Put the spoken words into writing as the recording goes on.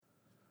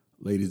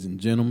Ladies and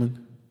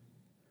gentlemen,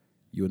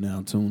 you are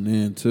now tuned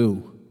in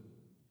to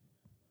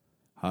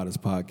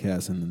hottest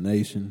podcast in the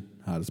nation,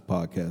 hottest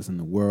podcast in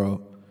the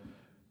world.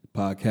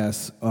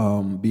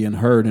 Podcast being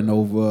heard in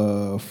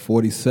over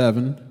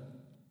 47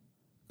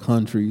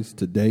 countries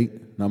to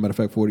date. Now, matter of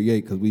fact,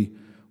 48 because we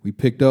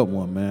picked up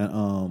one, man.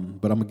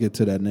 But I'm gonna get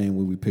to that name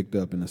where we picked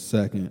up in a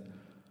second.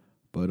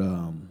 But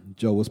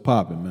Joe, what's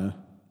popping, man?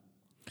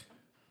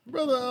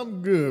 Brother,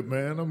 I'm good,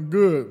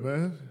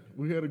 man.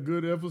 We had a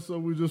good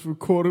episode we just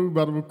recorded. We're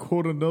about to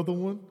record another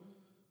one.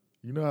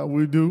 You know how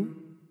we do.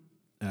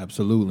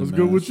 Absolutely, What's man.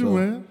 good with you,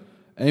 man?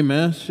 Hey,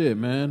 man, shit,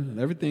 man.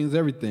 Everything's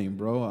everything,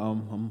 bro.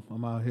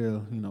 I'm out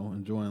here,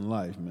 enjoying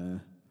life,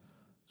 man.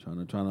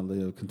 Trying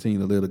to continue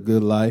to live a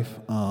good life.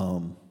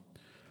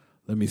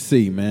 Let me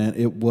see, man.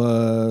 It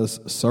was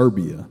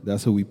Serbia.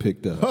 That's who we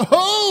picked up.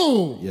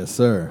 Oh! Yes,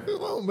 sir.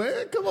 Come on,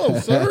 man. Come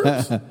on,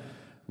 Serbs.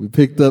 We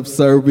picked up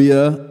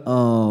Serbia.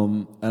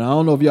 And I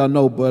don't know if y'all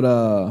know, but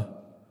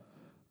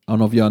I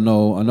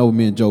know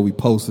me and Joe, we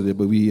posted it,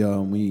 but we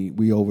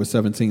over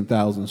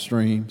 17,000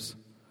 streams,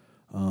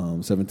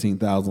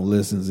 17,000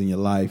 listens in your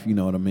life, you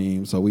know what I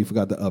mean? So we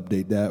forgot to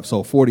update that.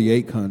 So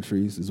 48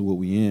 countries is what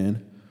we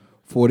in.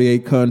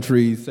 48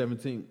 countries,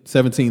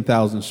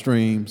 17,000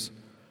 streams.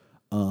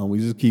 We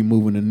just keep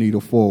moving the needle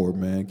forward,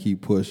 man.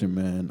 Keep pushing,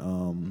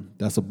 man.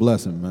 That's a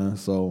blessing, man.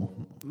 So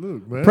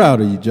Look, man. I'm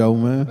proud of you, Joe,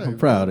 man. Hey, I'm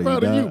proud of you,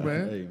 proud of you, dog.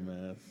 man. Hey,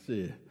 man.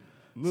 Shit.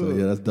 Look. So,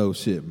 yeah, that's dope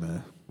shit,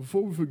 man.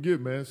 Before we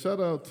forget, man, shout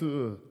out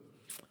to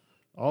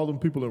all them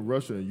people in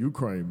Russia and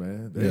Ukraine,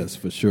 man. Yes,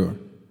 for sure.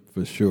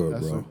 For sure,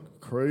 that's bro. a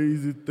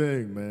crazy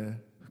thing,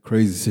 man.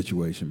 Crazy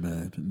situation,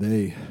 man.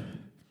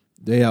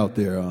 They out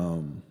there,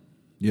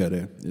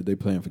 they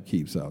playing for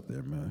keeps out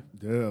there, man.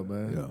 Yeah,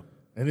 man. Yeah.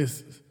 And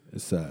it's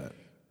sad.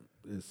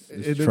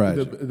 It's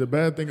tragic. The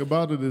bad thing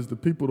about it is the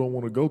people don't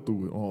want to go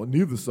through it on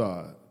neither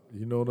side.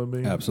 You know what I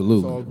mean?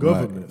 Absolutely. It's all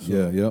government. Right. So.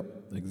 Yeah, yep,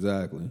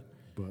 exactly.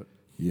 But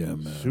yeah,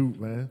 man. Shoot,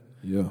 man.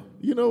 Yeah.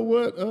 You know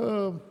what?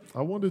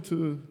 I wanted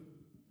to.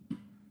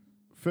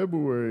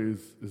 February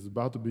is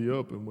about to be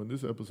up, and when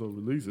this episode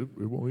releases,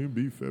 it won't even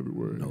be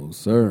February. No,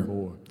 sir.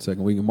 Anymore.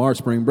 Second week of March,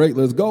 spring break.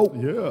 Let's go.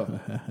 Yeah,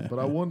 but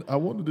I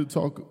wanted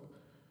to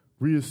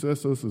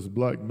reassess us as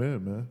black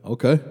men, man.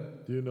 Okay.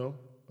 You know,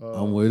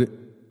 I'm with it.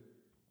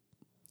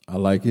 I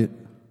like it.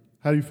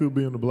 How do you feel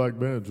being a black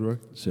man, Dre?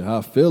 Shit, how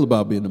I feel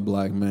about being a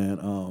black man?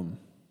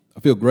 I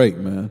feel great,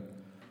 man.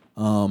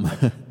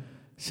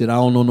 Shit, I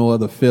don't know no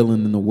other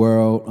feeling in the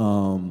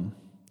world.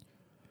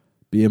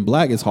 Being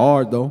black is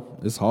hard, though.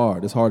 It's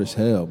hard. It's hard as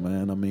hell,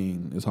 man. I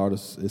mean, it's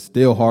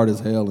still hard as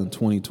hell in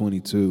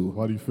 2022.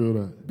 Why do you feel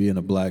that? Being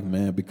a black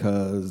man,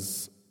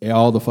 because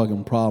all the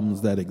fucking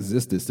problems that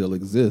existed still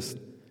exist.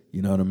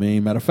 You know what I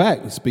mean? Matter of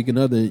fact, speaking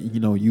of the,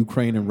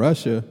 Ukraine and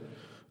Russia,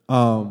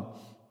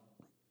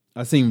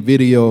 I seen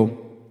video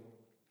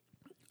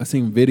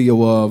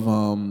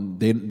of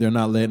they're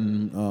not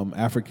letting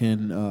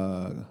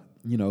African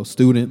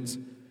students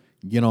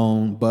get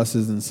on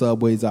buses and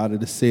subways out of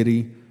the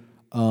city,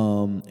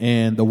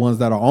 and the ones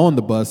that are on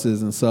the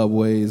buses and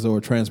subways or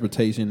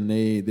transportation,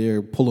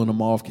 they're pulling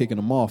them off, kicking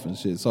them off and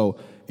shit. So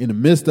in the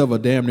midst of a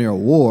damn near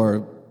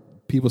war,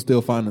 people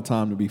still find the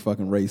time to be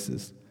fucking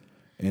racist,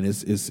 and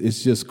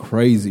it's just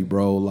crazy,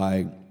 bro.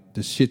 Like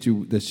the shit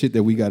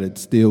that we got to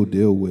still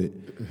deal with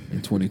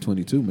in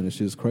 2022, man. It's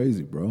just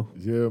crazy, bro.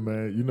 Yeah,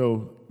 man.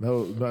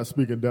 Not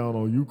speaking down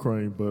on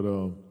Ukraine, but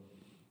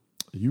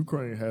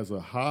Ukraine has a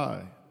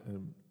high,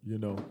 and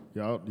y'all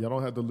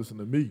don't have to listen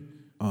to me.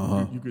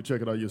 You could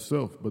check it out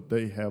yourself, but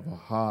they have a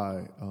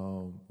high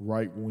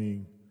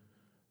right-wing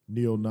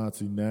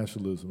neo-Nazi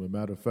nationalism. As a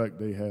matter of fact,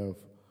 they have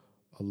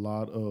a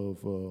lot of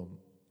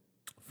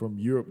from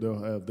Europe.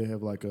 They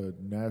have like a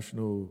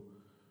national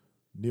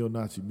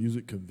neo-Nazi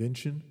music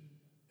convention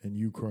in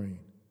Ukraine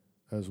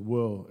as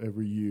well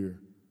every year.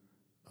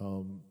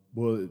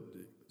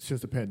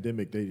 Since the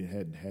pandemic, they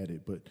hadn't had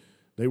it, but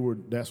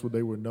that's what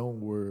they were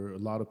known, where a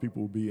lot of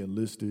people would be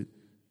enlisted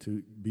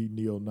to be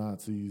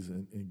neo-Nazis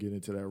and get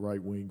into that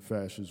right-wing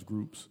fascist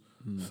groups.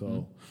 Mm-hmm.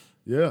 So,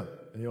 yeah,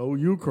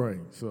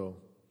 Ukraine. So,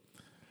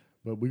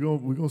 but we're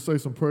gonna say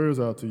some prayers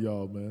out to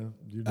y'all, man.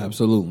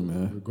 Absolutely,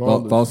 man.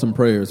 Thoughts and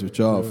prayers with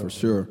y'all, for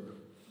sure.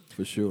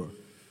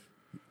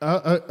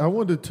 I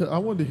wanted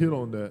to hit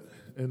on that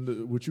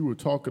and what you were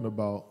talking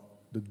about,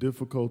 the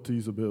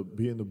difficulties of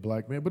being a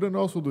black man, but then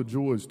also the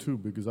joys too,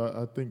 because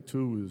I think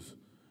too is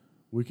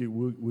we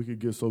could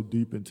get so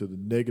deep into the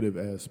negative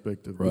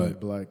aspect of being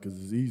black because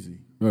it's easy,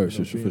 right?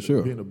 For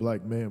sure, being a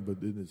black man,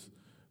 but then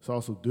it's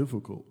also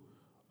difficult.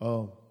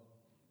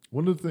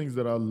 One of the things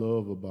that I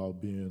love about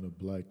being a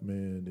black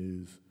man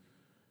is,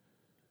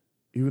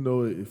 even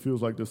though it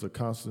feels like there's a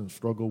constant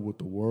struggle with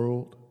the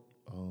world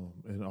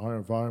and our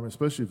environment,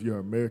 especially if you're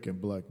an American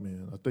black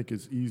man, I think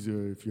it's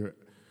easier if you're.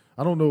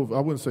 I don't know if I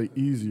wouldn't say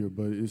easier,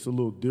 but it's a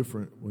little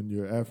different when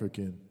you're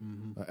African,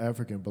 an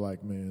African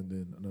black man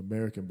than an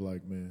American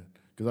black man.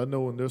 Because I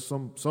know when there's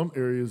some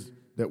areas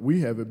that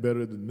we have it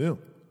better than them.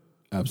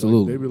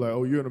 Absolutely. Like, they be like,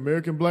 oh, you're an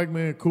American black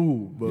man?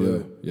 Cool.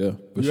 But yeah,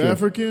 you're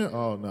African?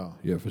 Oh, no.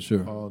 Yeah, for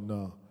sure. Oh,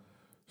 no.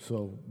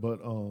 So, but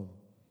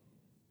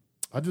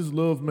I just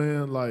love,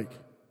 man, like,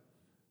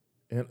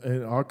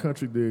 in our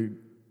country, they,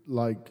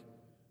 like,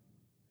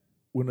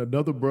 when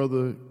another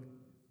brother,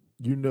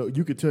 you know,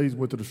 you could tell he's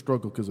went through the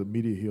struggle because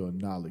immediately he'll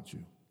acknowledge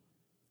you.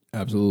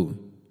 Absolutely.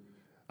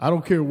 I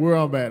don't care where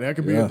I'm at. I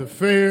could be at the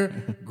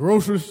fair,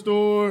 grocery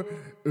store,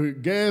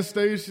 gas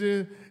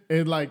station,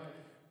 and like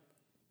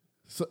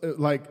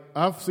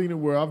I've seen it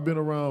where I've been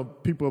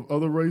around people of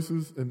other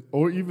races and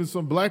or even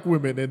some black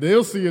women, and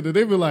they'll see it and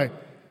they be like,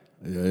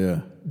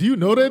 "Yeah, do you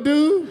know that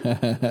dude?"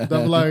 And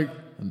I'm like,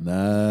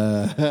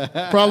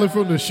 "Nah, probably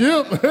from the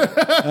ship." You know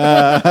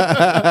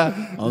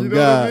what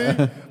I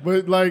mean?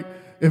 But like,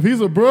 if he's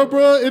a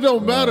bruh, it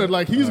don't matter.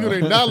 Like, he's gonna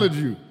acknowledge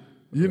you.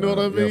 You know what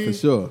I mean? Yeah, for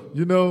sure.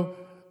 You know,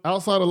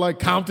 outside of like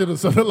Compton or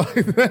something like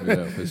that.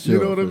 Yeah, for sure. You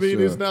know what I mean?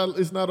 Sure.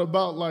 It's not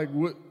about like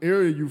what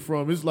area you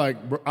from. It's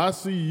like, bro, I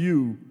see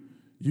you,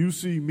 you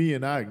see me,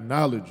 and I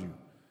acknowledge you.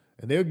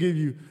 And they'll give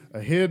you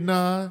a head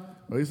nod,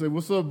 or they say,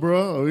 "What's up,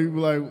 bro?" Or he be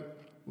like,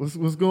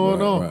 What's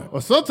going on? Right.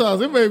 Or sometimes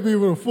it may be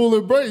with a full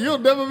embrace. You'll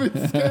never meet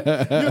this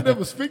cat. You'll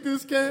never speak to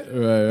this cat.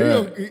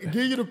 He'll give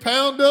you the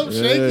pound up,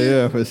 shake it.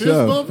 Yeah, for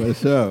sure. For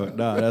sure.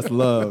 Nah, that's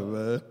love,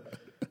 man.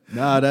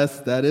 Nah,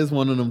 that is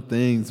one of them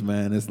things,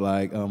 man. It's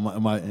like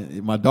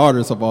my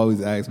daughters have always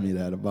asked me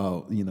that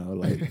about, you know,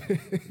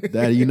 like,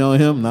 "Daddy, you know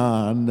him?"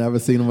 Nah, I've never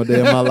seen him a day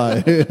in my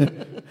life.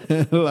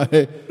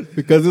 Like,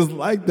 because it's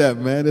like that,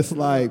 man. It's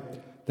like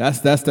that's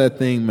that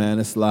thing, man.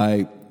 It's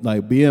like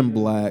being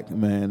black,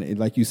 man.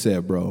 Like you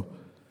said, bro,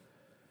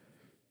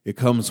 it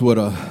comes with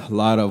a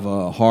lot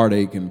of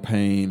heartache and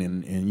pain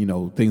and you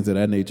know, things of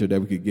that nature that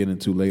we could get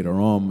into later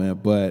on, man.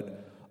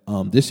 But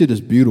this shit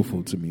is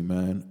beautiful to me,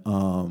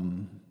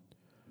 man.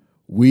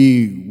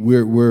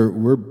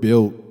 We're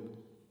built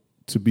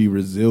to be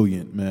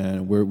resilient,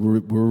 man.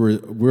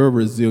 We're a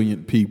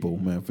resilient people,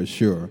 man, for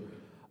sure.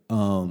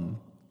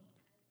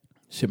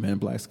 Shit, man,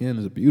 black skin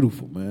is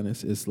beautiful, man.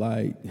 It's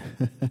like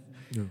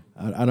yeah.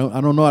 I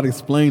don't know how to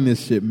explain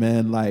this shit,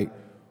 man. Like,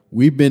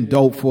 we've been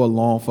dope for a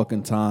long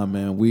fucking time,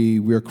 man.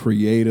 We're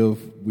creative.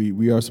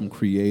 We are some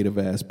creative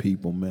ass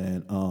people,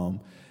 man.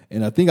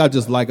 And I think I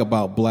just like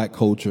about black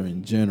culture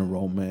in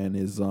general, man,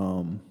 is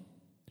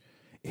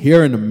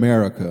here in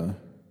America,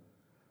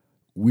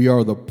 we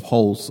are the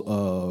pulse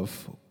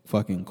of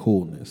fucking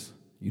coolness.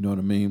 You know what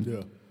I mean?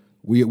 Yeah.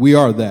 We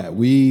are that.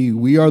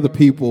 We are the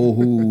people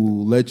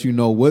who let you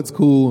know what's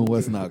cool and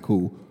what's not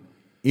cool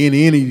in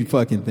any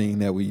fucking thing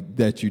that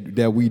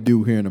we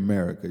do here in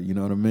America. You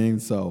know what I mean?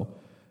 So,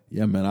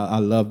 yeah, man, I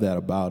love that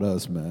about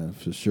us, man,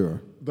 for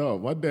sure.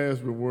 Dog, my dad's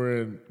been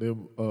wearing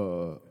them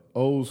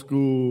old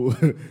school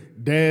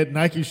dad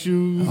Nike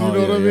shoes, you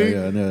know what I mean?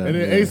 Yeah, and then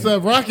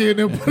A$AP Rocky and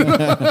them put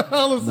it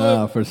all of a sudden.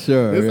 Nah, for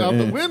sure. It's out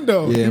the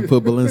window. Yeah, and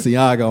put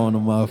Balenciaga on the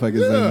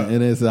motherfuckers,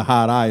 and it's a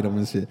hot item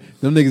and shit.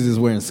 Them niggas is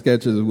wearing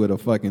Skechers with a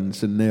fucking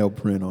Chanel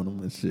print on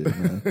them and shit,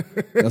 man.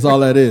 That's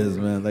all that is,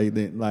 man.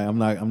 Like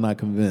I'm not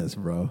convinced,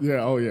 bro.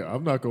 Yeah,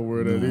 I'm not gonna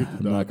wear that either.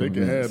 I'm not they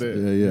can have that.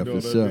 Yeah, you know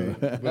for sure. I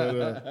mean?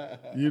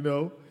 But you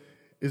know,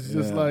 it's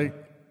just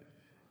like.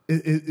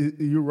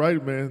 You're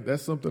right, man.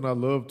 That's something I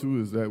love too.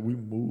 Is that we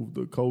move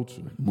the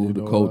culture. Move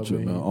the culture,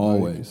 man.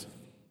 Always. Like,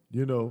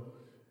 you know,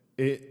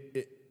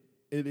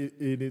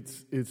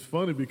 it's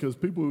funny because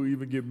people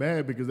even get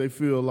mad because they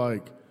feel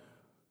like,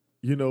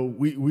 you know,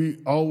 we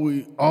all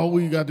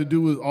we got to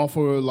do is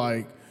offer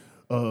like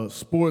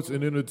sports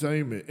and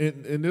entertainment,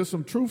 and there's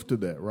some truth to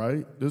that,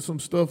 right? There's some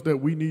stuff that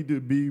we need to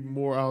be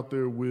more out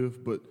there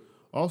with, but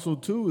also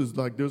too is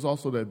like there's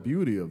also that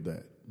beauty of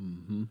that.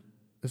 Mm-hmm.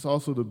 It's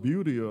also the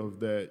beauty of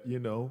that, you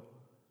know,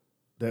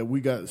 that we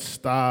got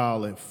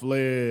style and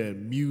flair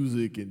and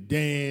music and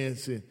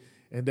dance and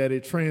that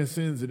it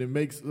transcends and it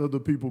makes other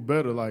people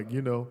better. Like,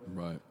 you know,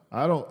 right.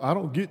 I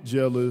don't get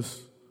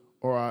jealous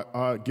or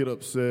I get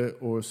upset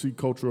or see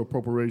cultural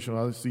appropriation.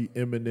 I see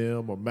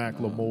Eminem or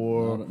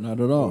Macklemore. Not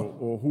at all.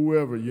 Or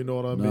whoever, you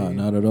know what I mean?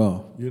 Not at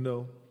all. You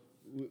know,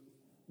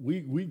 we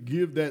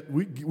give that,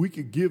 we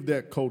could give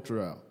that culture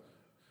out.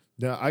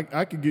 Now,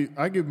 I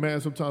get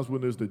mad sometimes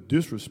when there's the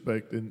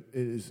disrespect, and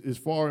it's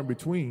far in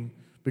between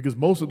because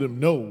most of them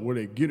know where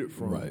they get it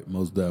from. Right,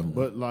 most definitely.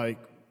 But like,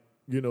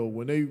 you know,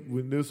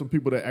 when there's some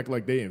people that act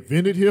like they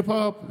invented hip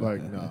hop,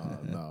 like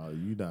nah,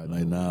 you not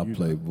like doing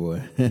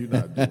Playboy. You're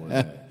not doing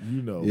that.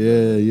 You know.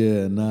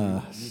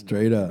 Yeah,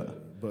 straight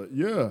up. But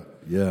yeah,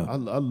 I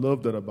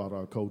love that about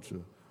our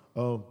culture.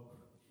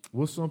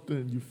 What's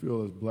something you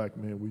feel as black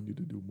men we need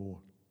to do more?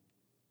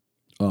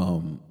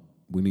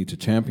 We need to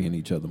champion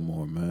each other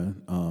more,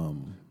 man.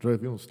 Dre,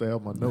 if you don't stay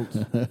out my notes.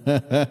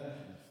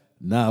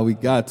 Nah, we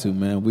got to,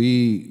 man.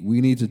 We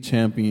need to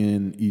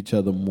champion each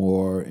other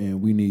more,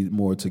 and we need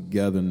more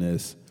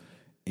togetherness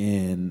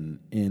in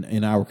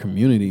our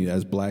community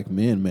as black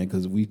men, man.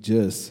 Because we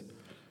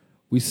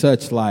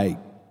such like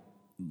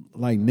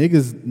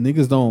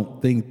niggas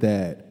don't think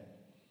that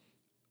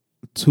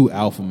two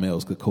alpha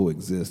males could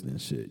coexist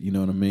and shit. You know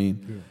what I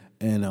mean? Yeah.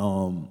 And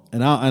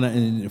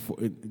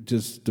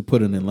just to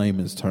put it in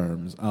layman's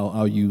terms,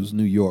 I'll use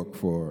New York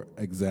for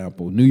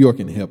example. New York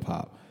and hip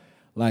hop.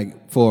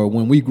 like for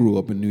when we grew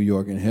up in New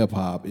York in hip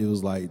hop, it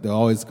was like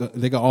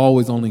they could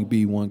always only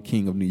be one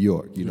king of New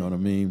York. You know what I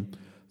mean?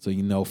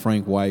 So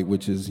Frank White,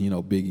 which is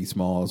Biggie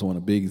Smalls, one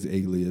of Biggie's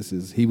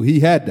aliases. He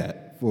had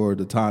that for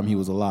the time he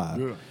was alive.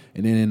 Yeah.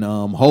 And then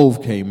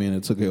Hove came in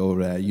and took it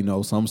over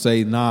that. Some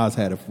say Nas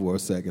had it for a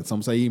second.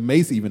 Some say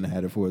Mace even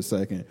had it for a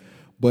second.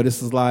 But it's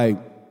just like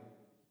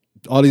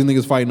all these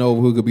niggas fighting over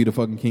who could be the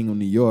fucking king of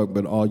New York,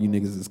 but all you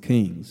niggas is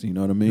kings. You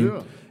know what I mean?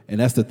 Yeah. And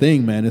that's the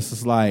thing, man. It's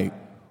just like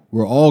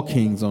we're all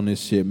kings on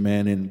this shit,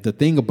 man. And the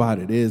thing about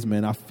it is,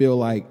 man, I feel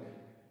like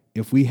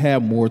if we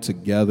had more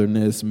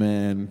togetherness,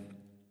 man,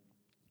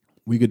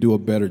 we could do a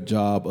better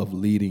job of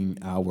leading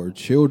our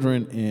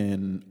children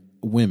and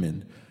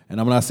women. And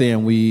I'm not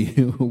saying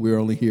we're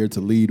only here to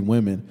lead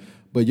women,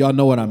 but y'all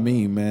know what I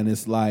mean, man.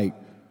 It's like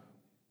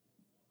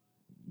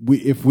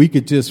if we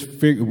could just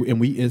figure,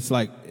 and it's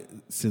like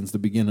since the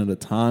beginning of the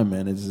time,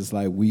 man, it's just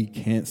like we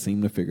can't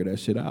seem to figure that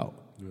shit out.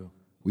 Yeah.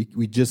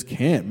 We just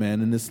can't,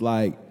 man. And it's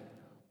like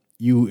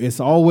it's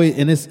always,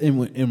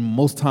 and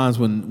most times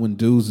when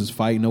dudes is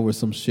fighting over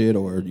some shit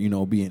or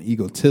being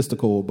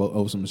egotistical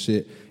over some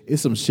shit,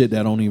 it's some shit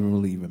that don't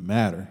even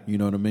matter. You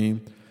know what I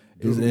mean?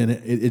 And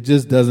it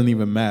just doesn't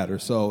even matter.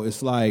 So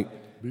it's like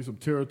be some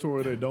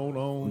territory they don't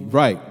own,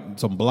 right?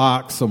 Some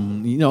blocks,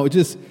 some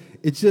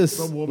it's just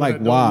like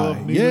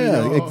why?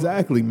 Yeah,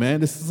 exactly, man.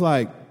 This is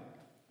like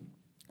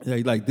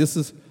this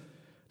is.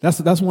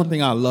 That's one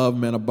thing I love,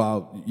 man,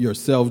 about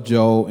yourself,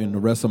 Joe, and the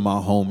rest of my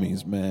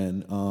homies,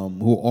 man,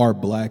 who are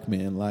black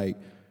men. Like,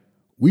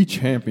 we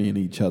champion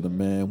each other,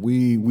 man.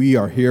 We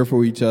are here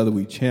for each other.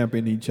 We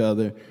champion each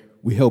other.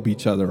 We help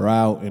each other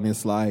out. And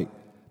it's like,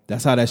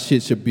 that's how that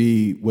shit should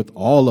be with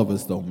all of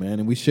us, though, man.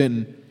 And we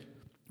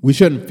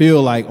shouldn't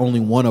feel like only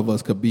one of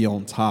us could be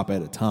on top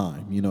at a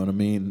time. You know what I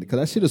mean? Because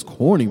that shit is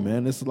corny,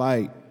 man. It's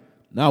like,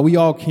 nah, we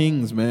all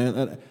kings,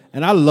 man.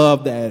 And I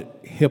love that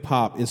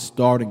hip-hop is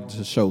starting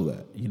to show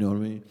that. You know what I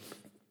mean?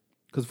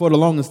 Because for the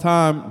longest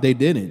time, they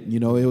didn't.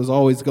 It was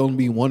always going to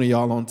be one of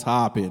y'all on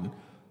top, and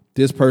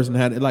this person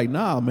had it. Like,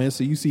 nah, man.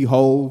 So you see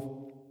Hove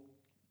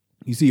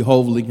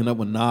linking up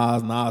with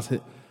Nas,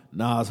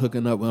 Nas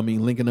hooking up,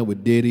 linking up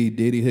with Diddy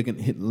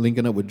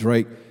linking up with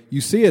Drake.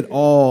 You see it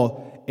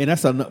all, and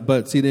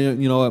but see,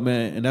 then, you know what,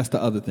 man? And that's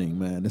the other thing,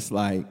 man. It's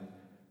like,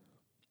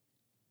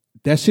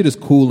 that shit is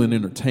cool in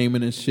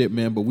entertainment and shit,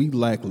 man, but we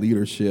lack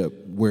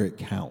leadership where it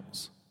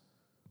counts.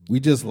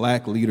 We just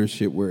lack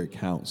leadership where it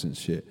counts and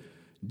shit.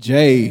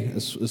 Jay,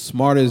 as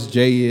smart as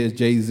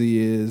Jay-Z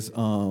is,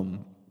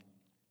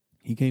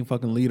 he can't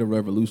fucking lead a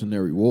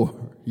revolutionary war.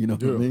 You know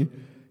what I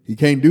mean? He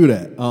can't do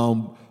that.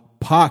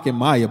 Pac, in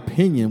my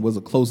opinion, was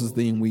the closest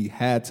thing we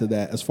had to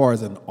that as far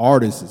as an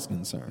artist is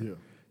concerned. Yeah.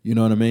 You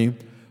know what I mean?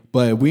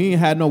 But we ain't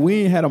had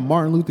a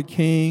Martin Luther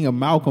King, a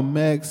Malcolm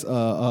X,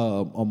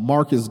 a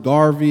Marcus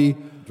Garvey.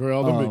 Dre,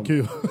 all them been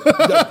killed.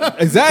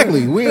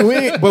 Exactly. We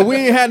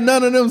ain't had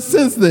none of them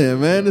since then,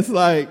 man. It's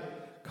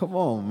like, come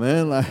on,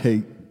 man. Like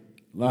yeah,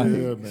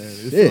 man.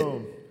 It's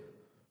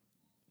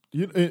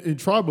and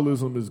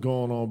tribalism is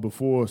going on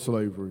before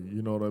slavery.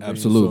 You know what I mean?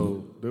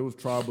 Absolutely. So there was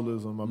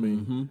tribalism. I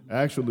mean,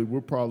 actually,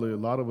 we're probably a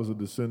lot of us are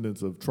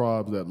descendants of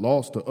tribes that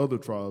lost to other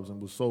tribes and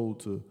was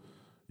sold to,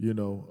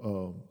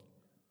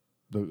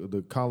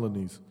 the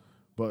colonies.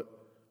 But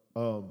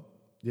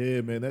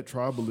yeah, man, that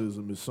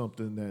tribalism is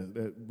something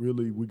that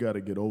really we got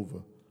to get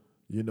over.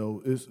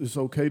 It's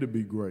okay to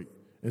be great.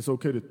 It's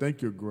okay to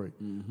think you're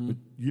great. Mm-hmm. But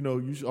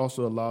you should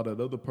also allow that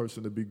other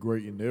person to be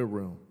great in their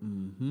realm.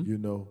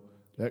 Mm-hmm.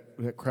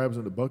 That crabs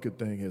in the bucket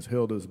thing has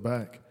held us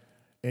back.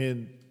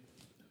 And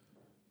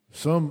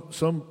some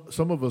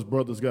of us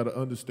brothers got to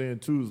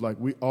understand too, is like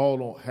we all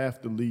don't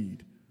have to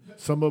lead.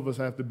 Some of us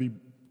have to be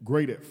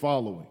great at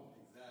following.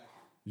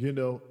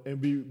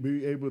 And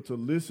be able to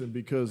listen,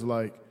 because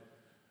like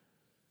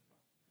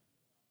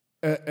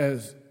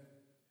as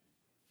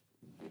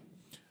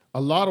a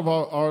lot of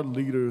our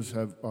leaders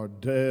are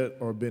dead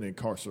or been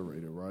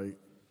incarcerated, right?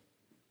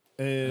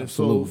 And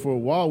Absolutely. So for a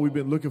while we've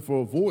been looking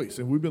for a voice,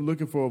 and we've been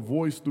looking for a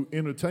voice through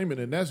entertainment,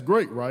 and that's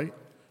great, right?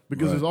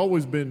 Because There's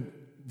always been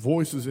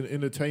voices in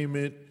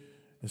entertainment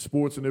and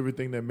sports and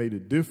everything that made a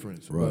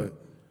difference. Right.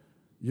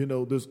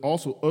 But there's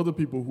also other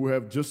people who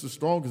have just as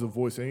strong as a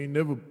voice. They ain't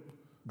never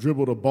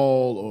dribbled a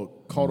ball or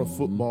caught a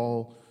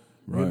football,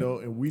 right.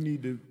 And we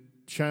need to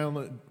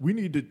challenge. We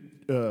need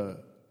to,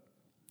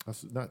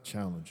 not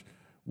challenge.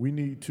 We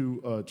need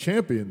to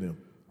champion them,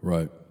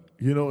 right?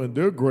 And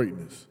their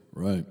greatness,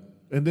 right?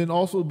 And then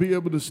also be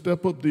able to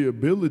step up the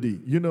ability.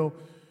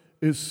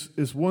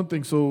 It's one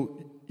thing.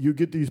 So you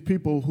get these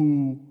people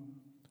who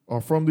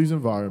are from these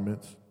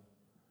environments,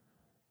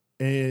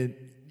 and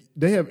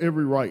they have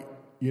every right,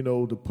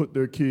 to put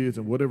their kids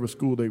in whatever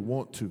school they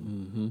want to.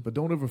 Mm-hmm. But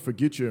don't ever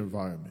forget your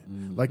environment.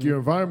 Mm-hmm. Like, your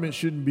environment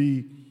shouldn't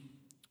be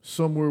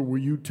somewhere where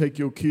you take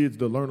your kids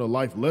to learn a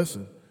life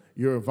lesson.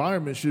 Your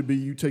environment should be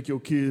you take your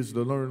kids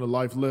to learn a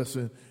life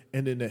lesson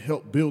and then to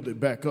help build it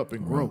back up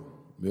and grow.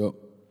 Yep.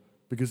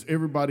 Because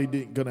everybody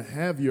ain't going to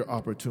have your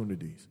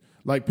opportunities.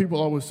 Like,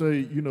 people always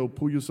say,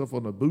 pull yourself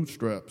on the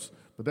bootstraps,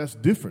 but that's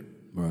different.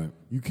 Right.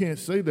 You can't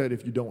say that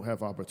if you don't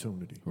have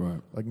opportunity. Right.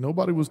 Like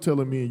nobody was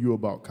telling me and you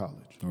about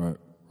college. Right.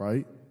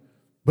 Right?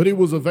 But it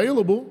was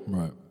available.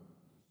 Right.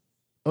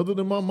 Other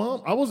than my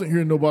mom, I wasn't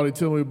hearing nobody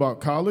tell me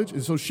about college.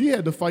 And so she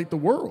had to fight the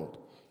world.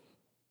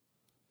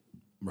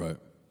 Right.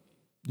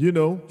 You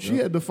know, she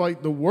had to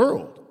fight the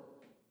world.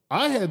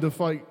 I had to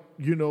fight,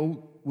 you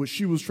know, what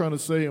she was trying to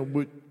say and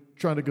what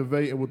trying to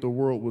convey and what the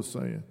world was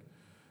saying.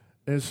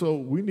 And so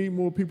we need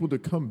more people to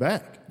come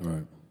back.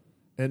 Right.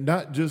 And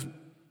not just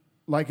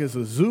like as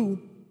a zoo,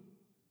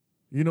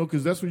 you know,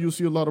 because that's when you'll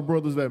see a lot of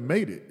brothers that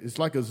made it. It's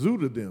like a zoo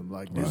to them.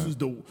 Like this is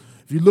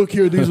if you look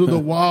here, these are the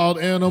wild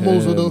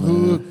animals of the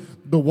hood,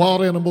 the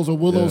wild animals of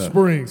Willow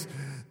Springs.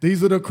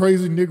 These are the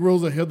crazy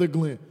Negroes of Heather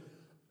Glen.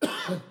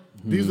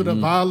 These are the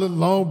violent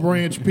Long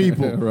Branch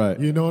people. Right.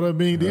 You know what I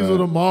mean? These are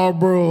the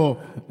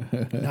Marlboro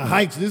the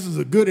Heights. This is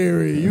a good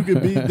area. You can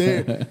be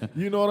there.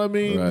 You know what I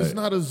mean? Right. It's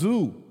not a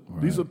zoo.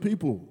 Right. These are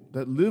people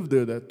that live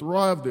there, that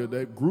thrive there,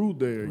 that grew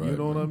there. Right, you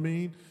know what I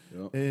mean?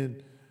 Yep.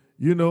 And,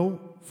 you know,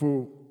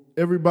 for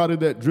everybody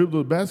that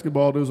dribbles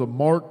basketball, there's a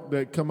mark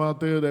that come out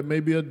there that may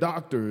be a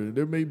doctor. And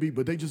there may be,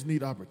 but they just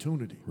need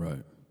opportunity.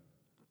 Right.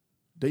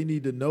 They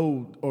need to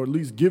know, or at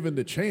least given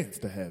the chance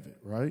to have it,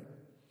 right?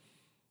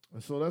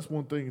 And so that's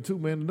one thing, too,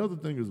 man. Another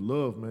thing is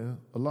love, man.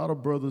 A lot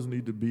of brothers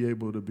need to be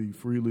able to be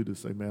freely to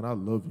say, man, I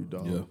love you,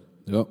 dog.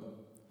 Yeah. Yep.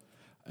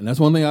 And that's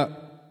one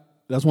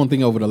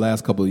thing over the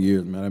last couple of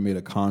years, man. I made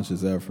a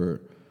conscious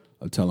effort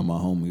of telling my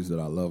homies that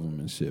I love them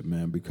and shit,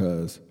 man,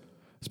 because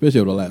especially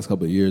over the last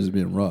couple of years, it's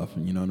been rough,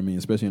 you know what I mean?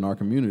 Especially in our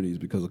communities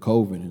because of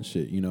COVID and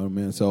shit, you know what I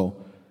mean? So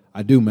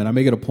I do, man. I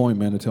make it a point,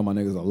 man, to tell my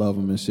niggas I love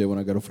them and shit when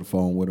I get off the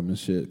phone with them and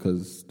shit,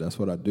 because that's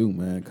what I do,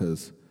 man,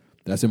 because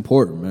that's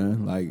important,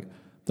 man. Like,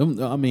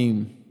 I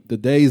mean, the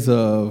days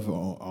of,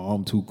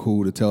 I'm too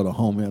cool to tell the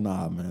homie,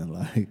 nah, man,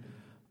 like,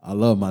 I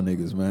love my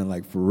niggas, man,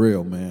 like, for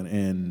real, man,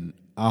 and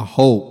I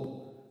hope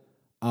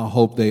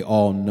they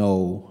all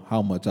know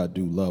how much I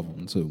do love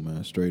them, too,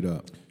 man, straight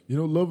up. You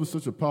know, love is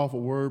such a powerful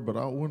word, but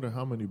I wonder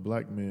how many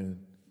black men,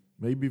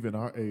 maybe even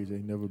our age,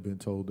 ain't never been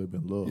told they've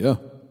been loved. Yeah,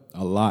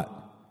 a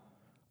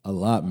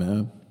lot,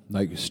 man,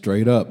 like,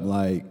 straight up,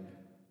 like,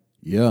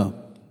 yeah,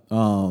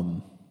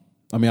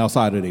 I mean,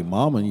 outside of their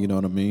mama, you know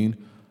what I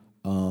mean?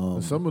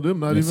 And some of them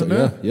not even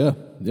there.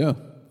 Yeah,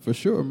 for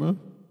sure, man,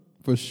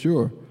 for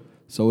sure.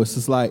 So it's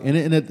just like,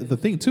 and the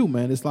thing too,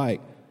 man, it's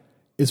like,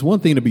 it's one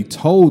thing to be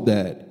told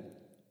that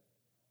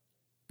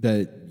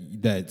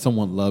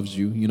someone loves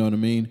you, you know what I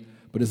mean?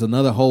 But it's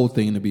another whole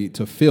thing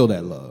to feel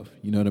that love,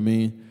 you know what I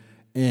mean?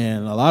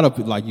 And a lot of,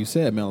 like you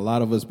said, man, a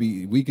lot of us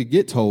we could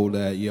get told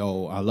that,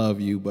 yo, I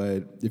love you,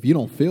 but if you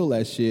don't feel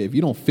that shit, if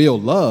you don't feel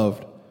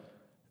loved,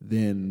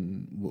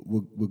 then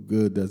what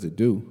good does it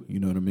do? You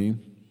know what I mean?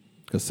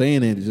 Because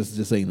saying it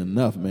just ain't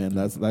enough, man.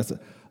 That's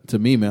to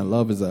me, man.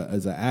 Love is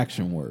an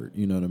action word.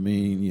 You know what I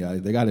mean? Yeah,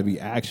 there got to be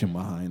action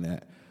behind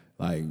that.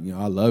 Like, you know,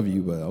 I love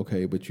you,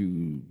 but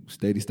you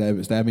steady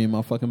stab me in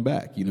my fucking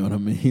back. You know what I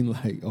mean?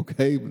 Like,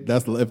 okay, but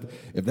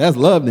if that's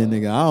love, then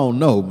nigga, I don't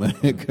know, man,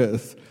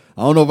 because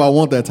I don't know if I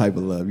want that type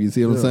of love. You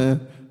see what I'm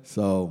saying?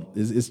 So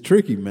it's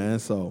tricky, man.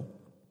 So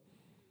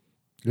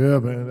yeah,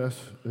 man,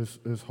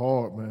 it's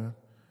hard, man.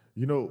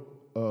 You know.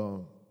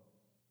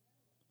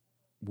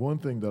 One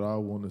thing that I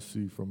want to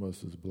see from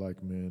us as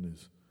black men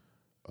is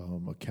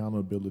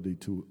accountability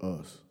to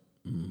us.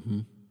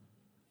 Mm-hmm.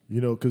 You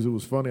know, because it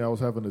was funny. I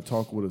was having a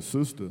talk with a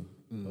sister,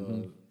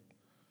 and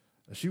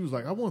she was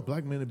like, I want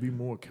black men to be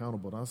more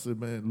accountable. And I said,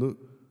 man, look,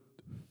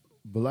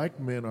 black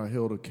men are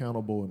held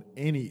accountable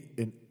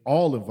in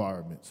all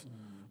environments.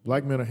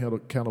 Black men are held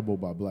accountable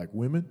by black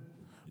women.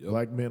 Yep.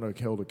 Black men are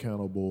held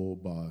accountable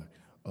by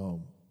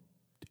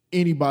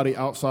anybody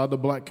outside the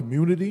black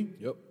community.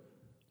 Yep.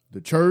 The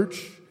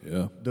church,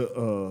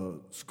 the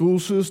school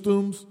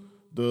systems,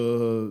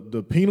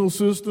 the penal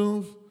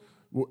systems,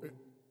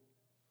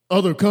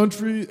 other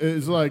countries.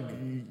 It's like,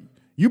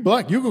 you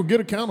black, you're gonna get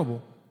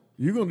accountable.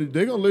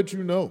 They're gonna let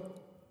you know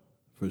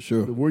for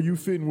sure where you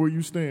fit and where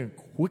you stand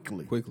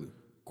quickly.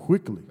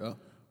 Yeah.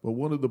 But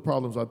one of the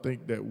problems I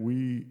think that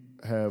we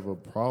have a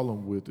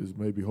problem with is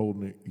maybe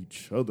holding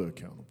each other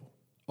accountable.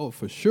 Oh,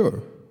 for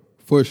sure,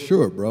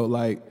 bro.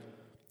 Like,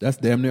 that's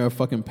damn near a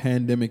fucking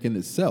pandemic in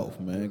itself,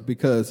 man.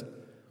 Because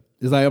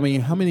it's like, I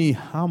mean, how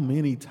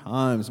many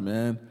times,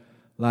 man,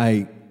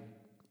 like,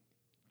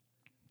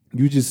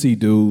 you just see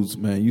dudes,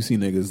 man, you see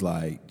niggas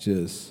like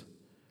just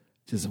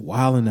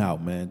wilding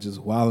out, man.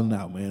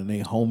 And they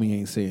homie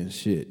ain't saying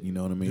shit, you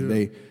know what I mean?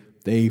 Yeah.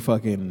 They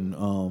fucking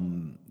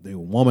they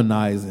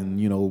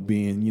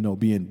womanizing,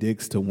 being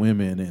dicks to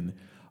women and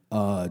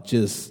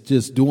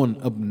just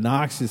doing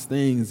obnoxious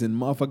things, and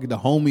motherfucking the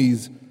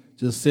homies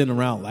just sitting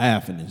around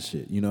laughing and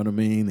shit, you know what I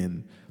mean?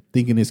 And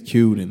thinking it's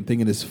cute and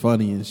thinking it's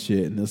funny and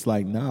shit. And it's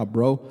like, nah,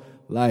 bro,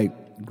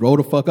 like, grow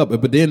the fuck up.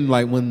 But then,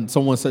 like, when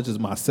someone such as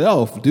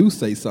myself do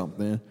say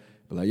something,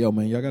 be like, yo,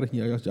 man,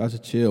 y'all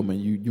should chill,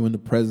 man. You in the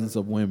presence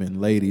of women,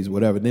 ladies,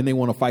 whatever. Then they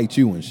want to fight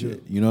you and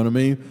shit, you know what I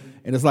mean?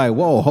 And it's like,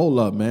 whoa, hold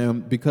up,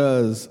 man.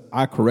 Because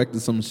I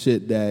corrected some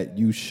shit that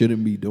you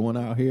shouldn't be doing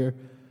out here,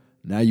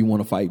 now you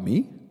want to fight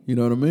me? You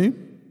know what I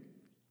mean?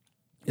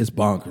 It's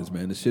bonkers,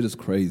 man. This shit is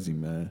crazy,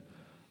 man.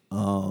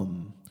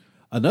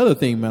 Another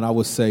thing, man, I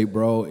would say,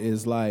 bro,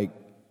 is like,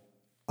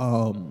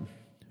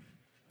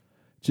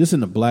 just in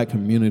the black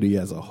community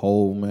as a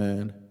whole,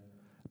 man,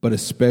 but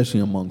especially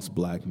amongst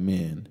black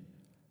men,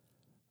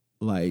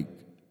 like,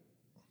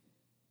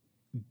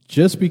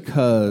 just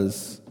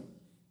because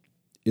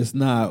it's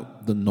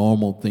not the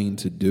normal thing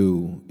to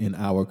do in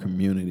our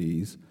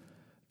communities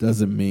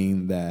doesn't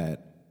mean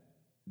that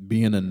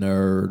being a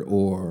nerd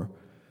or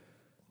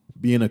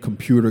being a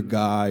computer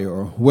guy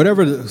or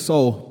whatever. Let's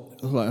call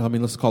it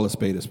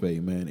a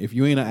spade, man. If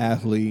you ain't an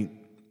athlete,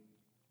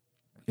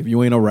 if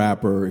you ain't a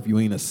rapper, if you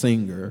ain't a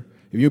singer,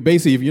 if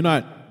you're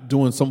not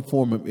doing some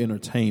form of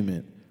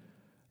entertainment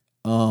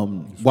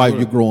while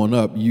you're growing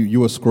up,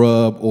 you a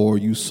scrub or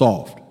you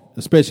soft,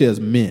 especially as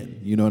men.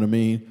 You know what I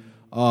mean?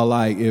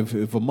 Like if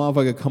a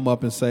motherfucker come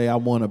up and say, I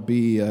want to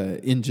be an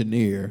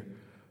engineer,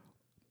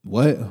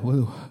 what?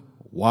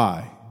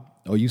 Why?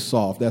 Oh, you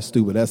soft. That's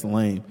stupid. That's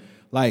lame.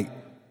 Like,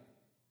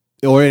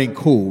 or it ain't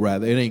cool,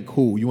 rather. It ain't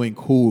cool. You ain't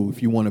cool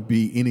if you want to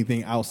be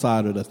anything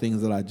outside of the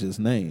things that I just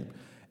named.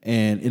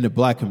 And in the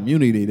black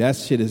community, that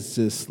shit is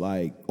just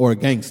like, or a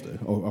gangster.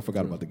 Oh, I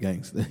forgot about the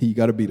gangster. You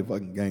got to be the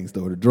fucking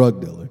gangster or the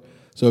drug dealer.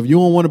 So if you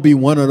don't want to be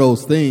one of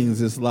those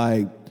things, it's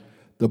like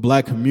the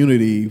black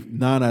community,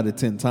 9 out of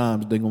 10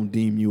 times, they're going to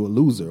deem you a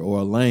loser or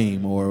a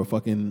lame or a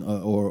fucking,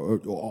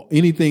 or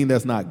anything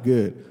that's not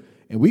good.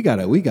 And we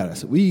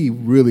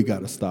really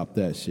gotta stop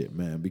that shit,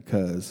 man,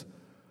 because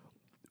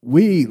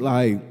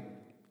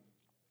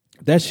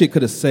that shit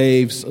could have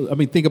saved. I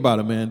mean, think about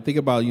it, man. Think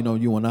about,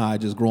 you and I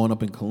just growing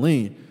up in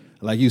Killeen.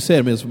 Like you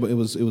said, man, it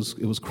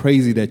was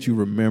crazy that you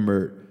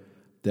remembered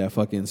that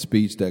fucking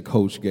speech that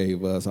Coach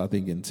gave us, I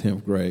think in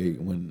 10th grade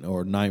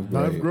or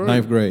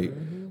 9th grade,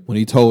 when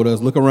he told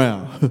us, look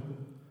around.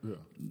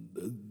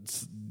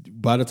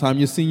 By the time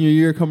your senior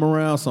year come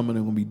around, some of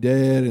them gonna be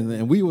dead,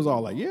 and we was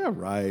all like, yeah,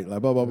 right,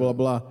 like blah blah blah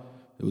blah.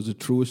 It was the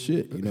truest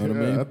shit, you know what I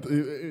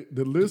mean?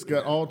 The list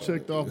got all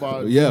checked off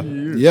by senior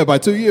year. Yeah, by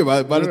 2 years.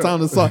 By the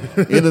time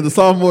the end of the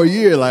sophomore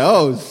year, like,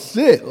 oh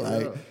shit,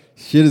 like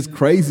shit is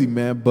crazy,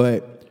 man.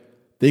 But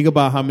think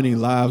about how many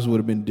lives would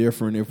have been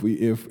different if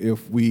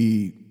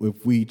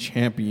we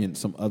championed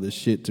some other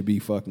shit to be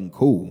fucking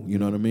cool. You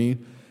know what I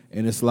mean?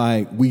 And it's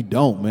like we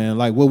don't, man.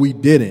 Like, well, we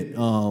didn't.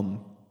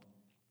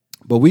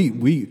 But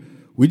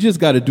we just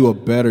got to do a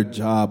better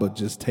job of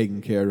just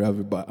taking care of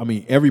everybody. I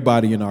mean,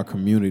 everybody in our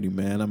community,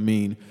 man. I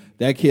mean,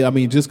 that kid. I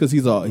mean, just because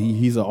he's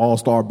an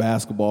all-star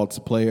basketball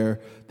player,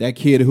 that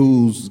kid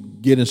who's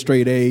getting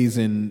straight A's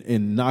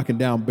and knocking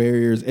down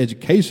barriers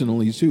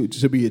educationally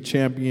should be a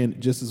champion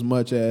just as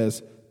much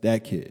as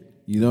that kid.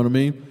 You know what I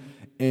mean?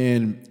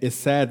 And it's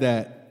sad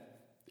that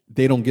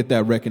they don't get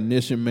that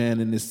recognition, man.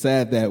 And it's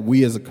sad that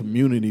we as a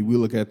community, we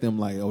look at them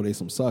like, oh, they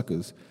some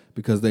suckers,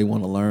 because they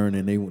want to learn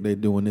and they're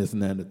doing this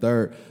and that and the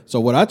third.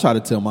 So what I try to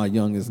tell my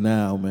youngest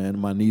now, man,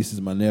 my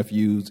nieces, my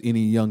nephews,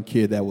 any young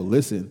kid that will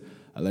listen,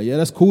 I'm like, yeah,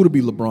 that's cool to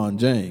be LeBron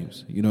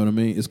James. You know what I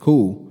mean? It's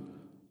cool.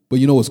 But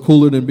you know what's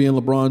cooler than being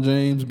LeBron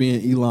James?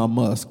 Being Elon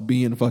Musk,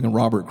 being fucking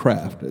Robert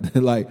Kraft.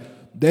 Like,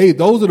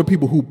 those are the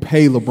people who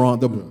pay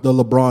LeBron, the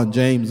LeBron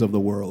James of the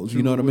world.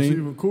 You know what I mean? It's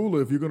even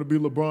cooler if you're going to be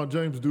LeBron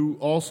James, do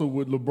also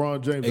with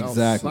LeBron James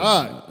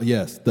outside.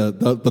 Yes,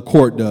 the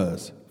court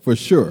does, for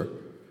sure.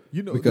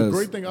 You know, the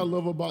great thing I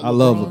love about LeBron. I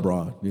love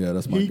LeBron. Yeah,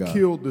 that's my guy. He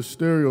killed the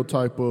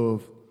stereotype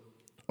of,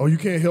 oh, you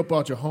can't help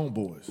out your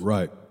homeboys.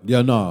 Right.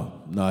 Yeah,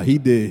 no, he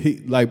did. He,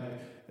 like,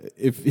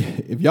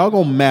 if y'all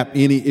gonna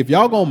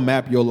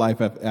map your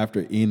life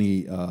after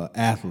any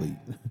athlete,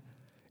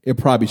 it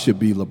probably should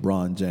be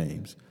LeBron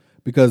James.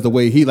 Because the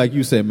way he, like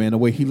you said, man, the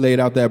way he laid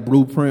out that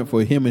blueprint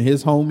for him and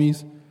his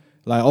homies,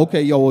 like,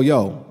 okay,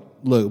 yo,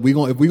 look,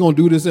 if we gonna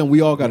do this, and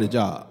we all got a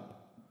job.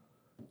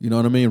 You know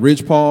what I mean?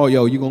 Rich Paul,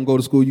 yo, you gonna go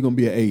to school, you gonna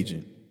be an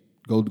agent.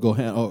 Go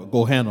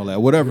handle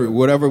that. Whatever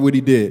what he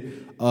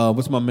did.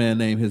 What's my man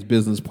name? His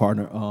business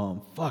partner.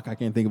 I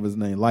can't think of his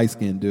name. Light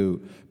skinned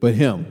dude, but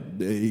him.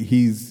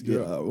 He's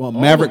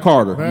Maverick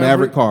Carter.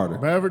 Maverick Carter.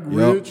 Maverick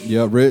Rich.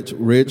 Rich.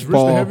 Is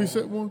Paul. Rich the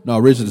heavyset one? No,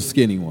 Rich is the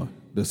skinny one.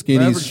 The skinny,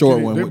 Maverick short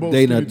skinny. one with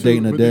Dana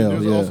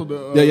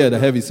Adele. Yeah, the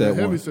heavyset one.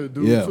 The heavyset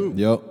dude too.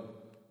 Yep.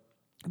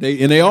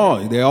 They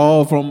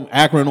all from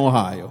Akron,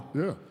 Ohio.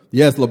 Yeah.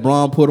 Yes,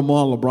 LeBron put them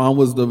on. LeBron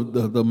was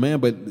the man,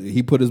 but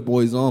he put his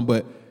boys on.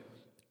 But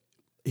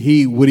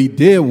what he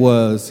did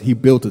was he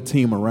built a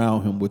team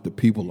around him with the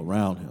people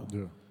around him.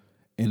 Yeah.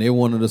 And they're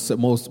one of the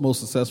most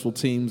successful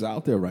teams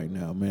out there right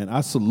now, man.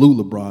 I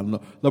salute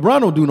LeBron.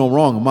 LeBron don't do no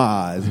wrong in my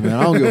eyes, man.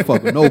 I don't give a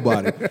fuck with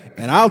nobody.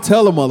 And I'll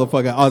tell a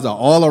motherfucker, as an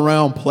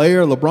all-around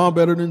player, LeBron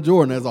better than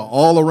Jordan as an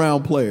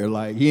all-around player.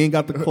 Like, he ain't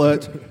got the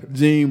clutch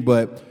gene,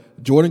 but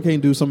Jordan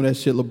can't do some of that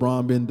shit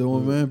LeBron been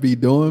doing,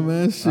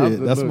 man.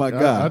 Shit, that's my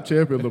guy. I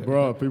champion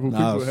LeBron. People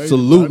hate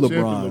salute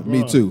LeBron.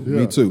 Me too. Yeah.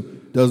 Me too.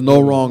 Does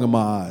no wrong in my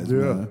eyes,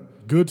 man.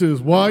 Good to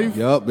his wife.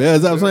 Yep. Yeah,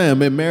 that's what I'm saying.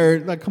 Man,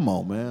 married. Like, come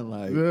on, man.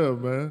 Like, yeah,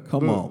 man.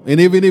 Come on. And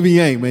even if he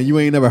ain't, man, you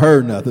ain't never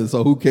heard nothing.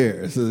 So who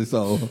cares?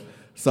 So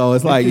So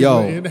it's like,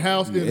 yo, in the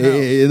house.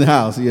 In the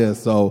house, yeah.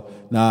 So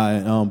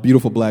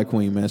beautiful black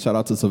queen, man. Shout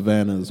out to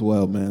Savannah as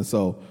well, man.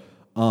 So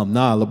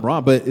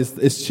LeBron, but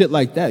it's shit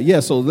like that, yeah.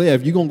 So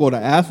if you're gonna go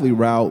the athlete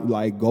route,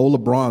 like go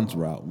LeBron's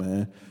route,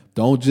 man.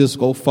 Don't just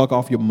go fuck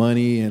off your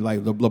money and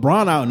like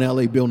LeBron out in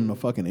LA building a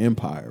fucking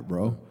empire,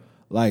 bro.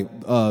 Like,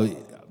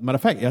 matter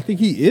of fact, I think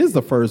he is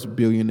the first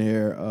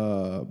billionaire.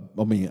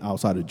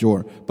 Outside of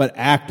Jordan, but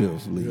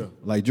actively. Yeah.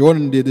 Like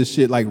Jordan did this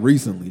shit like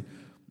recently.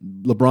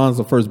 LeBron's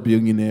the first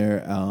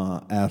billionaire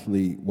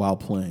athlete while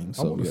playing.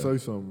 So, I want to say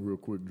something real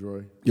quick,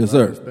 Dre. Yes,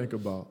 sir. Just think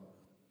about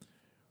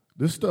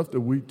this stuff that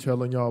we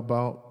telling y'all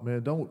about,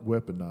 man. Don't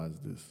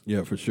weaponize this.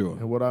 Yeah, for sure.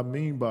 And what I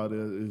mean by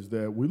that is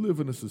that we live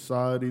in a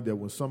society that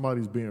when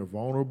somebody's being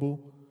vulnerable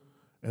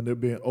and they're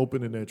being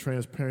open and they're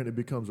transparent, it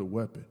becomes a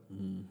weapon.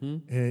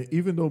 Mm-hmm. And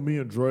even though me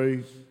and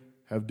Dre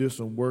have did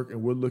some work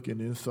and we're looking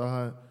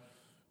inside,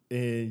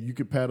 and you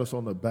can pat us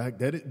on the back,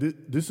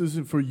 this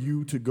isn't for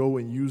you to go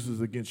and use this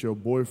against your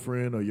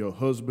boyfriend or your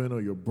husband or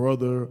your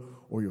brother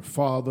or your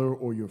father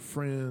or your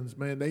friends.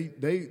 Man,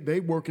 they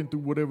working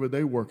through whatever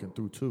they working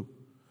through too.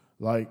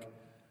 Like,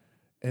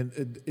 and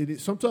it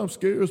sometimes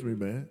scares me,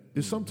 man.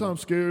 It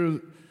sometimes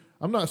scares.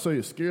 I'm not saying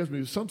it scares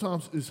me.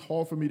 Sometimes it's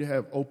hard for me to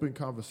have open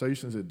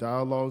conversations and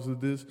dialogues of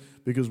this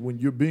because when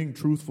you're being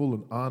truthful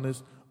and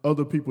honest,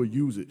 other people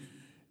use it.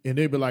 And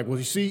they'd be like, well,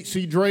 you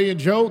see Dre and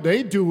Joe,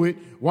 they do it.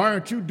 Why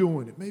aren't you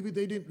doing it? Maybe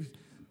they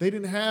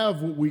didn't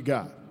have what we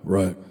got.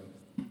 Right.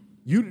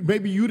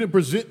 Maybe you didn't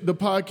present the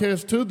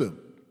podcast to them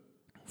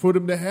for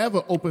them to have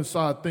an open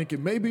side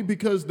thinking. Maybe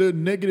because their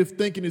negative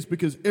thinking is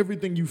because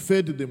everything you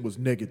fed to them was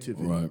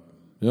negativity. Right.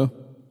 Yeah.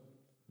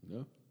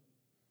 Yeah.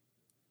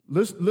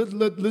 Let's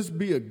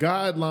be a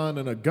guideline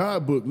and a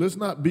guidebook. Let's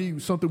not be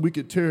something we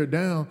could tear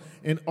down.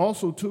 And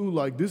also, too,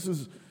 like this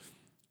is,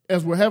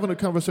 as we're having a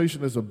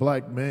conversation as a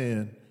black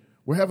man,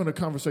 we're having a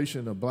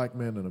conversation a black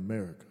man in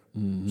America.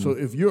 Mm-hmm. So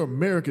if you're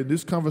American,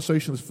 this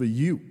conversation is for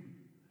you.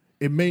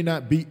 It may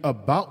not be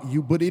about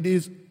you, but it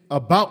is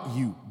about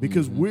you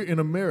because we're in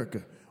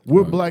America.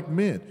 We're black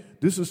men.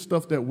 This is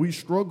stuff that we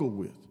struggle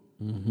with.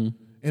 Mm-hmm.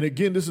 And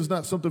again, this is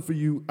not something for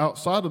you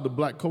outside of the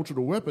black culture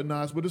to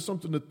weaponize, but it's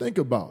something to think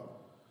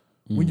about.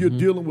 When you're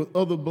dealing with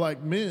other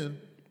black men,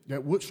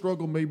 that what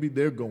struggle maybe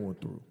they're going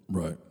through.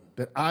 Right.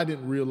 That I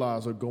didn't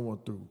realize are going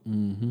through.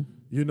 Mm-hmm.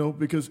 You know,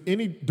 because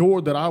any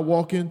door that I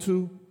walk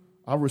into,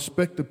 I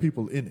respect the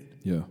people in it.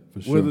 Yeah,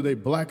 for sure. Whether they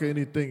black or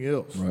anything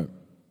else. Right.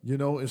 You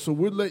know, and so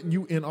we're letting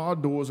you in our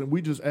doors, and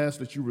we just ask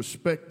that you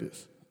respect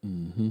this.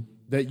 Mm-hmm.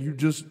 That you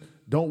just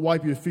don't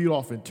wipe your feet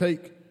off and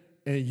take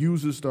and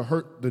use this to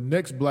hurt the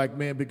next black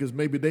man because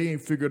maybe they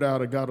ain't figured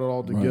out or got it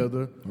all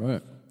together.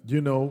 Right.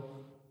 You know,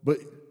 but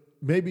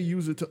maybe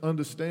use it to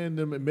understand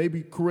them and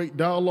maybe create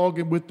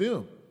dialoguing with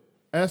them.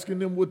 Asking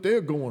them what they're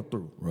going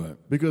through. Right.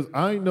 Because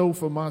I know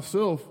for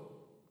myself,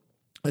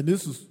 and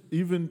this is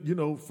even, you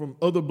know, from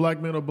other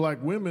black men or black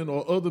women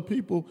or other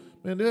people,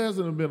 man, there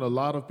hasn't been a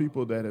lot of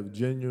people that have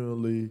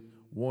genuinely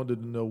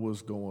wanted to know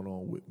what's going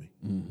on with me.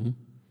 Mm-hmm.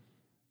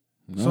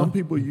 No. Some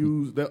people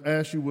they'll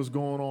ask you what's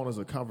going on as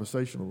a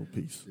conversational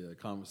piece. Yeah,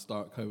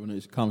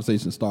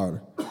 conversation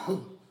starter.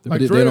 Like,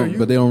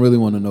 but they don't really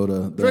want to know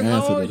the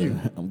answer to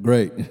that. I'm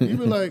great. You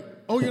be like,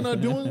 oh, you're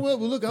not doing well?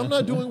 Well, look, I'm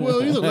not doing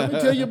well either. Let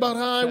me tell you about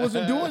how I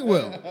wasn't doing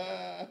well.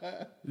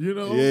 You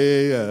know?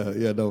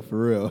 Yeah, no, for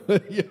real.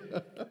 Yeah.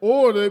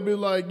 Or they'd be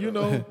like, you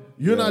know,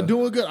 you're not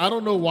doing good. I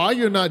don't know why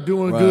you're not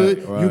doing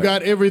good. Right. You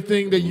got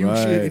everything that you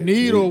should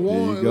need or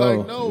want.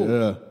 Like, no.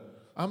 Yeah.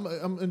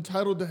 I'm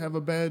entitled to have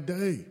a bad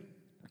day.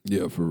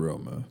 Yeah, for real,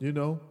 man. You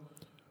know?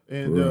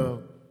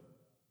 And,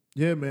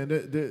 yeah, man,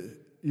 that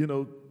you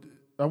know,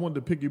 I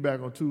wanted to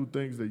piggyback on two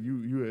things that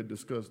you had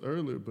discussed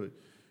earlier, but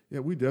yeah,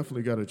 we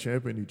definitely got to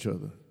champion each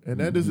other. And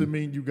that doesn't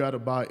mean you got to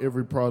buy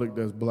every product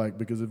that's black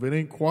because if it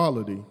ain't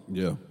quality,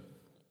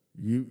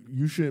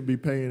 you shouldn't be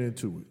paying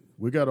into it.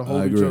 We got to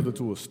hold each other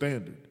to a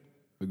standard.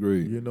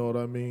 Agreed. You know what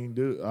I mean?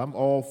 I'm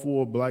all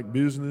for black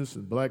business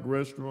and black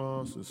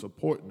restaurants and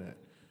supporting that,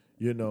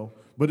 you know.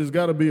 But it's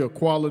got to be a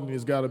quality and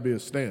it's got to be a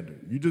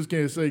standard. You just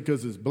can't say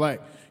because it's black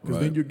because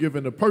then you're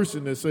giving the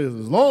person that says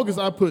as long as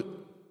I put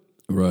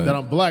that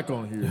I'm black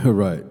on here.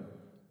 Right.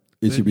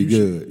 It should be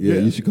good.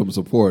 You should come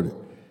support it.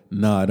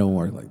 Nah, it don't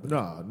work like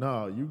that.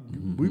 Nah.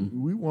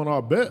 We want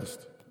our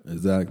best.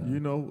 Exactly. You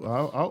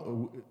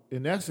know,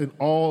 and that's in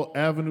all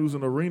avenues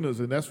and arenas,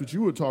 and that's what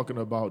you were talking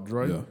about,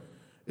 Dre. Yeah.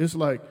 It's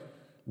like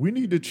we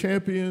need to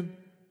champion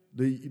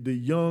the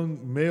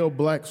young male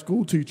black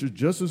school teachers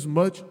just as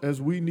much as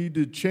we need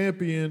to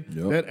champion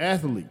that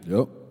athlete.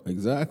 Yep,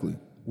 exactly.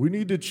 We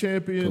need to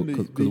champion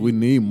because we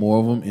need more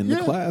of them in the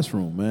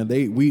classroom, man.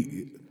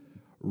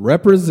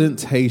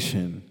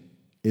 Representation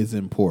is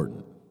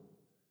important.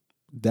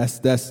 That's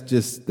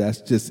just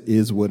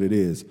is what it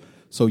is.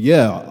 So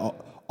yeah,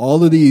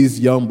 all of these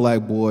young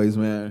black boys,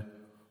 man,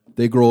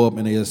 they grow up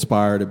and they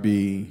aspire to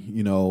be,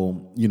 you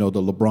know,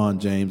 the LeBron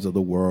James of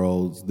the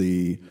world,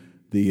 the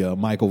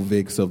Michael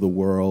Vicks of the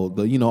world,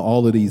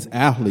 all of these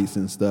athletes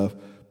and stuff.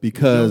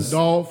 because the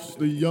young Dolphs,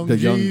 the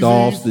young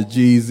Dolphs, the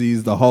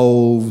Jeezys, the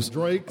Hoves,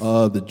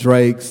 the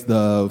Drakes,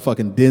 the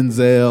fucking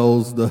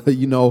Denzels,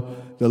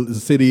 the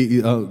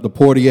city, the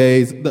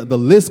Portiers. The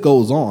list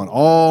goes on.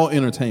 All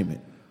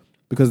entertainment,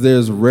 because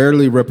there's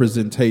rarely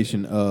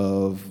representation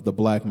of the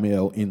black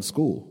male in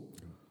school,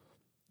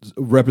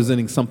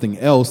 representing something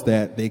else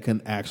that they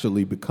can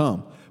actually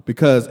become.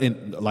 Because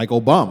like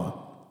Obama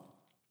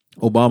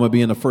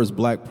being the first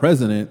black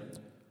president,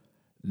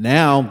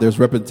 now there's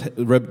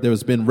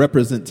been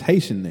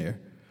representation there.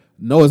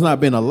 No, it's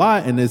not been a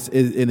lot, and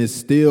it's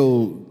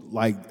still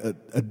like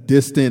a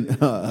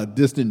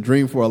distant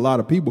dream for a lot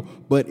of people,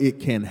 but it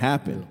can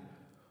happen.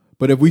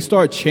 But if we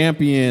start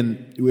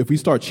championing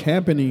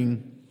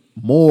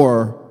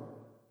more,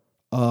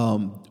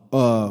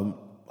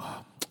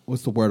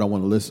 what's the word I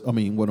want to list? I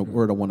mean, what a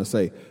word I want to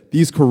say.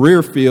 These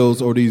career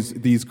fields, or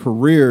these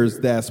careers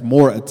that's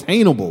more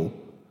attainable.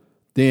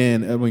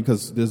 Then,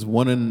 because there's a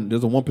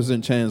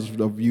 1% chance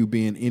of you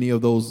being any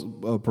of those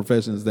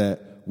professions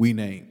that we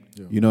named.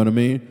 Yeah. You know what I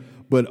mean?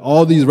 But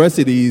all these rest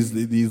of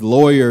these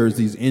lawyers,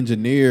 these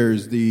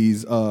engineers,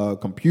 these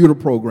computer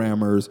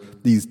programmers,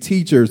 these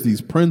teachers,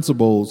 these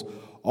principals,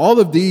 all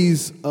of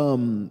these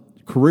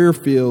career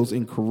fields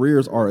and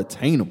careers are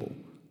attainable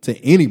to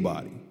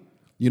anybody.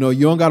 You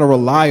don't got to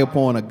rely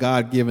upon a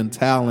God-given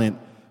talent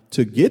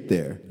to get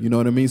there. You know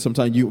what I mean?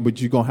 Sometimes but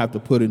you're gonna have to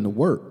put in the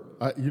work.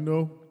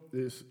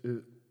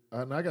 And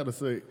I got to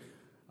say,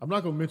 I'm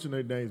not going to mention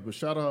their names, but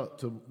shout out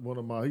to one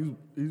of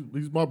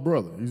he's my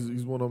brother.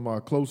 He's one of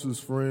my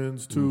closest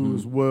friends too,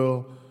 as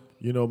well.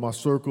 My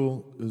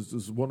circle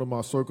is one of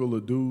my circle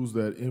of dudes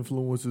that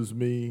influences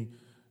me,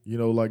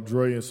 like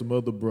Dre and some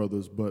other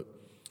brothers. But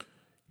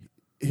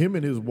him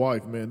and his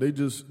wife, man, they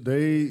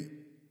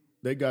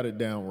got it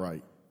down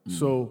right. Mm-hmm.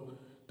 So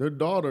their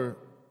daughter,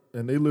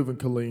 and they live in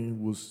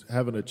Killeen, was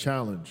having a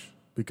challenge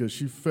because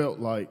she felt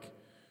like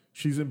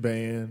she's in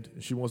band,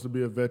 and she wants to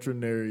be a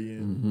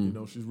veterinarian.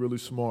 Mm-hmm. She's really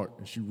smart,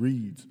 and she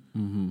reads.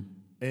 Mm-hmm.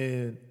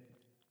 And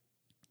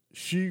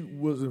she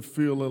wasn't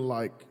feeling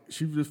like,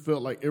 she just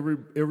felt like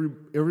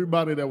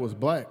everybody that was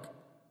black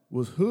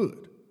was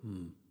hood,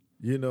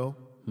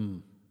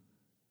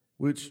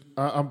 which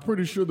I'm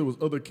pretty sure there was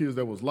other kids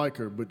that was like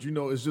her, but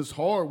it's just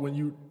hard when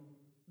you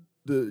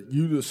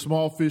the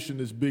small fish in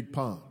this big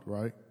pond,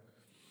 right?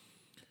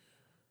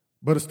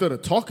 But instead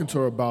of talking to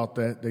her about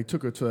that, they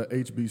took her to a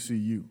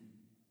HBCU.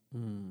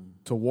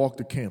 To walk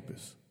the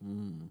campus.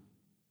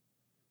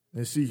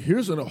 And see,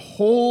 here's a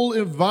whole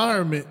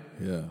environment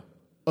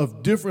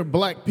of different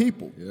black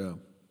people. Yeah,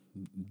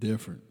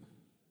 different.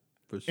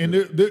 For sure. And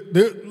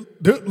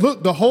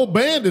look, the whole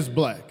band is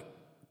black.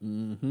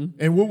 Mm-hmm.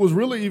 And what was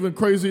really even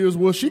crazier is,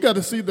 she got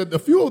to see that a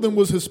few of them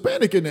was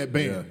Hispanic in that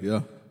band.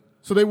 Yeah.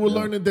 So they were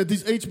learning that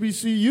these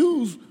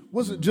HBCUs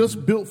wasn't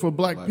just built for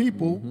black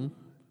people. Mm-hmm.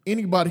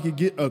 Anybody could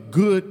get a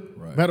good,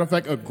 matter of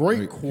fact, a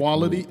great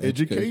quality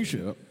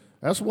education. Yep.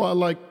 That's why,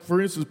 like, for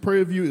instance,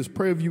 Prairie View is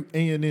Prairie View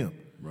A&M.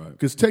 Right.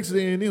 Because Texas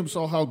A&M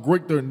saw how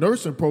great their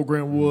nursing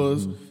program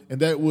was, and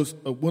that was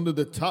one of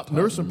the top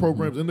nursing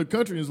programs in the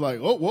country. It's like,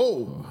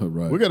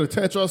 we got to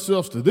attach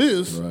ourselves to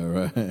this,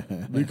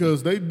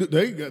 because they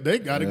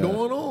got it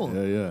going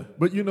on. Yeah.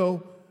 But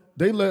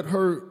they let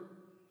her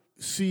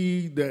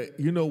see that.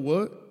 You know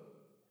what?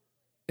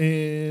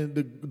 And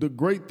the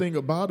great thing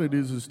about it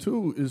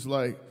is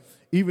like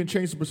even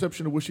changed the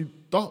perception of what she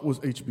thought was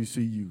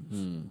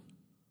HBCUs.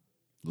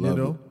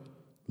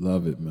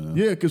 Love it, man.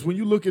 Yeah, because when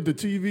you look at the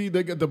TV,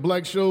 they got the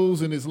black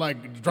shows, and it's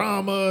like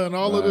drama and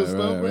all of this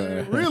stuff.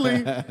 Man,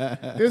 really,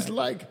 it's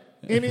like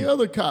any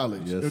other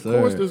college. Yes, of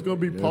course, there's going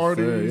to be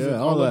parties and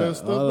all of that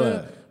stuff,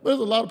 man. But there's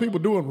a lot of people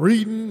doing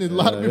reading, and a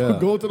lot of people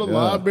going to the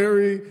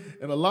library,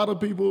 and a lot of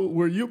people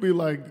where you'll be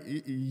like,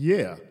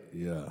 it's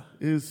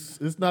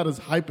not as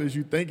hype as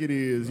you think it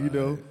is. They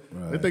think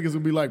it's going to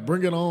be like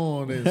Bring It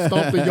On and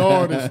Stomp the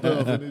Yard and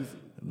stuff, and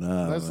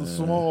that's a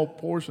small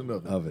portion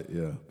of it.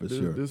 For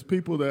sure. There's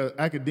people that are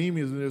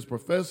academians, and there's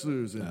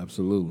professors. And,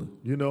 absolutely.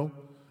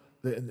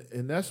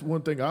 And that's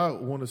one thing I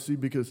want to see,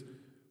 because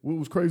what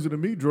was crazy to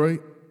me, Dre,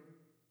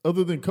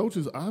 other than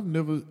coaches, I've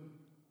never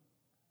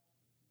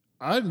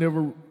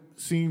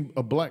seen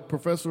a black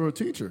professor or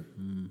teacher.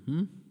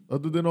 Mm-hmm.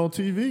 Other than on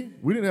TV.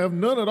 We didn't have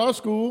none at our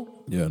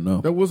school. Yeah,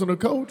 no. That wasn't a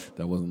coach.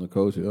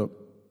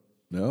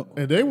 Yep.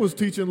 And they was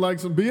teaching like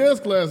some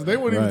BS classes. They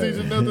weren't even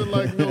teaching nothing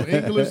like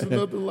English and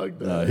nothing like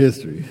that.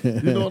 History.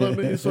 You know what I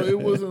mean? So it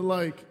wasn't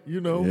like,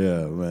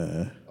 Yeah,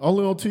 man.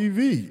 Only on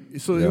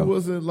TV. So it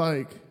wasn't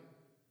like,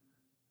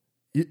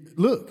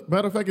 look,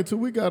 matter of fact, until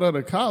we got out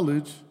of got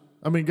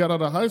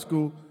out of high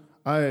school,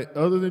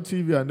 other than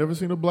TV, I never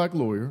seen a black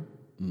lawyer.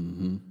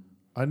 Mm-hmm.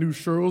 I knew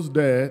Cheryl's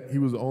dad. He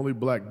was the only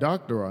black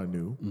doctor I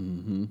knew.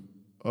 Mm-hmm.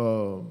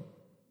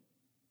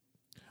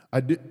 I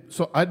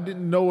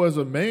didn't know as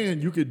a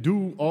man you could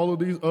do all of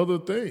these other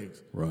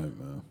things. Right,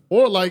 man.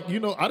 Or like, I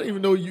didn't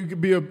even know you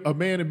could be a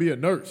man and be a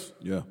nurse.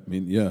 Yeah, me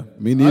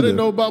neither. I didn't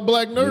know about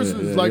black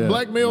nurses,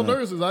 black male no.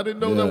 nurses. I didn't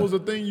know that was a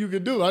thing you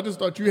could do. I just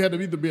thought you had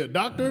to either be a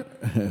doctor.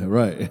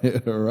 Right,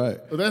 right.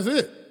 But that's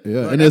it.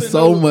 Yeah, like, and there's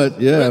so much.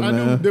 Yeah, man.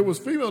 I knew there was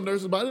female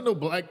nurses, but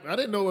I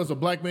didn't know as a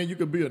black man you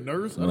could be a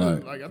nurse.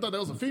 Right. I thought that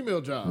was a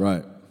female job.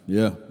 Right.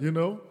 Yeah.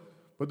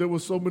 But there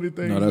was so many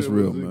things that was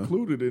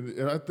included,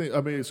 and I think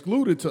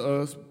excluded to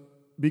us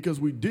because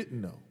we didn't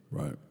know.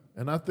 Right.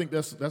 And I think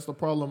that's the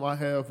problem I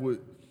have with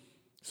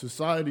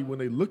society when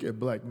they look at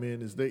black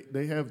men is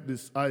they have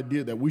this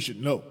idea that we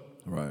should know.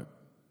 Right.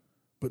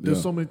 But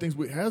there's so many things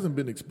that hasn't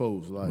been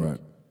exposed. Like, right.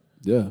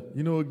 Yeah.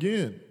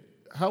 Again,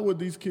 how would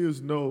these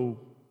kids know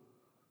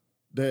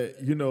that,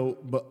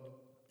 but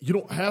you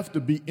don't have to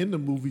be in the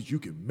movies, you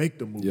can make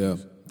the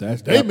movies. Yeah.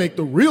 They make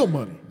the real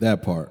money.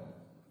 That part,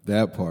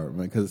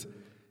 man, because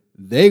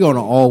they're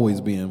gonna always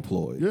be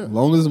employed. Yeah.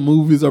 Long as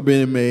movies are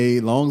being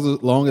made,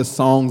 long as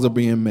songs are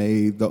being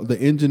made, the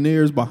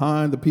engineers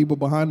behind the people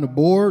behind the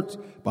boards,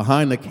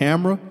 behind the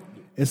camera,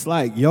 it's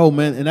like, yo,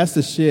 man, and that's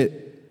the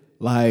shit.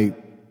 Like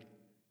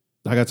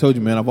I told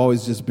you, man, I've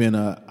always just been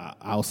a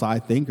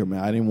outside thinker,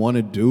 man. I didn't want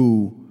to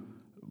do.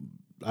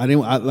 I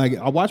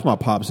watch my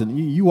pops, and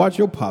you watch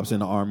your pops in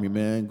the Army,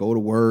 man. Go to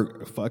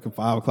work fucking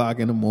 5 o'clock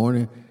in the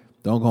morning,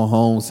 don't go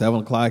home 7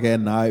 o'clock at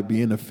night,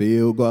 be in the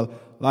field.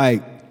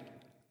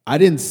 I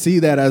didn't see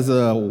that as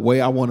a way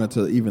I wanted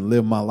to even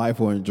live my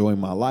life or enjoy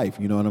my life.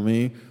 You know what I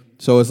mean?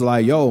 So it's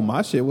like, yo,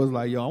 my shit was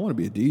like, yo, I want to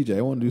be a DJ.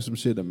 I want to do some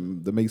shit that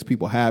makes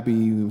people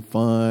happy,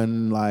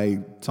 fun, like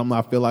something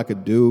I feel I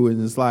could do.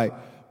 And it's like,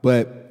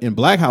 but in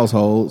black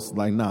households,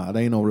 like, nah, that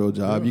ain't no real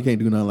job. You can't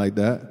do nothing like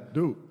that.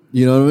 Dude.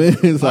 You know what I mean?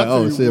 It's like,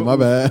 oh, shit, my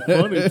bad.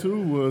 Funny,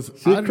 too, was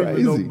I didn't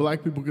even know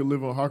black people could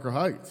live on Harker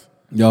Heights.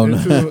 Yo,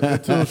 until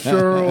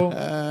Cheryl,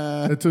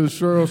 shout out to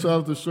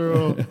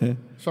Cheryl,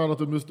 shout out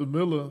to Mr.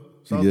 Miller,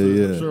 shout out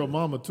to Cheryl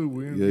Mama too.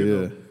 We didn't get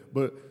them.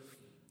 But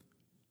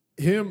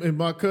him and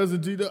my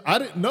cousin G, I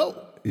didn't know.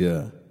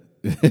 Yeah,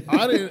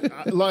 I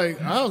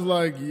was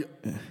like,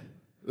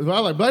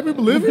 black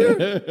people live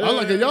here. I was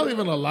like, are y'all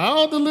even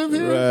allowed to live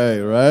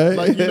here? Right.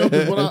 Like, 'cause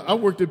when I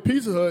worked at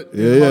Pizza Hut,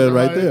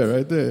 right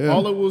there. Yeah.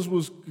 All it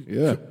was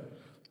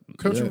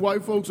country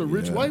white folks or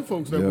rich white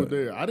folks that were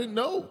there. I didn't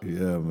know.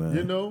 Yeah,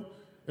 man.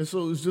 And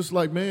so it's just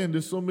like, man,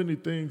 there's so many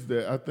things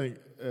that I think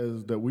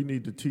that we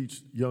need to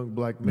teach young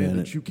black men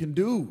that you can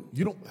do.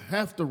 You don't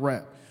have to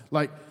rap.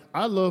 Like,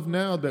 I love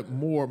now that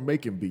more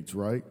making beats,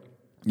 right?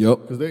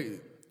 Yep. Because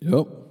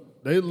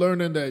they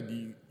learning that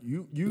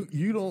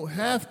you don't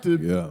have to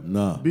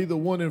be the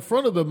one in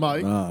front of the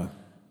mic. Nah.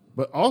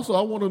 But also,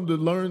 I want them to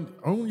learn,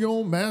 own your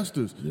own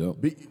masters. Yep.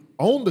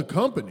 Own the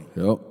company.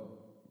 Yep.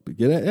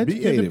 Get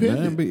educated,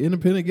 man. Be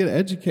independent, get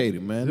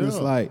educated, man. It's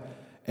like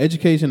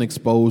education,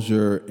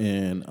 exposure,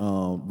 and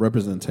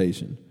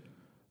representation.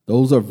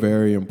 Those are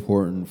very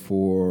important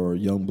for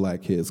young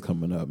black kids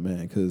coming up,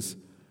 man, because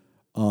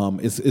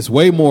it's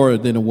way more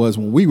than it was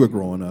when we were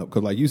growing up.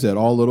 Because like you said,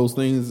 all of those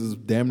things is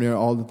damn near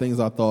all the things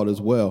I thought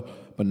as well.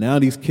 But now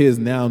these kids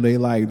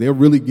they're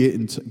really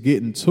getting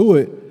to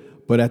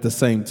it, but at the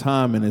same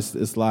time, and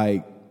it's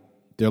like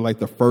they're like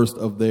the first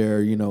of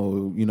their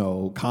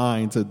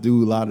kind to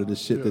do a lot of the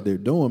shit that they're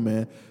doing,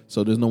 man.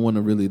 So there's no one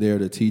really there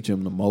to teach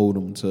them, to mold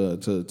them,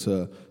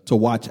 to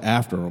watch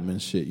after them and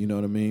shit. You know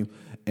what I mean?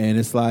 And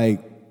it's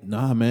like,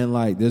 nah, man.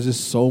 Like there's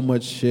just so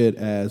much shit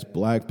as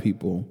black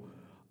people.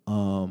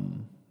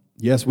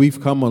 Yes, we've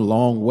come a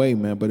long way,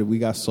 man, but we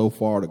got so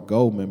far to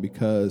go, man.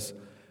 Because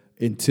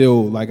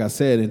until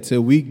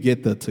we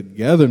get the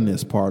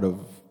togetherness part of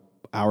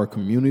our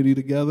community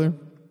together,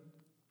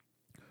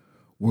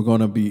 we're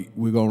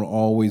gonna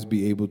always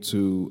be able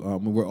to.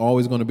 We're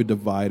always gonna be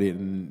divided,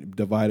 and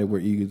divided we're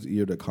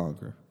eager to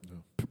conquer.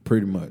 Yeah.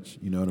 Pretty much,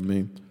 you know what I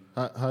mean.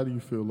 How do you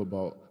feel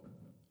about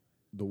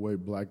the way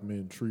black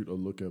men treat or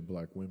look at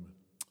black women?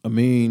 I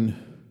mean,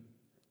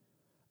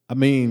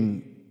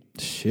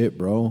 shit,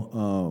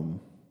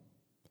 bro.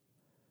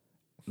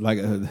 Like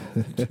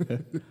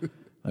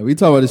we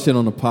talked about this shit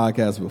on the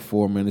podcast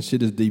before, man. The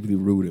shit is deeply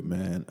rooted,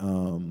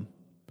 man.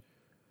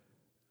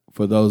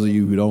 For those of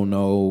you who don't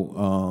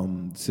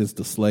know, since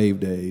the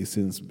slave days,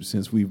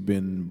 since we've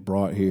been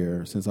brought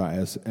here, since our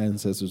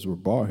ancestors were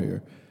brought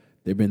here,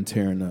 they've been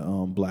tearing the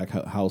black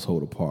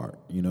household apart.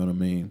 You know what I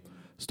mean?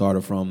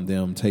 Started from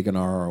them taking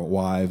our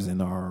wives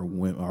and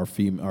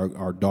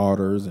our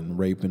daughters and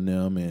raping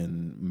them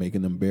and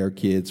making them bear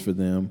kids for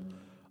them.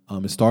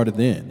 It started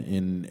then.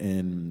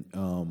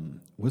 And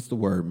what's the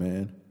word,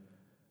 man?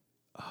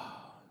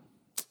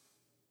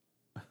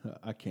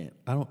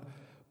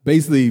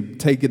 Basically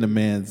taking the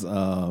man's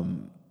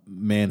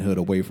manhood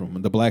away from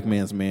him, the black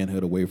man's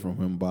manhood away from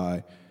him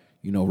by,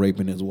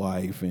 raping his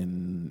wife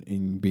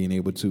and being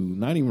able to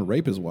not even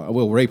rape his wife.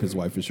 Well, rape his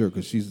wife for sure,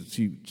 because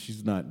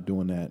she's not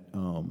doing that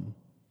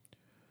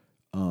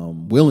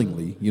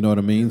willingly. You know what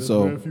I mean?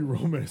 So a few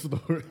romance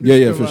stories.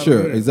 Yeah, for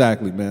sure,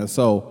 exactly, man.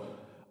 So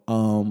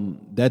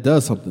that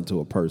does something to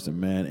a person,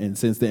 man. And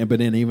since then, but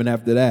then even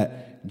after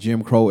that,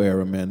 Jim Crow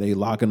era, man, they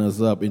locking us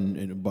up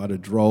in by the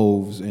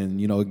droves, and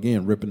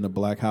again ripping the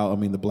black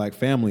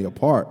family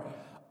apart.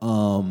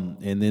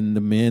 And then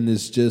the men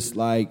is just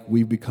like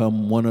we've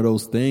become one of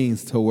those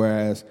things to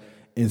whereas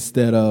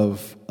instead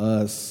of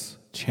us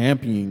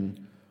championing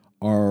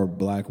our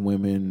black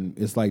women,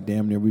 it's like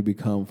damn near we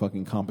become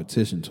fucking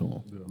competition to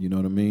them. Yeah. You know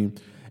what I mean?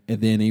 And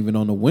then even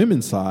on the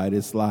women's side,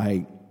 it's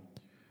like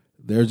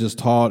they were just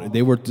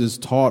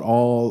taught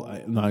all,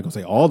 I'm not gonna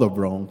say all the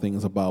wrong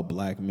things about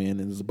black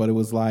men, but it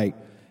was like,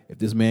 if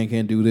this man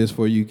can't do this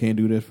for you, can't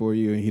do this for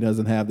you, and he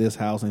doesn't have this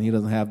house and he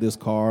doesn't have this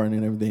car and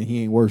everything,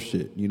 he ain't worth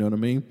shit. You know what I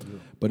mean? Yeah.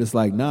 But it's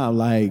like, nah,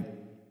 like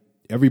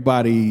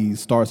everybody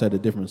starts at a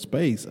different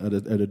space, at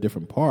a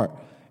different part,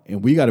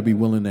 and we got to be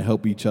willing to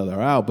help each other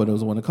out. But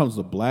when it comes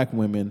to black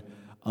women,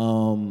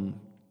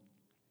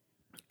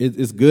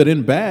 it's good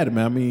and bad,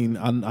 man. I mean,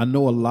 I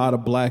know a lot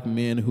of black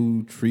men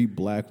who treat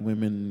black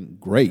women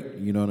great.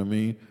 You know what I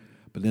mean?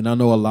 But then I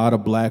know a lot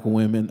of black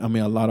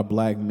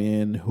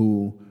men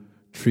who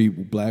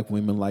treat black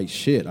women like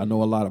shit. I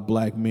know a lot of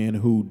black men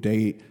who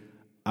date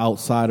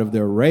outside of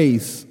their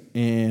race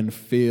and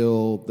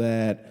feel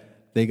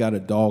that they got to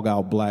dog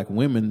out black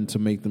women to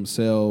make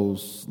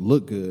themselves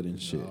look good and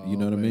shit. You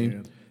know what I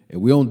mean?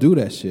 And we don't do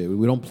that shit.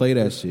 We don't play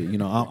that shit.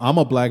 I'm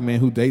a black man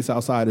who dates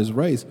outside his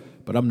race,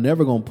 but I'm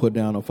never going to put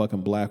down a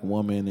fucking black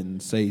woman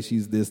and say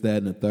she's this, that,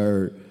 and the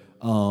third,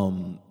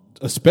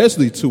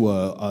 especially to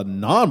a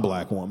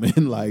non-black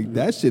woman. Like,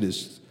 that shit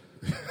is...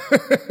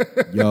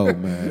 Yo,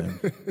 man.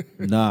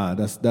 Nah,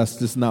 that's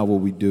just not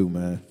what we do,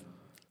 man.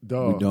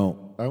 Dog, we don't.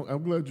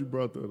 I'm glad you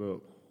brought that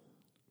up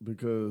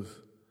because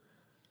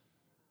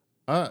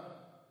I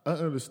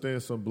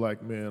understand some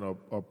black men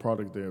are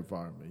product of their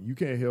environment. You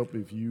can't help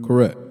if you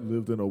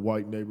lived in a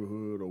white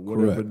neighborhood or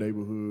whatever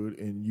neighborhood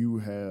and you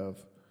have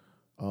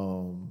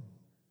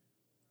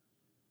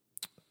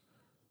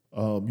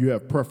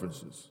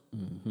preferences.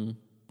 Mm-hmm.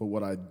 But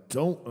what I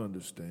don't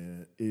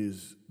understand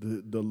is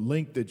the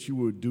length that you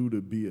would do to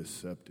be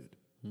accepted.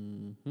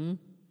 Mm-hmm.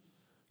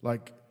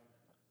 Like,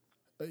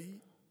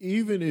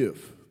 even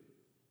if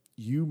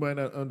you might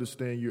not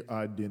understand your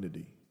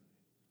identity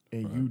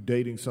and you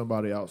dating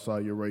somebody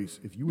outside your race,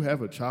 if you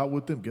have a child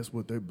with them, guess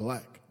what? They're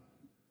black.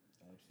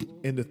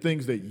 Absolutely. And the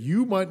things that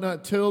you might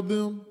not tell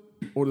them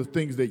or the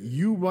things that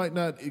you might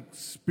not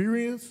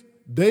experience,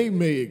 they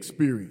may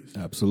experience.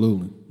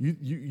 Absolutely.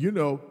 You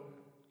know,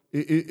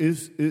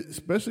 it's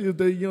especially if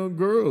they're young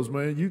girls,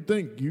 man. You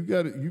think you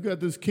got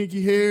this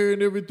kinky hair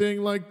and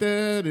everything like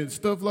that and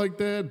stuff like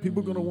that. And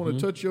people are gonna want to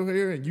touch your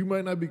hair, and you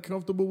might not be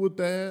comfortable with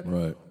that,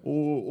 right?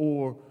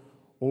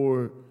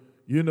 Or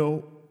you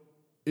know,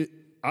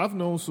 I've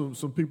known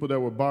some people that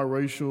were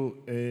biracial,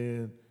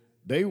 and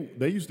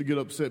they used to get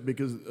upset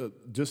because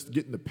just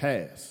getting the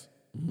pass.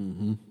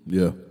 Mm-hmm.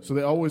 Yeah. So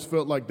they always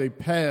felt like they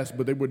passed,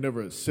 but they were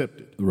never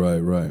accepted.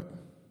 Right.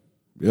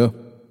 Yeah.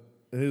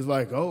 And it's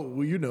like, oh,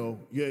 well, you know,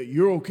 yeah,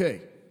 you're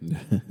okay.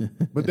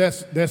 But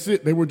that's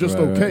it. They were just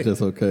okay. Right.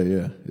 Just okay,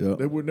 yeah. Yep.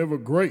 They were never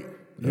great,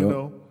 you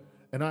know.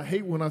 And I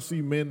hate when I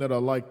see men that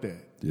are like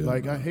that. Yeah,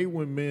 like, man. I hate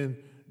when men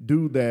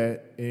do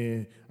that.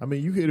 And, I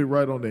mean, you hit it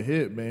right on the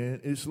head, man.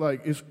 It's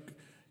like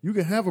you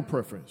can have a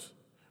preference,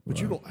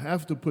 but you don't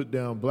have to put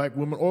down black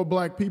women or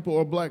black people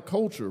or black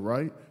culture,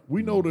 right?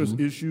 We know there's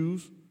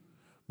issues,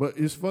 but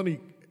it's funny,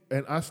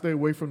 and I stay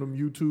away from them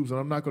YouTubes, and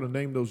I'm not going to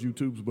name those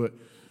YouTubes, but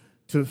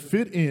to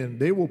fit in,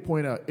 they will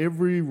point out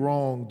every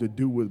wrong to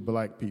do with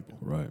black people.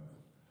 Right.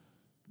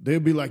 They'll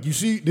be like, you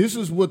see, this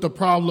is what the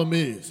problem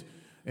is.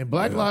 And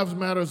Black Lives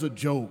Matter is a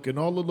joke and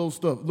all of those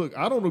stuff. Look,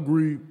 I don't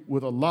agree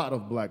with a lot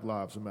of Black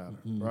Lives Matter,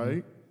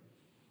 right?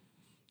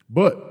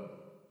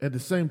 But at the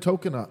same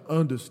token, I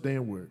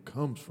understand where it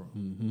comes from.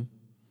 Mm-hmm.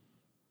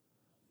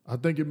 I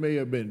think it may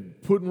have been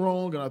put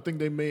wrong, and I think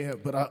they may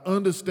have, but I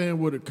understand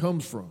where it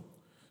comes from.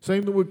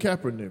 Same thing with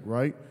Kaepernick,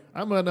 right?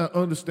 I might not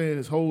understand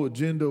his whole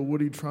agenda or what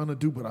he's trying to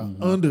do, but I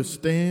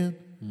understand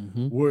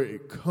where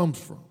it comes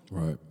from.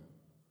 Right.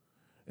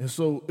 And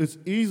so it's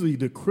easy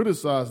to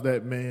criticize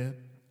that man,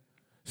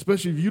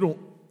 especially if you don't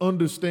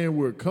understand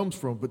where it comes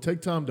from, but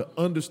take time to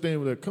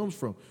understand where it comes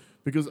from.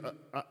 Because,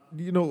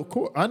 of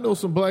course, I know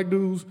some black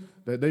dudes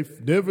that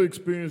they've never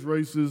experienced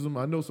racism.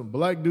 I know some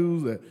black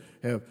dudes that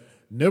have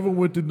never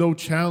went through no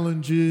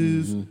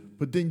challenges,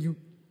 but then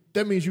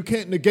that means you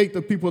can't negate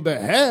the people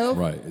that have.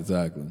 Right,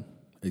 exactly.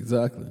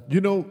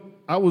 You know,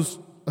 I was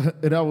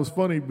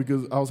funny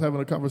because I was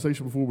having a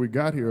conversation before we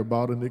got here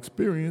about an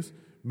experience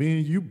me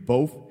and you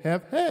both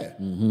have had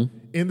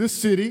in the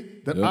city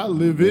that I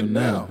live in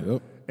now.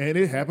 Yep. And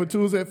it happened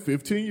to us at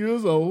 15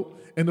 years old.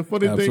 And the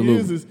funny thing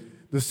is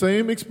the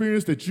same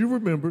experience that you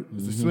remember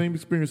is the same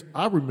experience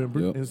I remember,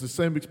 and it's the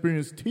same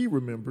experience T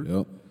remembered.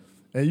 Yep.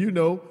 And you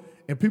know,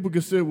 and people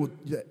can say, well,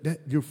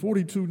 you're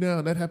 42 now,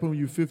 and that happened when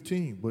you're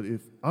 15. But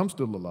if I'm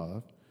still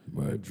alive,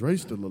 Right. And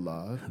Dre's still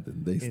alive.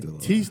 Then they still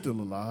alive. T's still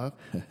alive.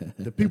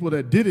 The people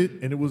that did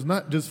it, and it was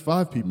not just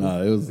 5 people.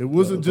 No, it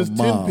wasn't just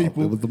 10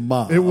 people. It was the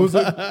mob. It was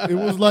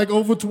like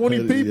over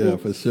 20 people. Yeah,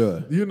 for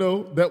sure. You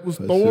know, that was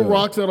throwing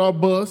rocks at our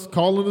bus,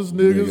 calling us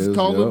niggas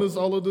calling us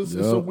all of this.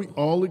 And so we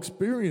all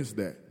experienced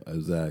that.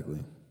 Exactly.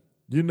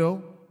 You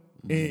know?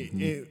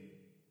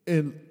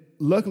 And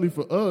luckily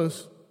for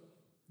us,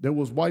 there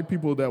was white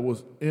people that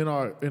was in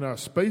our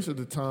space at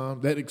the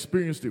time that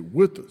experienced it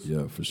with us.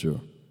 Yeah, for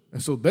sure.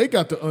 And so they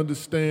got to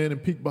understand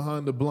and peek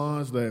behind the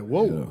blinds that,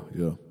 whoa,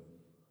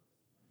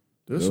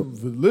 there's some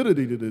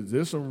validity to this.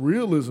 There's some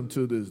realism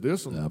to this.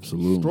 There's some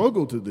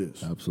struggle to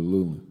this.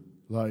 Absolutely.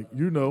 Like,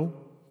 you know,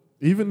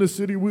 even the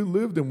city we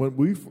lived in,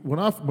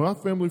 when my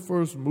family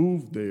first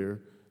moved there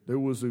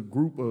was a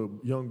group of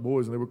young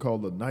boys, and they were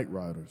called the Night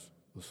Riders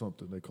or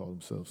something they called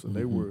themselves. And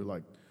they were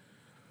like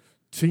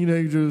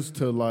teenagers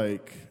to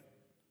like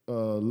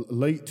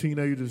late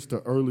teenagers to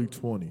early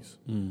 20s.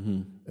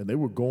 And they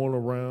were going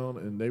around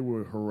and they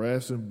were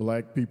harassing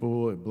black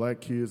people and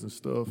black kids and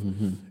stuff.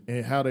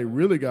 And how they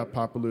really got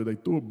popular, they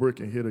threw a brick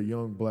and hit a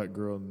young black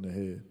girl in the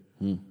head.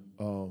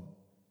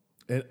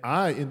 And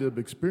I ended up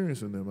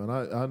experiencing them. And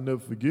I'll never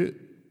forget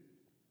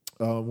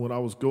when I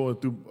was going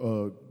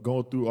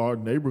through our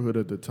neighborhood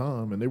at the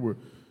time, and they were,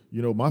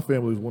 you know, my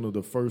family was one of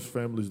the first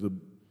families to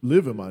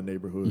live in my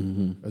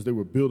neighborhood as they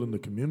were building the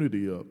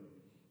community up.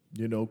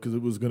 You know, because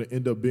it was going to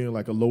end up being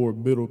like a lower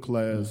middle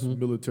class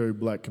military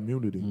black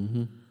community.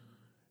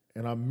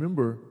 And I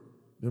remember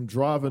them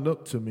driving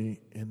up to me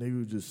and they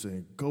were just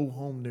saying, "Go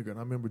home, nigga." And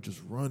I remember just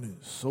running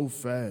so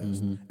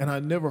fast. And I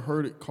never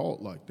heard it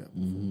called like that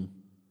before.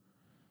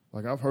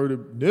 Like I've heard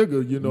it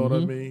nigga, you know what I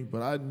mean?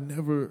 But I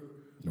never,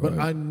 but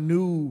I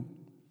knew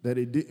that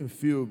it didn't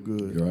feel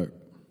good. Right.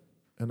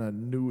 And I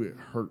knew it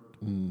hurt.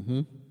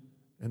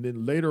 And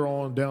then later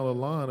on down the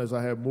line, as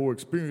I had more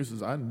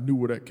experiences, I knew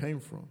where that came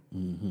from.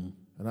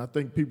 And I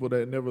think people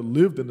that never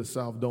lived in the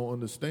South don't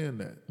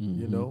understand that,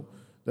 you know.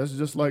 That's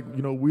just like,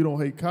 you know, we don't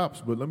hate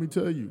cops, but let me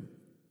tell you,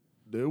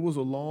 there was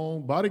a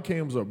long, body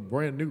cams are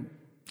brand new.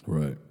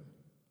 Right.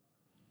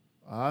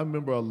 I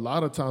remember a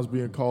lot of times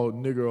being called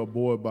nigger or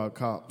boy by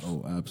cops.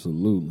 Oh,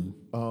 absolutely.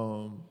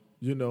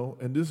 You know,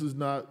 and this is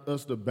not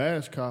us to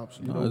bash cops.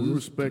 You know, we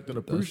respect and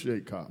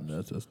appreciate cops.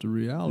 That's the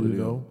reality. You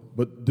know,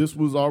 but this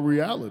was our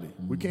reality.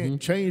 We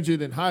can't change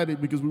it and hide it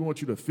because we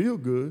want you to feel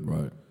good.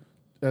 Right.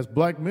 As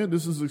black men,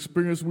 this is the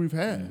experience we've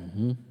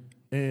had.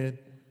 And,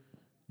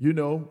 you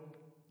know,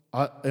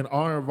 in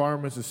our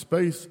environments and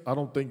space, I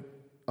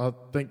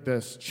think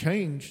that's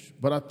changed,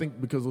 but I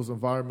think because those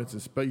environments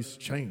and space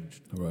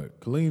changed. Right.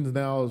 Killeen's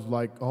now is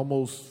like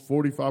almost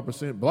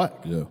 45%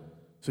 black. Yeah.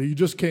 So you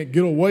just can't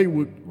get away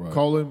with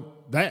calling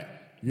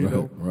that, you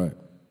know. Right.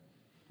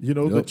 You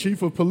know, the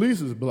chief of police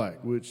is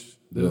black, which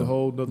there's a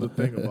whole nother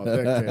thing about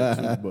that cat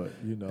too, but,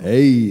 you know.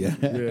 Hey.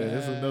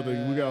 That's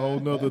another, we got a whole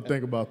nother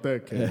thing about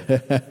that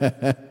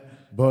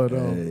cat. But,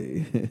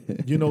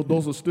 you know,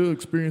 those are still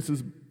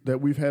experiences that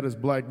we've had as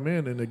black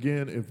men. And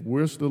again, if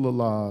we're still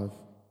alive,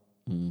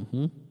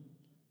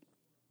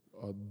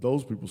 are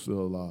those people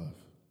still alive?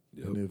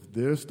 Yep. And if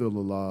they're still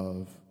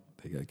alive,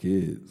 they got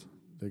kids.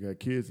 They got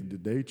kids, and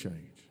did they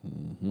change?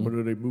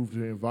 Whether they moved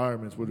to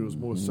environments where it was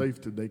more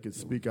safe that they could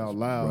speak out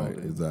loud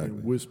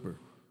and whisper.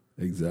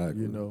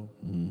 Exactly. You know,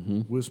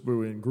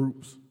 whisper in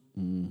groups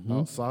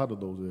outside of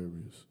those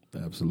areas.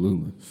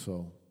 Absolutely.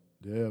 So,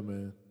 yeah,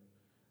 man.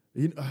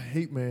 You know,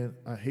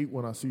 I hate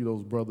when I see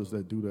those brothers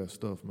that do that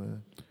stuff,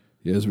 man.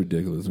 Yeah, it's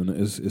ridiculous. And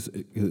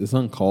it's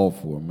uncalled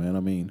for, man.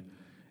 I mean,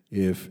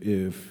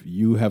 if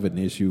you have an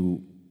issue,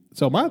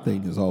 so my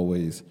thing is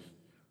always,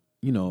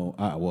 you know,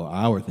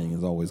 our thing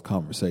is always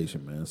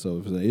conversation, man. So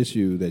if it's an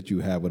issue that you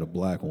have with a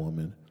black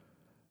woman,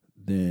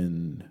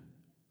 then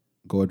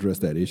go address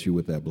that issue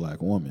with that black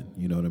woman.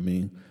 You know what I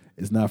mean?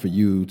 It's not for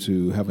you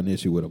to have an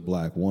issue with a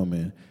black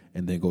woman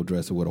and then go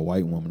address it with a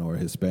white woman or a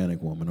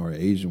Hispanic woman or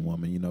an Asian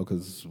woman, you know,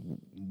 because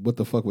what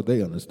the fuck would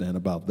they understand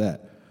about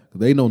that?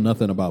 They know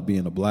nothing about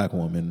being a black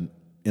woman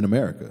in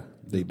America.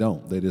 They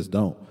don't. They just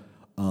don't.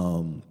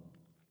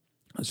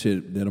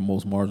 They're the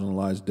most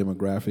marginalized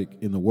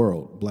demographic in the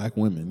world, black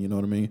women, you know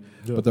what I mean?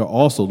 Yeah. But they're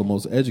also the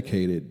most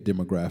educated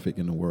demographic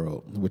in the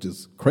world, which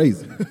is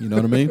crazy, you know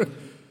what I mean?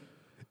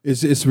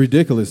 It's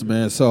ridiculous,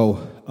 man.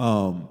 So,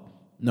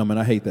 no, man,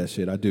 I hate that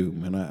shit. I do,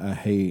 man. I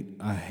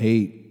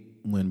hate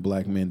when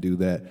black men do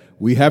that.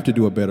 We have to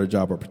do a better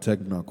job of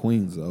protecting our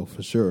queens, though,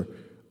 for sure.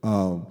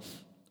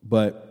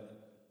 But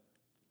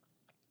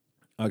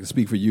I can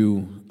speak for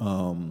you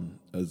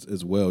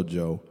as well,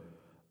 Joe.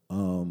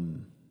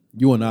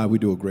 You and I, we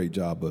do a great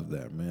job of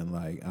that, man.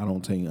 Like I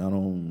don't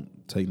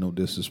take no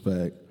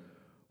disrespect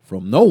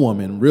from no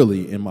woman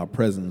really in my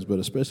presence, but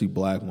especially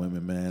black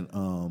women,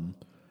 man.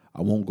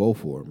 I won't go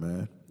for it,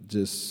 man.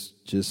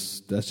 Just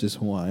that's just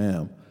who I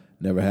am.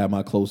 Never had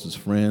my closest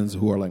friends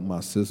who are like my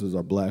sisters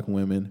are black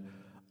women.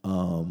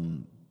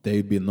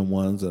 They've been the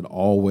ones that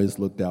always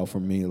looked out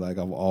for me, like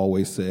I've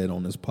always said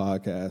on this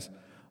podcast.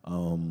 A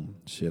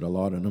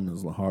lot of them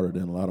is harder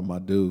than a lot of my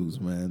dudes,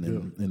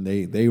 man. And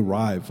they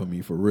ride for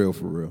me for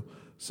real.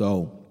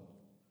 So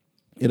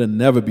it'll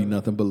never be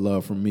nothing but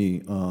love from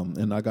me.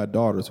 And I got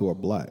daughters who are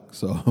black,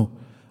 so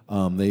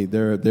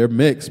they're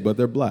mixed, but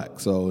they're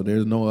black. So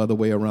there's no other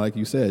way around. Like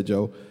you said,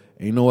 Joe,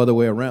 ain't no other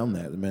way around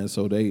that, man.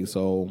 So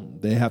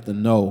they have to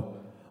know,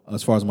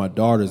 as far as my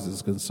daughters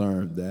is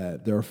concerned,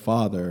 that their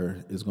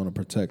father is going to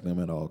protect them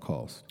at all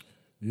costs.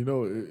 You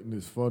know,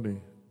 it's funny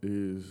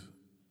is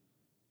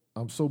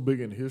I'm so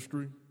big in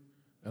history,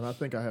 and I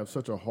think I have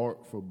such a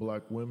heart for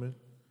black women.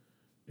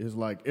 It's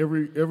like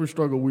every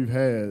struggle we've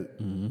had,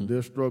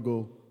 their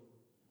struggle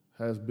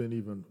has been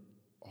even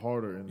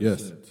harder in a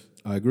sense.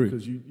 I agree.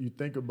 Because you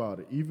think about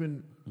it,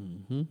 even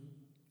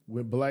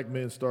when black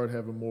men started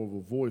having more of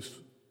a voice,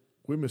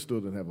 women still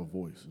didn't have a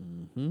voice.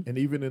 And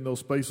even in those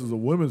spaces of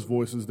women's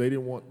voices, they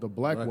didn't want the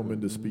black woman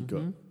to speak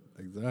up.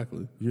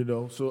 Exactly. You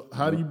know, so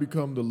how do you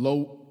become the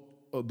low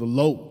of the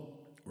low?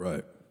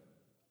 Right.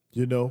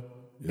 You know,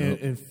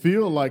 and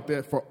feel like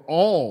that for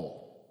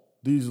all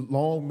these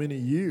long, many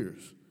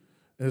years.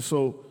 And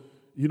so,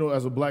 you know,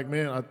 as a black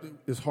man, I think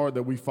it's hard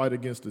that we fight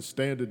against the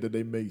standard that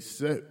they may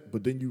set,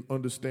 but then you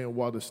understand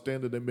why the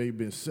standard that may have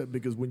been set,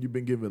 because when you've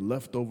been given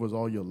leftovers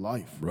all your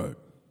life. Right.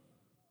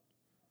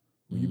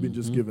 When you've been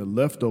just given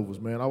leftovers,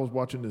 man. I was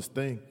watching this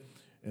thing,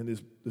 and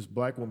this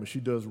black woman,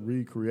 she does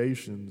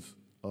recreations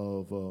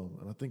of,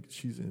 and I think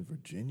she's in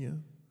Virginia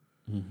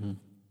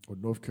or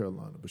North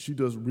Carolina, but she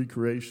does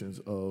recreations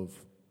of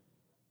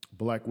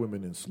black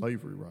women in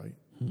slavery, right?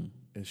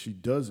 And she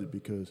does it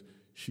because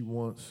she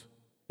wants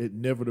it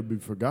never to be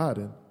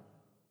forgotten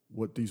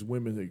what these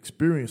women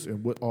experienced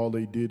and what all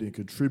they did and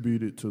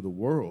contributed to the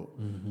world.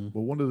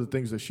 But one of the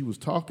things that she was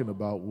talking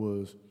about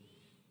was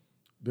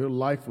their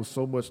life was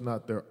so much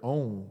not their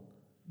own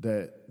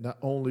that not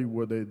only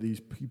were they these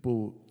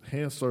people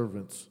hand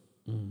servants,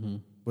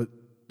 but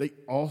they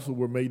also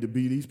were made to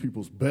be these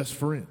people's best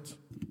friends.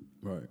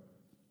 Right.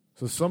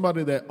 So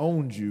somebody that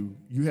owned you,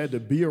 you had to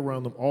be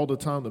around them all the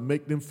time to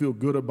make them feel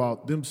good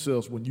about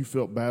themselves when you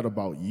felt bad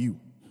about you.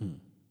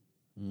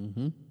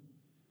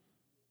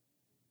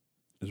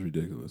 It's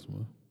ridiculous,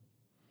 man.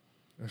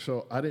 And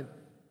so I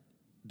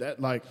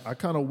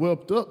kind of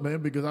whelped up,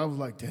 man, because I was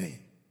like, dang,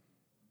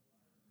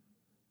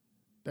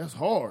 that's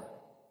hard.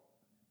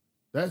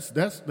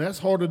 That's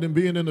harder than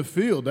being in the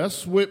field. That's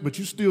sweat, but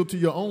you still to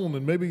your own.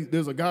 And maybe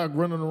there's a guy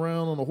running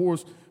around on a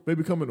horse,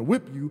 maybe coming to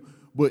whip you,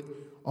 but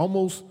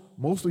almost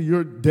most of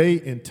your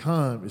day and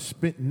time is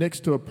spent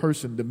next to a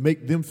person to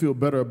make them feel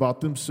better about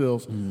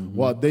themselves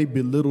while they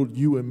belittled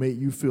you and made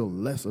you feel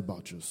less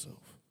about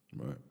yourself.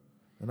 Right.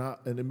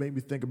 And it made me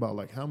think about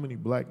like how many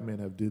black men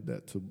have did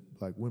that to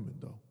black women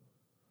though.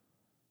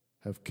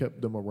 Have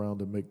kept them around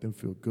to make them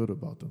feel good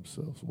about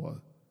themselves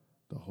while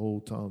the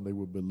whole time they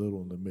were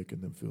belittling and making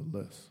them feel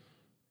less.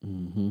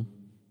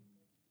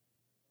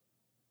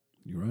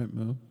 You're right,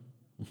 man.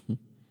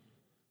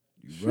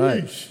 You're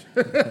right.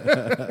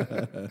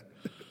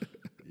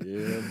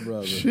 Yeah,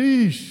 brother.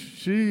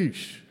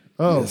 Sheesh.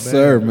 Oh, yes, man.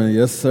 Sir, man.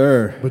 Yes,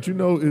 sir. But you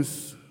know,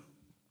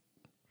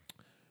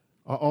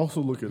 I also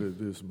look at it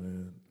this,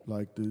 man.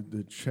 Like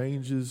the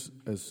changes,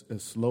 as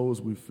slow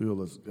as we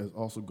feel, as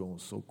also going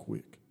so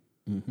quick.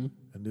 And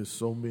there's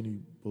so many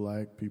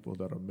black people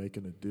that are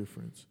making a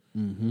difference.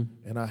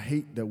 And I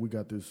hate that we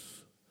got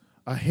this.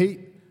 I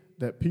hate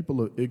that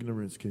people of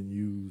ignorance can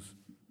use,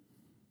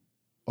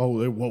 oh,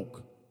 they're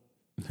woke.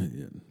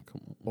 Yeah,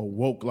 come on. Or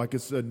woke, like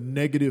it's a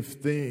negative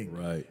thing.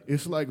 Right.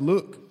 It's like,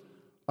 look,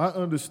 I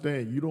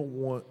understand you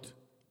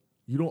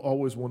don't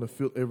always want to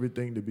feel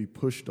everything to be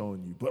pushed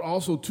on you. But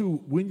also,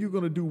 too, when you're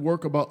going to do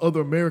work about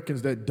other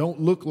Americans that don't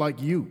look like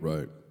you.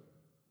 Right.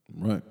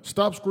 Right.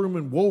 Stop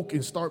screaming woke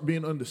and start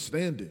being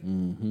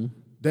understanding.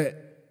 That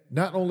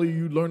not only are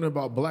you learning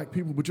about black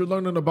people, but you're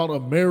learning about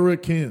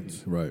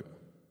Americans. Right.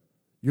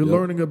 You're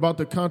learning about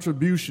the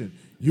contribution.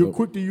 You're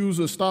quick to use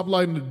a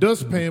stoplight in the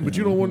dustpan, but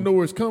you don't want to know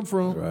where it's come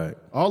from. Right.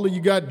 All of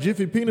you got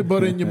Jiffy peanut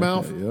butter in your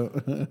mouth.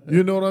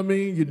 You know what I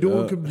mean? You're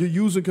doing. You're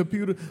using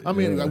computer. I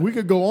mean, we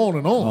could go on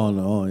and on. On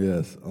and on,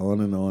 yes. On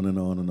and on and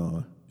on and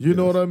on. You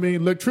know what I mean?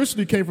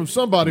 Electricity came from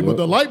somebody, but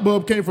the light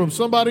bulb came from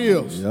somebody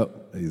else.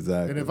 Yep,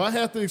 exactly. And if I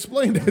have to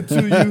explain that to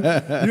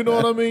you, you know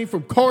what I mean?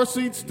 From car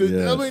seats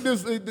to, I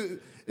mean,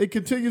 it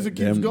continues, it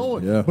keeps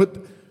going. Yeah. But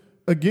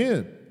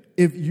again,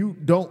 if you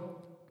don't,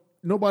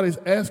 nobody's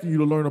asking you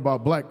to learn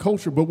about black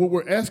culture, but what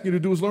we're asking you to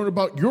do is learn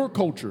about your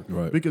culture.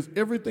 Right. Because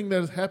everything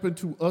that has happened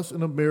to us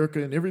in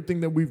America and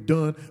everything that we've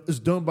done is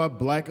done by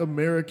black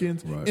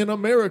Americans in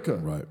America.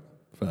 Right.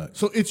 Fact.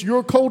 So it's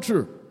your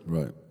culture.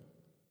 Right.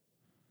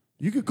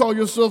 You could call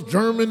yourself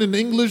German and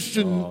English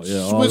and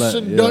Swiss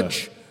and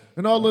Dutch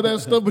and all of that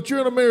stuff, but you're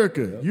in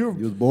America. You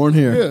was born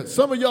here. Yeah,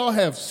 some of y'all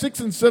have 6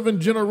 and 7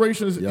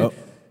 generations. And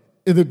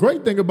the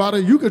great thing about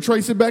it, you could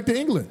trace it back to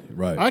England.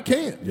 Right. I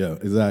can't. Yeah,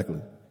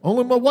 exactly.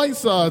 Only my white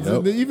sides,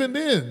 and even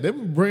then,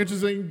 them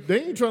branches ain't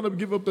trying to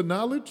give up the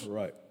knowledge.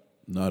 Right.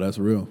 No, that's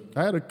real.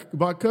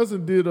 My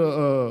cousin did it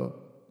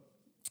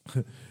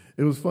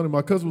was funny.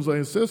 My cousin was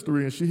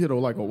ancestry, and she hit a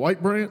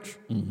white branch,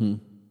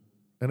 and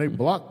they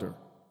blocked her.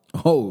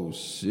 Oh,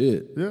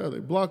 shit. Yeah, they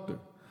blocked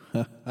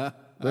her.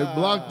 They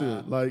blocked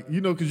her. Like,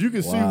 because you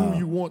can see who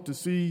you want to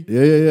see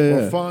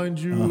Yeah. or find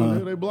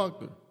you. They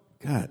blocked her.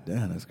 God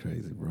damn, that's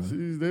crazy, bro.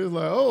 See, they was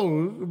like,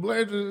 oh, the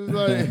Blanchard is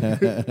like,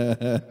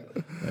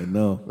 I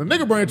know. the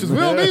nigga branches, we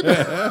don't need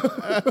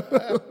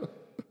that.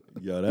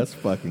 Yo, that's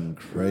fucking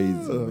crazy,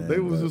 man. They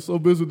was just so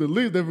busy with the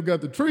leaves, they forgot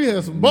the tree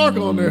had some bark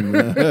on there.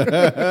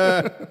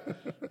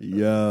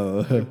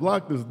 Yo. They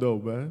blocked us, though,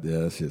 man. Yeah,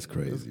 that shit's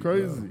crazy. It's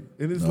crazy. Bro.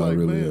 And it's It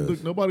really man, is.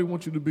 look, nobody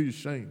wants you to be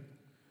ashamed.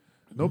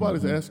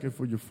 Nobody's asking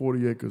for your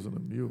 40 acres and a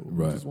mule.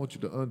 Right. We just want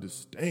you to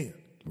understand.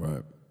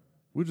 Right.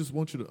 We just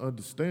want you to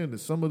understand that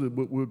some of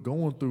what we're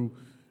going through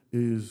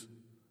is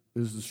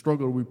the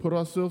struggle we put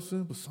ourselves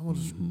in, but some of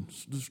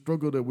the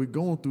struggle that we're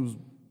going through is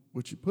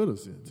what you put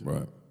us into.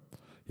 Right.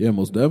 Yeah,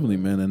 most definitely,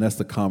 man. And that's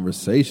the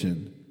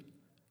conversation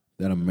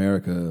that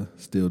America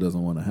still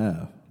doesn't want to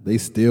have. They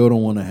still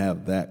don't want to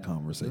have that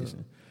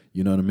conversation. Yeah.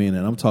 You know what I mean?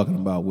 And I'm talking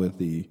about with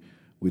the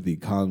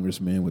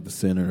congressmen, with the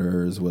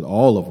senators, with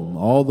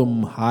all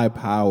them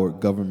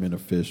high-powered government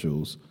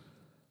officials.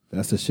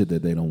 That's the shit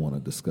that they don't want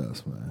to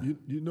discuss, man.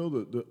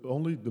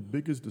 The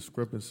biggest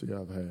discrepancy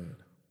I've had,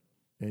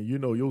 and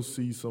you'll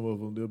see some of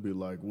them, they'll be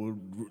like, well,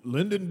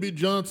 Lyndon B.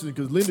 Johnson,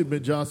 because Lyndon B.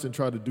 Johnson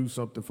tried to do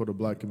something for the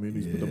black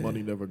communities, but the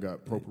money never got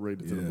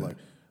appropriated to the black,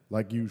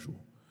 like usual.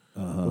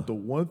 But the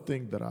one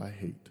thing that I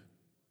hate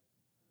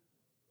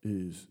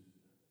is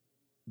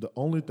the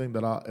only thing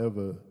that I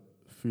ever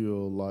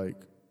feel like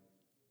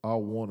I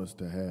want us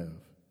to have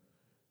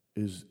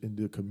is in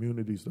the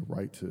communities the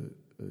right to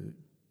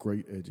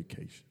great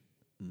education.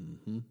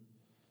 Mm-hmm.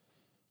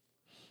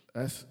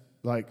 That's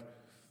like,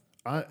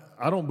 I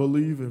don't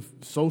believe in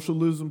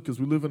socialism because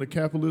we live in a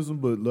capitalism,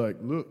 but like,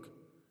 look,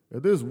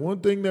 if there's one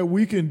thing that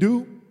we can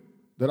do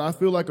that I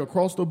feel like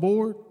across the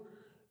board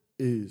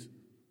is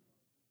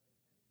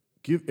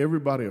give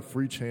everybody a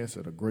free chance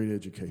at a great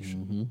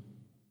education. Mm-hmm.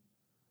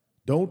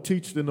 Don't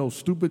teach them no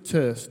stupid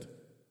test.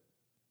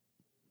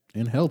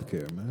 In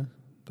healthcare, man.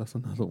 That's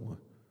another one.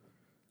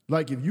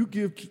 Like, if you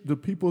give the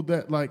people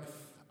that, like,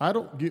 I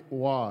don't get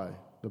why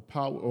the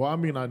power, well, I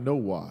mean, I know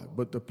why,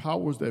 but the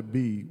powers that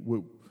be,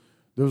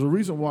 there's a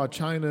reason why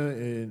China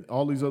and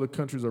all these other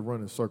countries are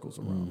running circles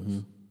around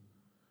us.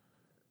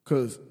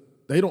 Because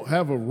they don't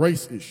have a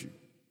race issue.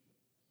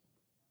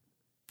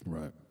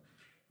 Right.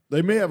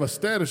 They may have a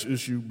status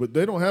issue, but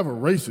they don't have a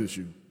race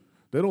issue.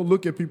 They don't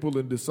look at people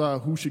and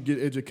decide who should get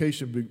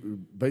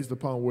education based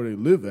upon where they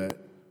live at,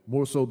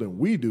 more so than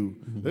we do.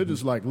 Mm-hmm. They're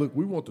just like, look,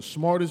 we want the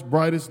smartest,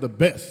 brightest, the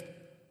best.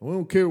 We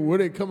don't care where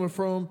they're coming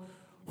from,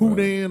 who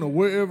they in, or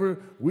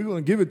wherever. We're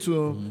going to give it to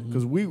them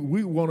because we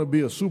want to be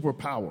a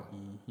superpower.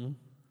 Mm-hmm.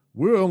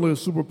 We're only a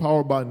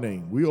superpower by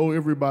name. We owe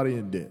everybody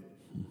in debt.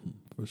 Mm-hmm.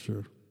 For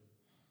sure.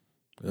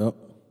 Yep.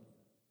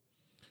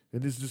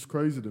 And it's just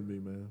crazy to me,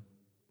 man.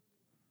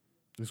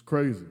 It's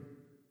crazy.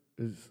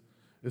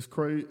 It's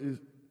crazy.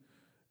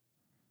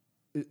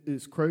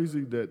 It's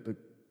crazy that the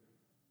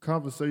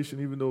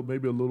conversation, even though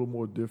maybe a little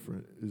more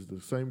different, is the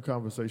same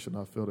conversation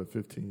I felt at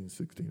 15,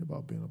 16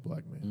 about being a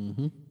black man.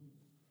 Mm-hmm.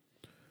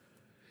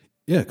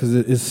 Yeah, because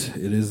it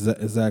is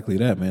exactly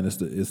that, man.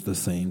 It's the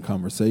same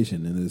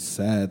conversation, and it's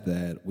sad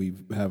that we're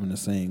having the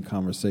same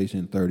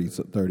conversation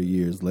 30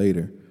 years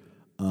later.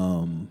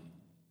 But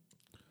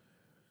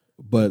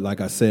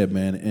like I said,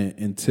 man,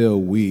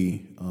 until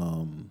we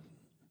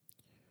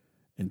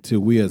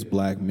as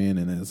black men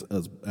and as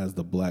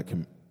the black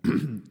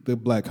the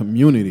black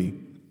community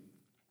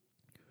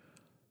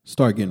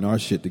start getting our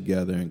shit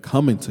together and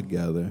coming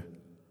together,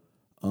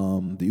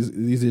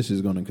 these issues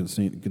are going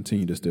to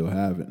continue to still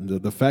have it. And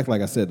the fact,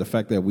 like I said, the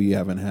fact that we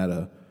haven't had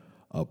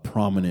a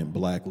prominent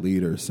black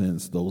leader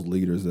since those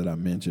leaders that I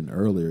mentioned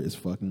earlier is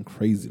fucking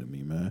crazy to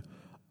me, man.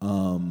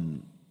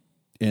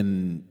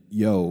 And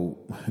yo,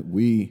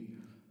 we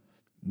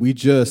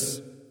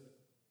just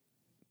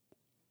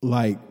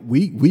like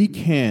we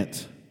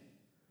can't.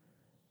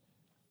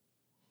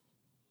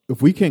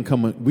 If we can't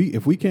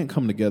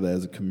come together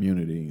as a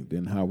community,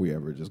 then how are we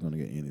ever just going to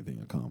get anything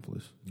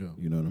accomplished? Yeah.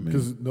 You know what I mean?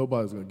 Because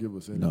nobody's going to give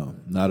us anything. No,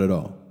 not at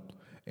all.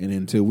 And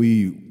until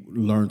we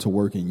learn to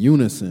work in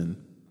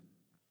unison,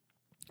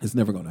 it's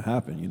never going to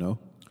happen, you know?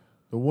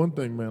 The one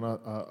thing, man,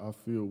 I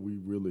feel we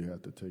really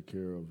have to take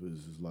care of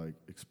is like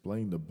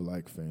explain the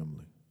black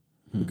family.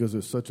 Because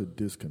there's such a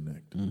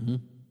disconnect. Mm-hmm.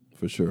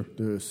 For sure.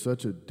 There is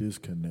such a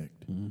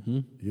disconnect. Mm-hmm.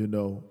 You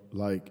know,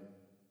 like...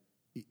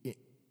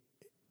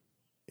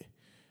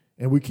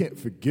 And we can't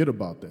forget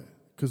about that.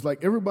 Because,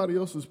 like, everybody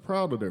else is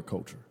proud of their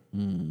culture,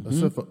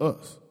 except for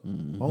us.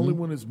 Mm-hmm. Only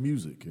when it's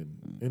music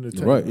and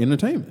entertainment. Right,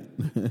 entertainment.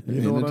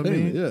 You know what I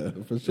mean? Yeah,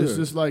 for sure. It's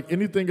just like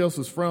anything else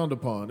is frowned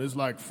upon. It's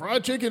like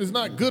fried chicken is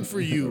not good for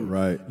you.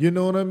 Right. You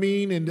know what I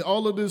mean? And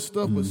all of this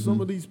stuff with some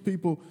of these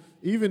people,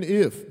 even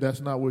if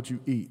that's not what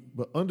you eat,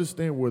 but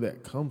understand where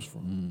that comes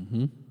from.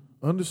 Mm-hmm.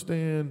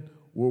 Understand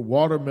where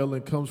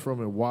watermelon comes from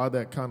and why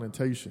that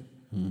connotation.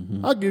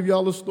 Mm-hmm. I'll give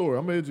y'all a story.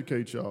 I'm going to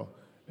educate y'all.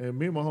 And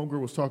me and my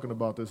homegirl was talking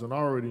about this, and I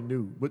already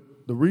knew. But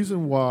the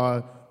reason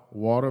why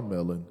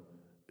watermelon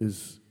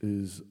is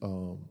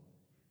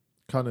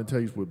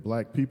connotated with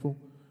black people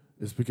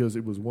It's because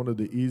it was one of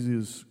the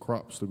easiest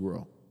crops to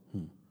grow.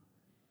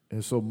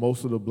 And so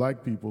most of the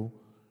black people,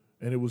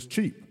 and it was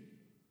cheap.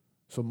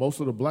 So most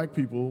of the black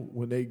people,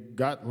 when they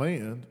got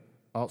land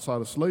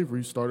outside of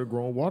slavery, started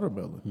growing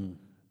watermelon.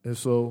 And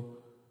so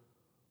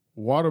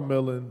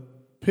watermelon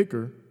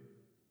picker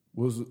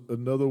was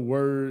another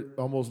word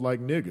almost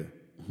like nigger.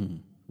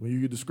 When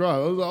you could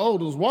describe, it was like, oh,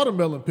 those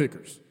watermelon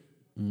pickers.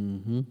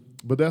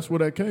 But that's where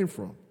that came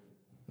from.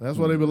 That's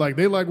why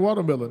they like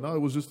watermelon. No, it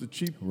was just a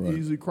cheap,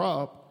 easy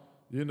crop,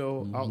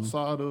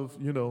 outside of,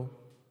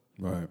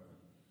 Right.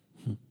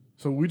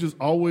 So we just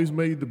always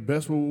made the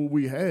best with what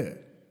we had.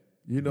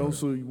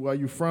 So while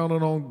you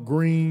frowning on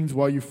greens,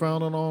 while you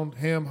frowning on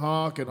ham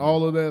hock and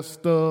all of that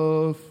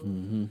stuff,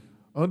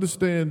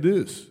 understand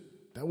this.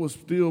 That was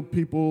still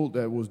people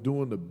that was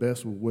doing the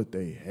best with what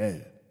they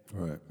had.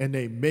 Right. And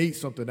they made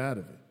something out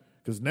of it.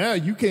 Because now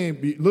you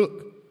can't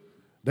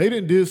they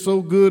didn't did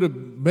so good at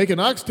making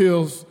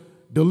oxtails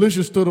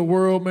delicious to the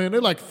world, man.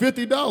 They're like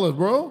 $50,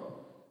 bro.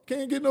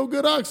 Can't get no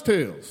good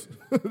oxtails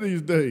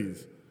these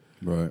days.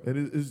 Right.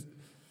 And it's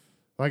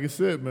like I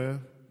said,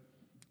 man,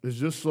 it's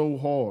just so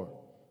hard.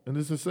 And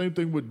it's the same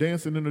thing with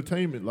dance and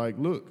entertainment. Like,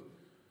 look,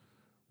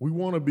 we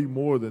want to be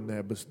more than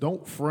that, but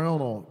don't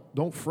frown on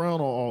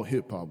all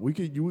hip hop. We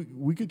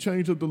could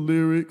change up the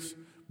lyrics,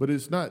 but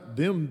it's not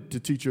them to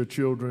teach your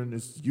children,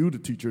 it's you to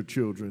teach your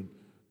children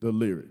the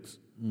lyrics.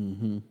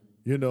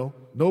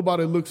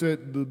 Nobody looks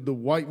at the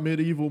white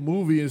medieval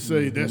movie and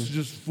say that's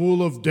just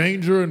full of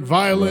danger and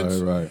violence,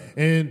 right.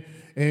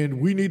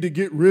 And we need to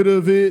get rid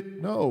of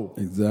it. No.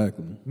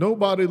 Exactly.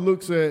 Nobody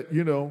looks at,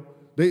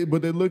 they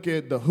look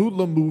at the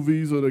hoodlum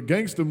movies or the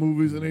gangster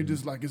movies and they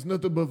just like, it's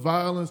nothing but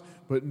violence.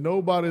 But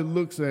nobody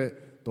looks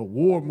at the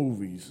war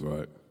movies.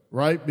 Right.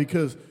 Right?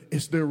 Because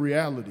it's their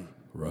reality.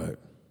 Right.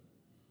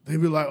 They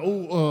be like,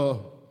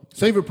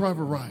 Saving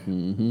Private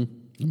Ryan.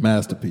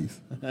 Masterpiece.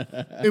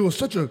 It was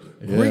such a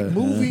great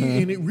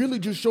movie, and it really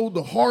just showed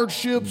the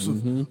hardships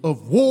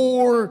of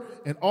war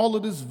and all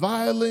of this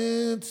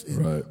violence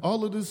and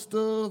all of this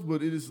stuff.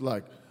 But it is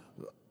like,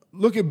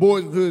 look at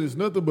Boys Hood. It's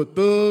nothing but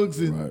thugs,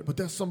 but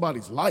that's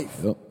somebody's life.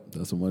 Yep,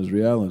 that's someone's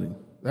reality.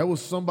 That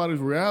was somebody's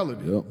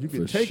reality. Yep, you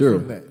can take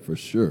from that. For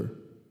sure.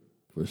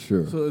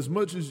 So as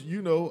much as,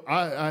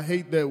 I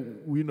hate that,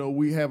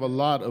 we have a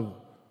lot of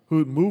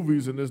hood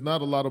movies, and there's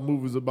not a lot of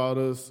movies about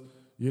us.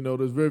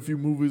 There's very few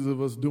movies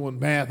of us doing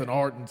math and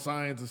art and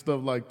science and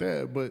stuff like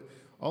that. But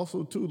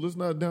also, too, let's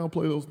not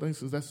downplay those things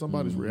because that's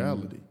somebody's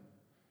reality.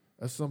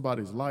 That's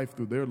somebody's life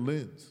through their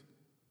lens,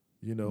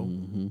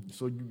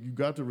 So you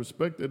got to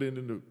respect that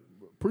and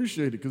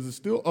appreciate it because it's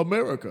still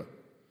America.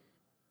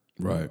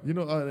 Right.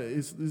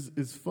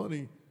 It's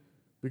funny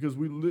because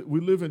we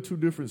live in two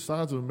different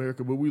sides of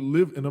America, but we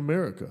live in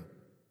America.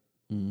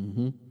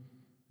 And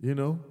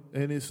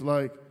it's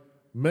like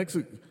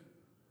Mexico.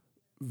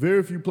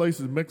 Very few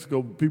places in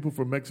Mexico, people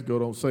from Mexico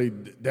don't say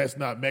that's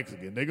not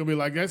Mexican. They're going to be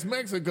like, that's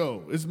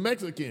Mexico. It's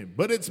Mexican,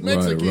 but it's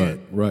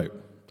Mexican. Right.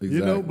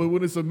 Exactly. But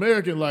when it's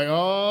American, like,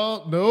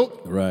 oh,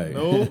 nope. Right.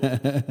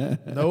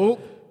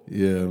 Nope.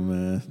 Yeah,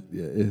 man.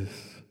 Yeah,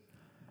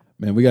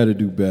 man, we got to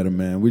do better,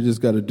 man. We just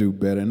got to do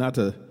better. Not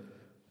to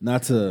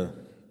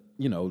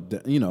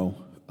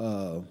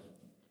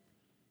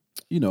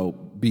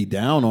be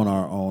down on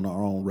our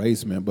own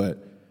race, man,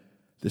 but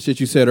the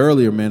shit you said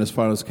earlier, man, as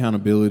far as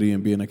accountability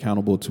and being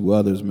accountable to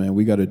others, man,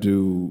 we have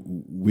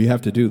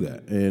to do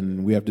that,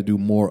 and we have to do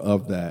more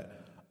of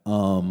that.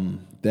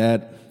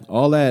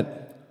 All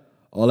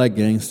that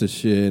gangster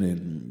shit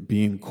and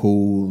being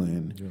cool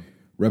and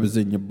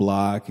representing your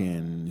block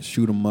and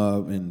shoot 'em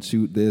up and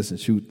shoot this and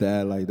shoot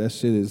that, like that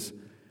shit is,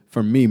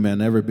 for me, man,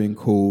 never been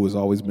cool. It's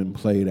always been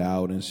played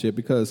out and shit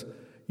because,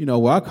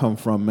 where I come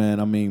from, man,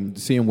 I mean,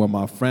 seeing where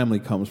my family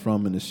comes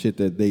from and the shit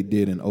that they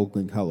did in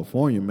Oakland,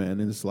 California, man,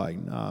 and it's like,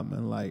 nah,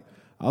 man, like,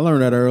 I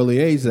learned at an early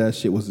age that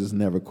shit was just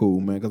never cool,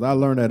 man, because I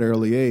learned at an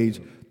early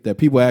age that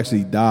people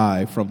actually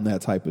die from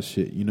that type of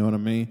shit, you know what I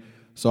mean?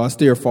 So I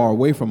steer far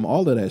away from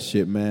all of that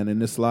shit, man,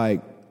 and it's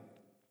like,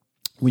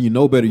 when you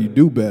know better, you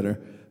do better,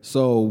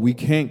 so we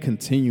can't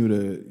continue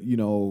to,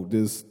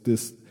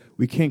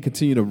 we can't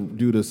continue to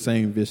do the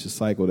same vicious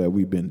cycle that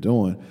we've been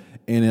doing.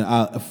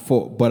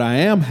 But I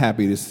am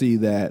happy to see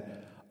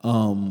that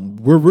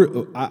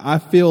I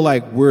feel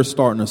like we're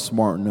starting to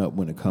smarten up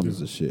when it comes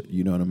to shit.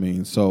 You know what I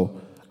mean? So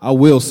I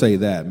will say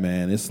that,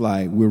 man. It's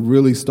like we're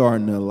really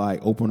starting to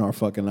like open our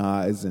fucking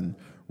eyes and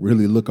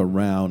really look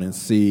around and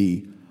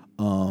see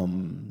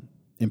and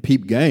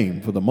peep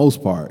game for the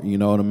most part. You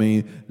know what I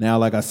mean? Now,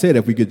 like I said,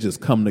 if we could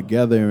just come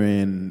together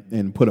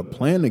and put a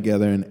plan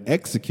together and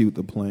execute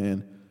the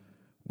plan,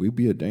 we'd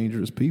be a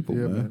dangerous people,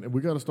 man. And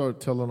we got to start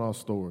telling our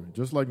story.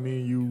 Just like me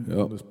and you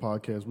on this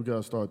podcast, we got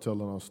to start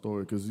telling our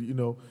story because,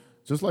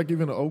 just like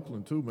even in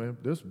Oakland too, man,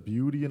 there's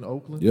beauty in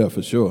Oakland. Yeah,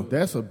 for sure.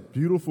 That's a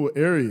beautiful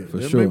area.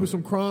 There may be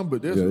some crime,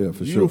 but there's a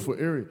beautiful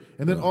area.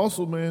 And then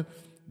also, man,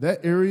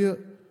 that area,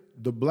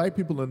 the black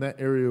people in that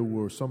area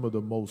were some of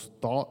the most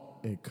thought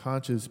and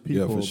conscious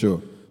people. Yeah, for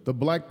sure. The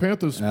Black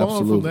Panthers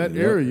spawned from that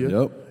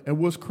area. And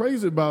what's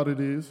crazy about it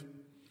is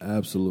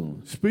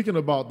Absolutely. Speaking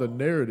about the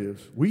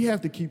narratives, we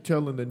have to keep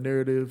telling the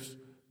narratives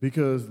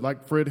because,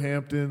 like Fred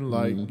Hampton,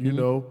 like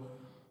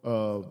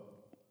all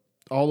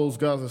those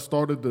guys that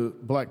started the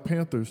Black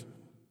Panthers,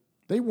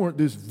 they weren't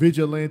this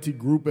vigilante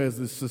group as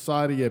the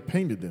society had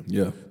painted them.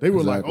 Yeah, they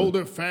were like, oh,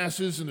 they're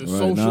fascists and they're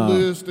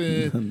socialists.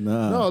 And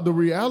no, the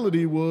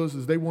reality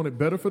is they wanted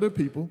better for their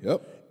people.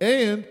 Yep.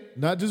 And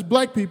not just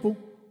black people,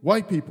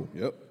 white people.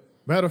 Yep.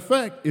 Matter of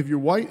fact, if you're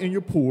white and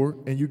you're poor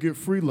and you get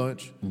free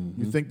lunch,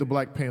 you think the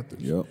Black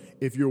Panthers. Yep.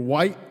 If you're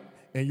white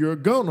and you're a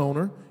gun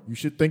owner, you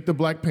should think the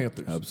Black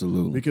Panthers.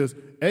 Absolutely. Because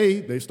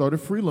A, they started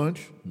free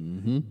lunch.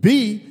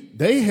 B,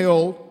 they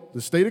held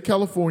the state of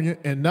California,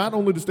 and not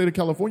only the state of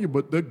California,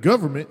 but the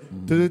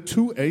government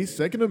to a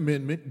Second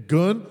Amendment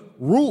gun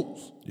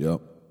rules.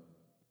 Yep.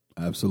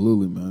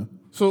 Absolutely, man.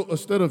 So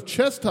instead of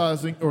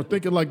chastising or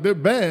thinking like they're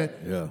bad,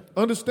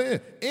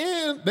 understand.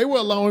 And they were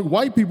allowing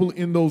white people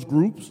in those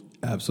groups.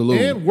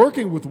 Absolutely. And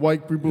working with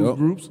white people's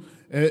groups.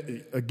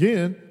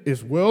 Again,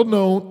 it's well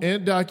known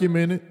and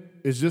documented.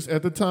 It's just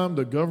at the time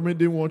the government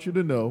didn't want you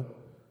to know,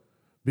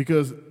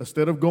 because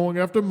instead of going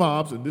after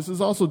mobs, and this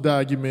is also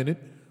documented,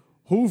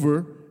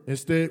 Hoover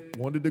instead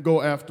wanted to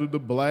go after the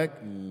black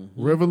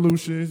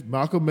revolutions,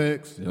 Malcolm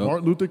X,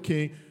 Martin Luther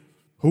King.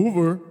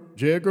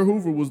 J. Edgar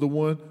Hoover was the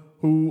one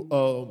who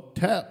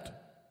tapped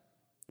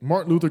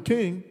Martin Luther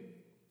King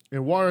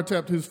and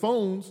wiretapped his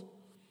phones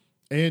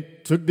and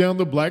took down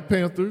the Black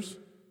Panthers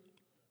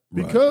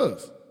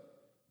because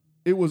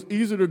it was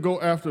easier to go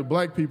after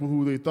black people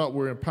who they thought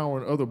were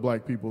empowering other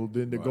black people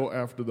than to go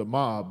after the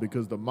mob,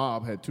 because the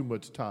mob had too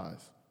much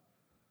ties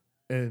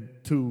and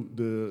to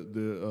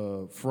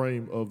the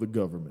frame of the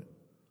government.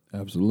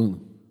 Absolutely.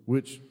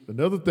 Which,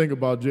 another thing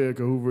about J.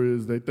 Edgar Hoover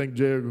is they think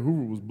J. Edgar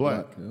Hoover was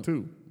black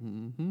too.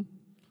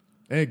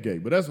 And gay,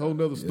 but that's a whole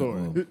nother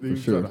story. He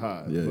was trying to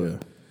hide.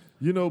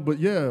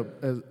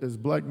 As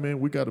black men,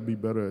 we got to be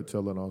better at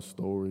telling our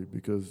story,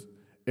 because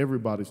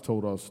everybody's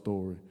told our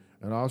story.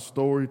 And our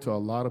story to a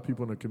lot of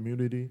people in the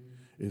community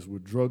is we're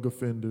drug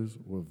offenders,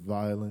 we're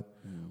violent,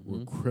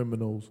 we're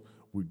criminals,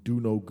 we do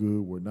no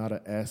good, we're not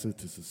an asset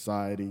to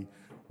society,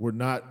 we're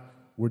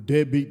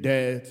deadbeat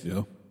dads.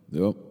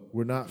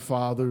 We're not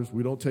fathers,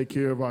 we don't take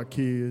care of our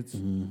kids,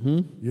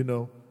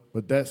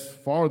 but that's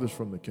farthest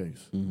from the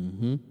case.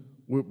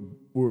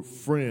 We're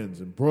friends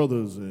and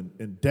brothers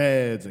and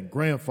dads and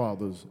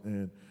grandfathers,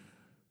 and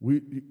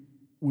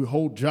we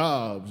hold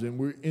jobs, and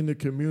we're in the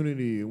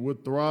community, and we're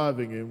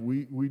thriving, and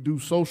we do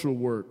social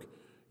work,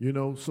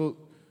 So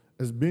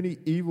as many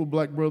evil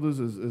black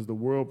brothers as the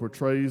world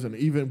portrays, and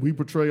even we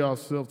portray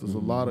ourselves, there's a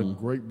lot of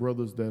great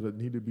brothers that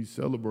need to be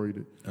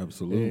celebrated.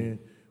 Absolutely. And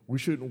we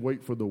shouldn't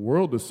wait for the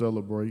world to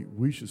celebrate.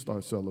 We should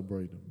start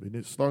celebrating. And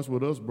it starts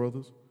with us,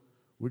 brothers.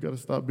 We got to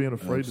stop being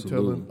afraid to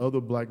tell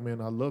other black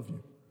men, I love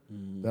you,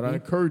 that I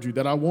encourage you,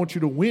 that I want you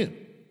to win.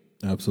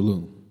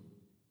 Absolutely.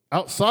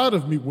 Outside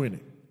of me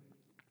winning.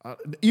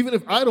 Even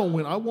if I don't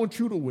win, I want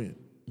you to win.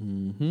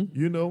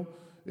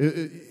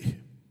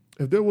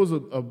 If there was a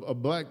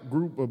black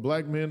group of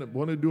black men that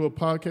want to do a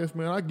podcast,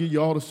 man, I'd give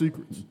you all the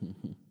secrets.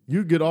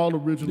 You get all the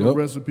original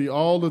recipe,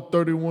 all the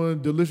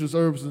 31 delicious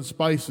herbs and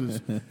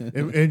spices,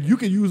 and you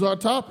can use our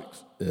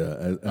topics.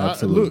 Yeah,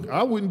 absolutely.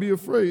 I wouldn't be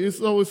afraid.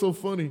 It's always so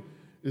funny.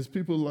 It's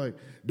people like,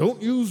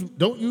 don't use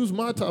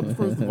my topics.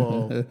 First of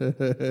all,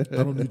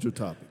 I don't need your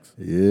topics.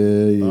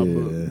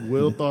 I'm a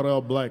well thought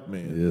out black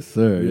man. Yes,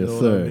 sir. You know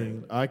what I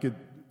mean?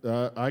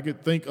 I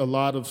could think a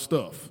lot of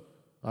stuff.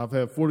 I've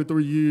had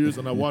 43 years,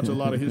 and I watch a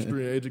lot of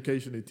history and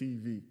education and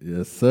TV.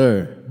 Yes,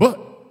 sir. But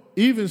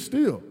even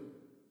still,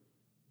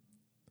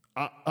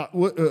 I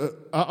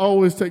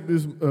always take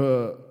this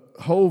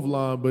Hove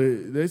line,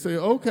 but they say,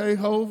 okay,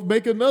 Hove,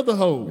 make another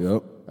Hove.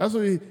 Yep. That's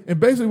what and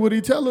basically what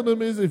he's telling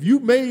them is, if you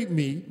made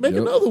me, make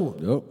another one.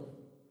 Yep.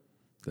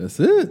 That's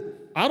it.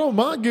 I don't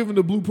mind giving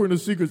the blueprint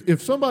of secrets.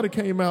 If somebody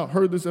came out,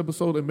 heard this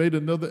episode, and made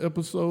another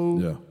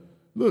episode,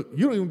 look,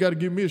 you don't even got to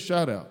give me a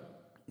shout out.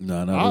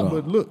 No, not at all.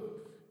 But look,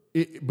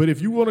 but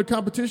if you want a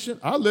competition,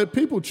 I'll let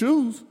people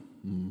choose.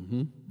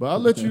 But I'll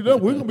let you know,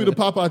 we're going to be the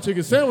Popeye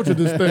chicken sandwich of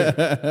this thing.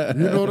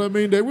 You know what I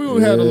mean? We're going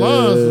to have the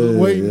lines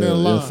waiting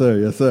in line. Yes, sir.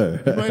 Yes,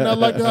 sir. You may not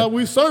like how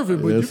we serve it,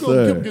 but you're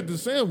going to get the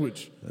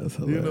sandwich. That's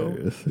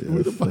hilarious.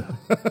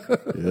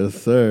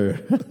 Yes,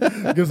 sir.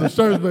 Get some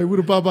shirts made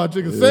with the Popeye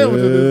chicken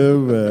sandwich of this.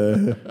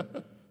 Man.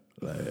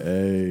 Like,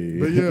 hey.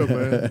 But yeah,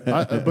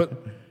 man.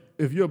 But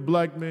if you're a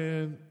black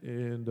man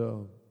and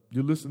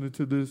you're listening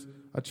to this,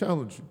 I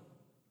challenge you.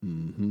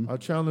 I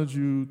challenge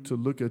you to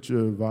look at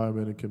your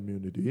environment and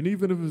community. And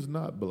even if it's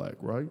not black,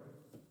 right?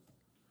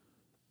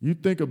 You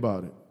think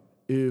about it.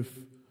 If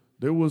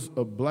there was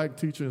a black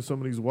teacher in some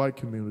of these white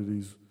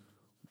communities,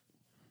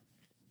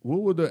 what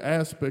would the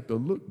aspect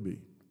of look be?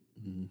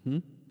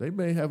 They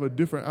may have a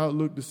different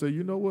outlook to say,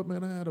 you know what,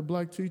 man, I had a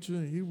black teacher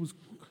and he was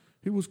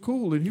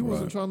cool, and he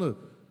wasn't trying to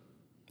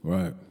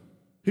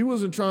he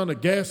wasn't trying to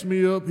gas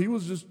me up. He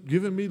was just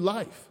giving me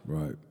life.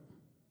 Right.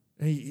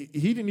 And he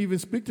didn't even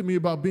speak to me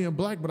about being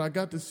black, but I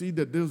got to see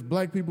that there's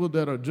black people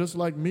that are just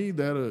like me,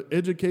 that are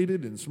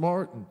educated and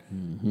smart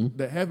and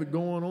that have it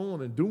going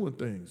on and doing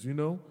things, you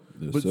know?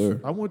 Yes, but sir.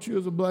 I want you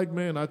as a black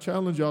man, I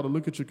challenge y'all to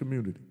look at your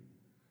community.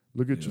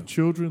 Look at your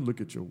children,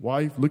 look at your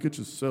wife, look at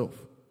yourself,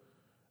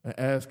 and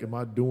ask, am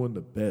I doing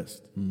the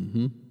best?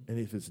 Mm-hmm. And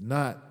if it's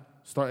not,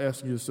 start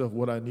asking yourself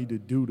what I need to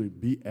do to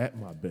be at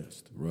my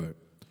best. Right.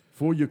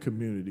 For your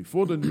community,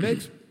 for the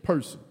next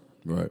person.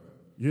 Right.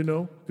 You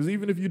know? Because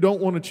even if you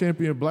don't want to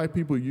champion black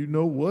people, you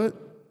know what?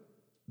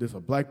 There's a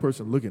black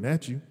person looking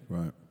at you.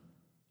 Right.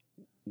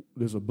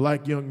 There's a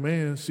black young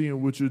man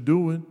seeing what you're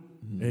doing.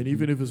 Mm-hmm. And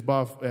even if it's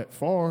at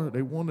far,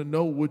 they want to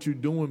know what you're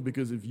doing,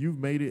 because if you've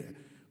made it,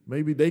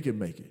 maybe they can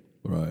make it.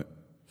 Right.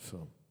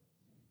 So,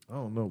 I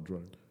don't know, Dre.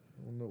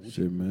 I don't know what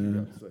shit, man. You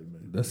got to say,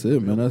 man. That's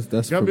it, man.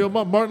 That's gotta be on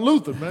my Martin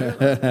Luther, man.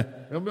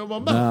 Gotta be on my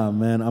mouth. Nah,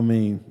 man. I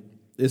mean,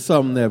 it's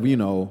something that, you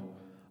know,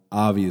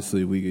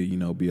 obviously we could, you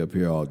know, be up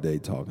here all day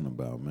talking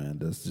about, man.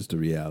 That's just the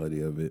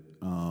reality of it.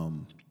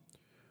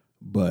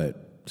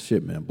 But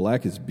shit, man,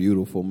 black is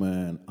beautiful,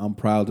 man. I'm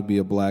proud to be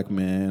a black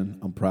man.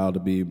 I'm proud to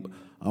be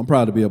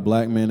a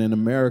black man in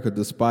America,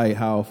 despite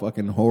how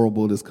fucking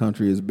horrible this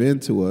country has been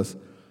to us.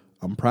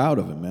 I'm proud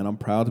of it, man. I'm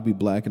proud to be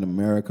black in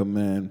America,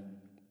 man.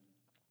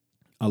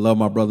 I love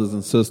my brothers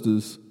and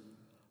sisters.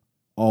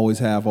 Always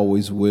have,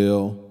 always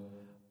will.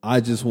 I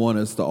just want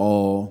us to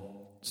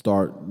all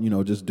start, you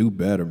know, just do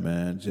better,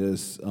 man.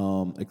 Just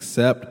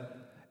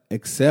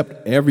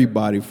accept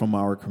everybody from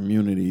our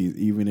community,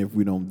 even if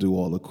we don't do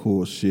all the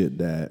cool shit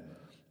that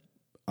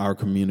our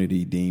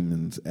community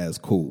deems as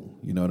cool.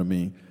 You know what I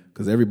mean?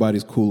 Because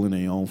everybody's cool in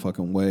their own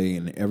fucking way,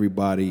 and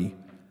everybody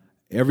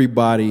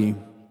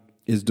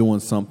is doing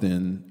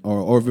something,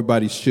 or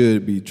everybody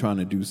should be trying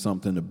to do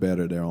something to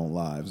better their own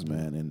lives,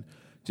 man. And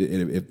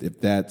if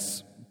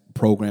that's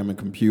programming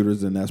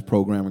computers, then that's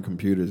programming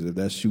computers. If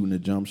that's shooting a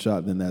jump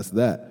shot, then that's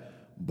that.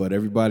 But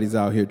everybody's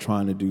out here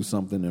trying to do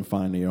something and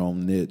find their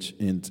own niche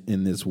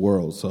in this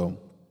world. So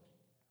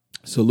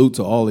salute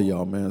to all of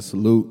y'all, man.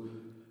 Salute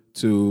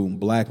to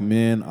black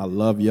men. I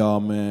love y'all,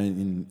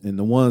 man. And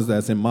the ones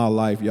that's in my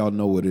life, y'all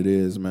know what it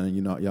is, man.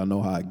 You know, y'all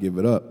know how I give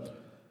it up.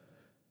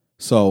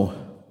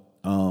 So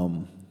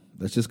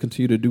let's just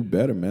continue to do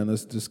better, man.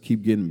 Let's just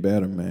keep getting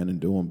better, man, and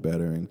doing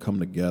better and come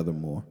together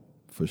more,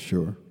 for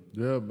sure.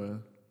 Yeah,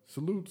 man.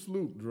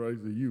 Salute, Dre,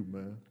 to you,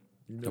 man.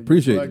 You know,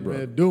 appreciate black you, bro.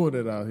 Man doing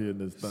it out here in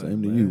this thing.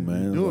 Same to you,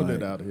 man. Doing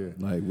it out here.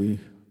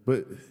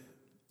 But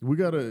we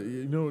gotta,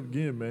 you know,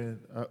 again, man.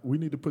 We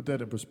need to put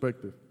that in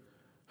perspective.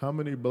 How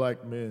many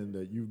black men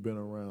that you've been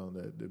around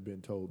that have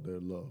been told they're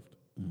loved?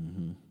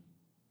 Mm-hmm.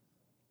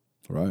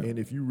 Right. And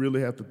if you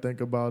really have to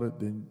think about it,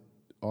 then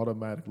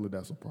automatically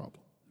that's a problem.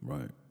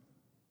 Right.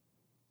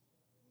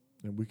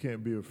 And we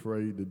can't be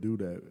afraid to do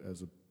that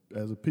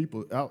as a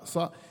people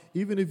outside,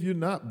 even if you're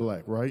not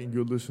black, right? And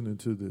you're listening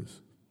to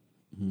this.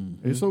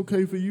 Mm-hmm. It's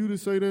okay for you to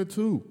say that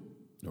too.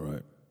 All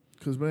right.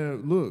 Because,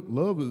 man, look,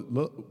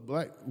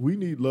 black, we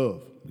need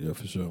love. Yeah,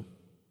 for sure.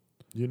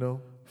 You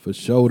know? For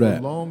sure that.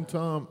 For a long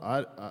time,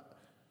 I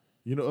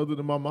you know, other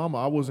than my mama,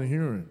 I wasn't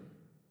hearing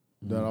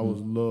that I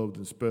was loved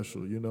and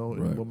special, you know?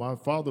 And when my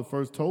father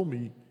first told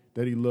me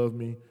that he loved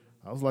me,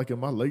 I was like in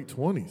my late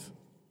 20s.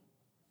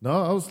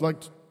 No, I was like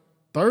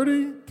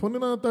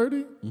 29,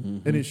 30,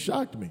 and it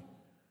shocked me.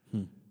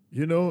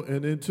 You know,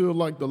 and until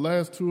like the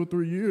last 2 or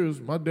 3 years,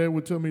 my dad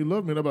would tell me he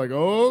loved me, and I'd be like,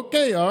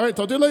 okay, all right,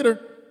 talk to you later.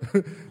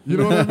 You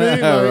know what I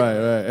mean? Like,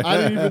 right. I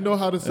didn't even know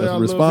how to say I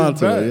respond love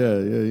to him it. back. Yeah.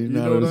 You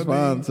know how to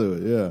respond to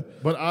it. Yeah.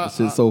 But that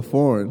shit's so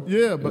foreign.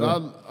 Yeah, but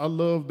I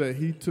love that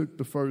he took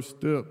the first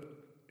step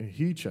and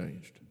he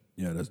changed.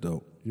 Yeah, that's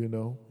dope. You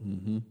know?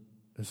 Mm-hmm.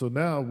 And so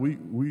now we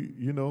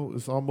you know,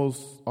 it's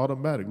almost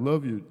automatic.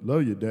 Love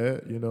your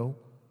dad, you know.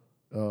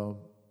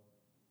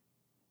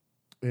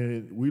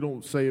 And we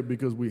don't say it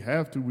because we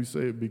have to. We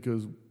say it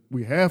because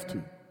we have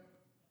to.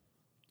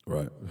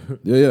 Right.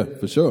 Yeah,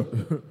 for sure.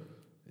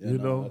 You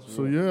know.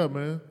 So yeah,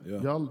 man. Yeah.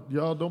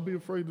 Y'all don't be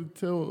afraid to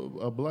tell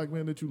a black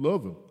man that you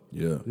love him.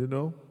 Yeah. You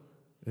know.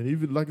 And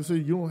even like I said,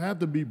 you don't have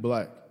to be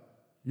black.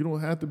 You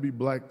don't have to be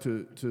black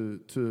to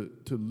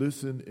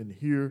listen and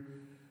hear.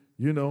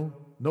 You know.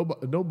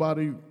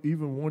 Nobody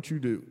even wants you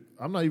to.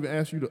 I'm not even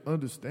asking you to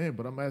understand,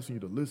 but I'm asking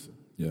you to listen.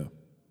 Yeah.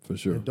 For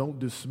sure. And don't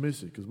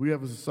dismiss it, because we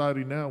have a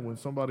society now when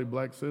somebody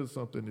black says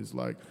something, it's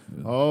like,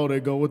 oh, they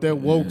go with that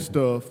woke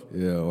stuff.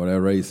 Yeah, or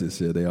that racist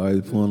shit. They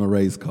always pulling a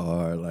race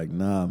card. Like,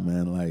 nah,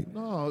 man. Like,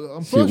 no,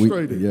 I'm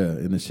frustrated.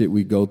 And the shit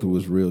we go through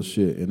is real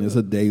shit, and it's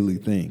a daily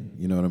thing.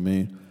 You know what I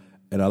mean?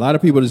 And a lot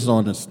of people just don't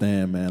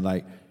understand, man.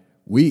 Like,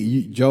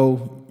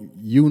 Joe,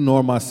 you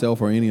nor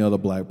myself or any other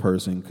black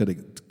person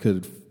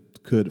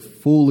could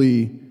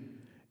fully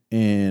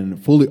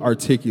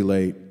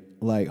articulate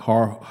like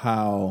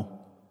how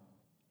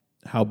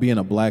being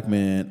a black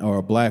man or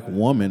a black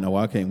woman,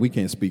 we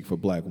can't speak for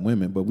black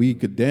women, but we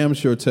could damn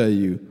sure tell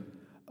you,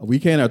 we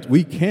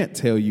can't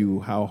tell you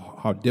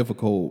how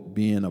difficult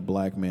being a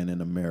black man in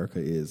America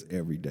is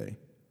every day.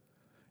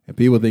 And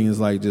people think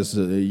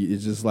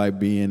it's just like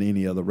being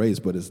any other race,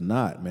 but it's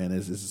not, man.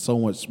 It's so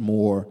much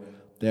more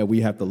that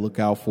we have to look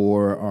out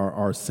for.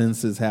 Our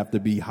senses have to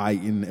be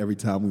heightened every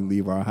time we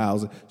leave our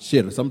house.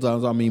 Shit,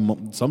 sometimes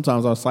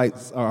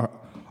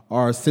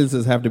our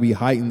senses have to be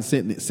heightened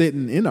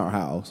sitting in our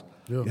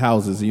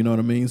houses. You know what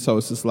I mean? So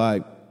it's just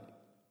like,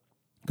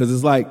 because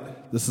it's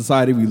like the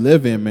society we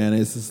live in, man.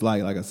 It's just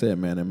like I said,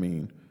 man. I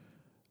mean,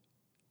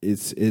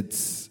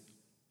 it's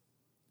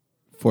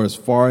for as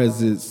far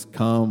as it's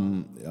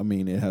come. I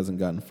mean, it hasn't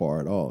gotten far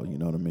at all. You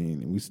know what I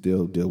mean? We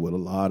still deal with a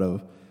lot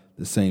of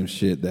the same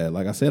shit that,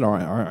 like I said, our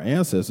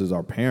ancestors,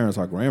 our parents,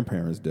 our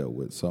grandparents dealt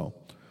with. So,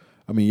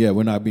 I mean, yeah,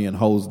 we're not being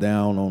hosed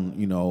down on,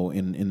 you know,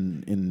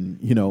 in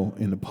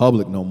the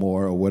public no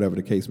more, or whatever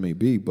the case may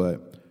be.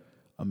 But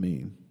I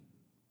mean,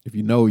 if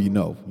you know, you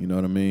know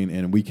what I mean?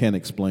 And we can't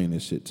explain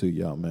this shit to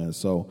y'all, man.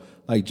 So,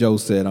 like Joe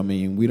said, I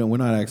mean, we're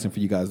not asking for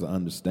you guys to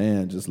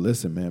understand. Just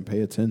listen, man.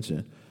 Pay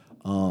attention.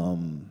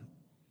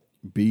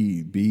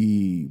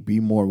 Be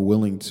more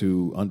willing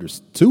to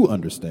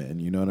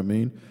understand. You know what I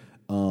mean?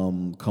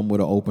 Come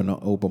with an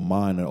open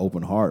mind and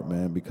open heart,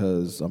 man.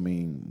 Because I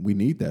mean, we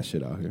need that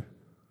shit out here.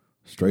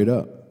 Straight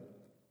up.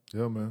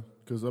 Yeah, man.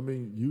 Because I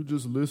mean, you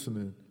just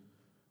listening,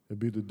 it'd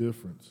be the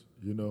difference.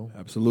 You know?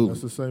 Absolutely.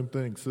 That's the same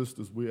thing.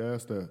 Sisters, we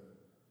ask that.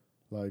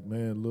 Like,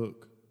 man,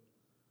 look.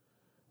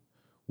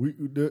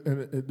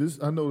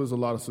 I know there's a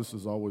lot of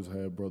sisters always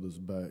have brothers'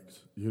 backs,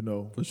 you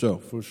know? For sure.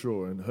 For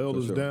sure. And held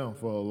us down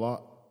for a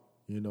lot,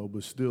 you know,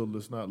 but still,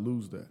 let's not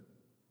lose that.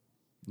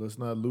 Let's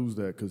not lose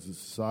that, because the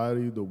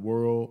society, the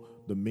world,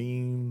 the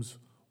memes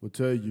will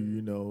tell you,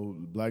 you know,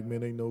 black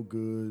men ain't no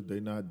good.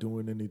 They not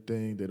doing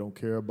anything. They don't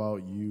care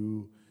about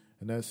you.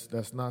 And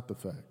that's not the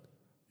fact,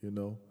 you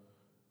know?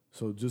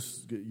 So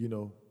just, you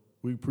know,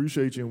 we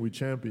appreciate you and we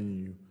champion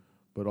you,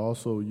 but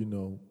also, you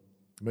know,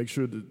 make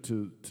sure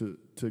to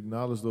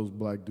acknowledge those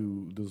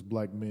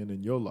black men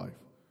in your life,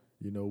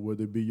 you know,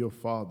 whether it be your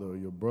father or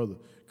your brother.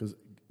 Because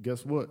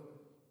guess what?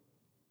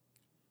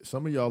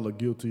 Some of y'all are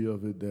guilty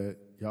of it, that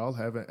y'all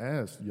haven't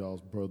asked y'all's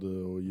brother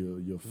or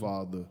your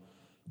father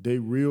their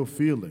real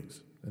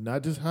feelings. And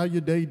not just how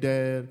your day,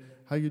 dad,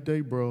 how your day,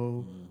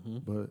 bro,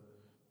 but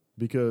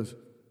because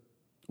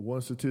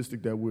one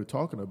statistic that we're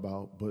talking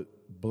about, but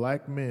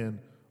black men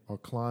are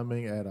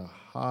climbing at a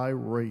high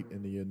rate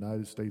in the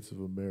United States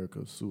of America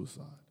of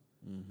suicide.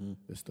 Mm-hmm.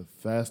 It's the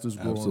fastest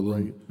growing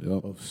rate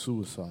of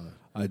suicide.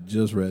 I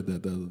just read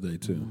that the other day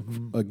too.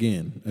 Mm-hmm.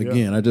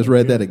 Again, I just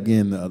read that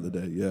again the other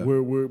day. Yeah,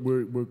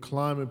 we're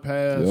climbing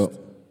past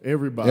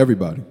everybody.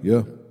 Everybody,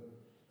 yeah.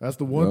 That's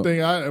the one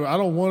thing I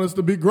don't want us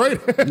to be great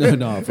at.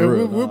 No, for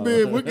real.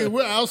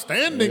 We're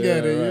outstanding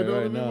at it. You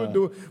know what I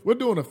mean? We're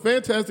doing a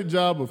fantastic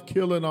job of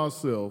killing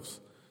ourselves.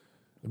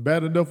 And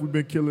bad enough we've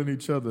been killing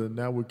each other, and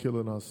now we're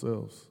killing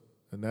ourselves.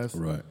 And that's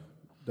right.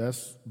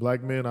 That's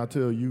black men. I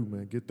tell you,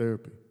 man, get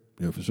therapy.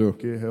 Yeah, for sure.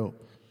 Get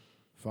help.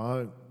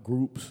 Find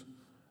groups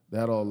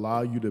that'll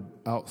allow you to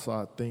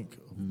outside think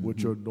of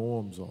what your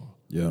norms are.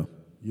 Yeah.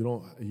 You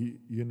don't.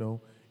 You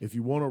know. If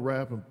you want to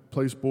rap and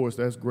play sports,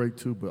 that's great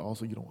too, but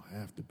also you don't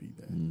have to be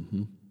that.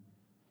 Mm-hmm.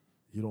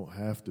 You don't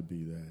have to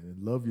be that.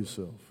 And love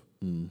yourself.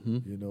 Mm-hmm.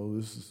 You know,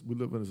 we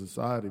live in a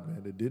society,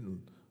 man, that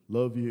didn't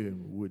love you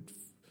and would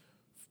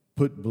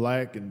put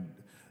black and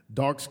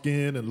dark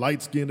skin and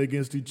light skin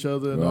against each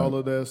other and all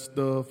of that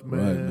stuff,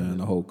 man. Right, man,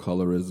 the whole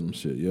colorism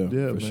shit,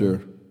 for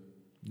sure.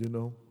 You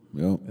know?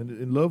 Yeah.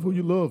 And love who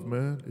you love,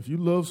 man. If you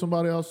love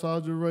somebody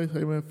outside your race,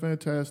 hey, man,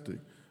 fantastic.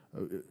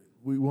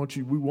 We want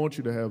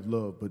you to have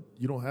love, but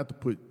you don't have to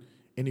put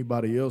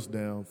anybody else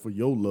down for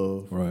your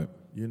love. Right.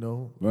 You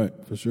know? Right,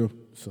 for sure.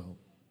 So,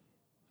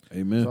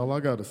 amen. That's all I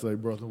got to say,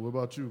 brother. What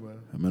about you, man?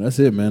 I mean, that's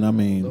it, man. I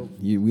mean,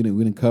 we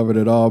didn't cover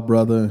it all,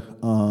 brother.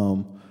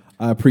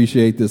 I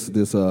appreciate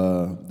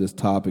this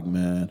topic,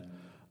 man.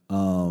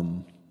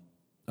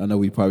 I know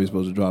we probably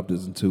supposed to drop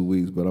this in 2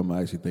 weeks, but I'm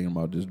actually thinking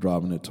about just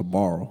dropping it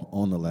tomorrow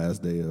on the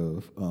last day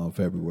of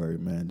February,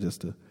 man,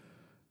 just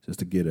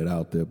to get it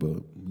out there.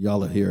 But y'all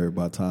will hear it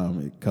by the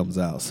time it comes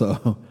out.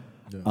 So,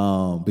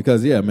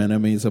 because man, I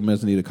mean, some of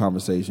us need a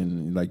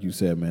conversation. Like you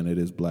said, man, it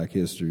is Black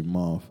History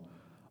Month.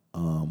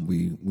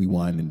 We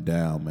winding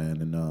down,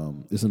 man,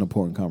 and it's an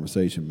important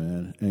conversation,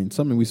 man, and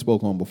something we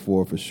spoke on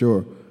before for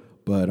sure.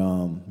 But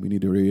we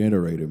need to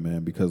reiterate it,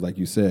 man, because like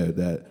you said,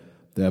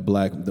 the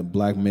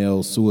black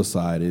male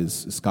suicide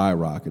is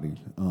skyrocketing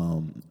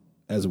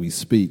as we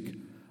speak,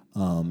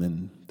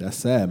 and that's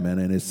sad, man.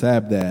 And it's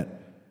sad that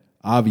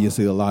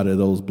obviously a lot of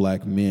those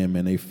black men,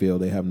 man, they feel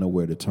they have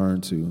nowhere to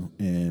turn to,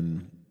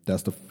 and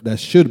that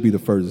should be the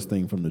furthest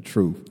thing from the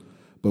truth.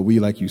 But we,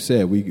 like you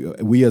said,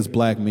 we as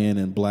black men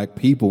and black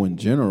people in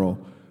general,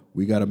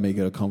 we got to make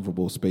it a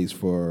comfortable space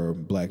for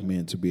black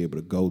men to be able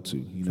to go to.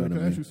 You know what I mean?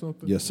 Can I ask you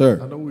something? Yes,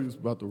 sir. I know we was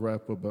about to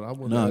wrap up, but I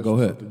want to ask you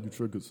something. You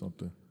triggered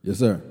something. Yes,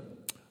 sir.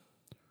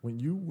 When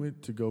you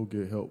went to go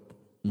get help,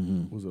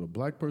 was it a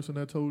black person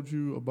that told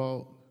you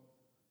about?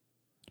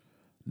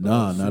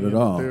 Nah, not at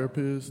all.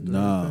 Therapist?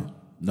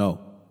 No,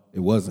 it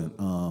wasn't.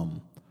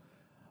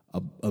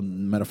 A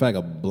matter of fact,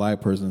 a black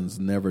person's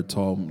never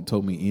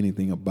told me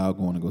anything about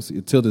going to go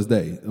see, till this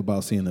day,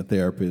 about seeing a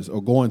therapist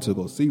or going to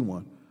go see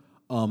one.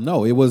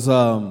 No, it was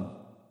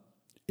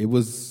It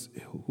was,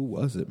 who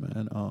was it,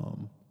 man?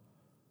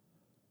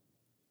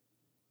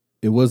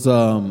 It was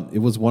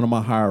one of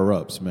my higher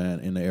ups, man,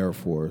 in the Air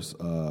Force,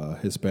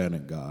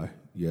 Hispanic guy.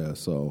 Yeah,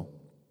 so.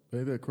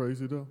 Ain't that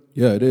crazy though?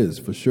 Yeah, it is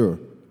for sure.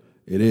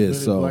 It is.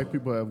 Many so black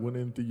people have went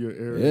into your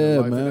area.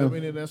 Yeah, life, man. And I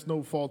mean, and that's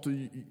no fault to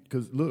you,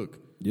 because look.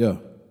 Yeah.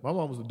 My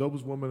mom was the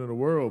dopest woman in the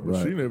world, but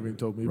Right. she never even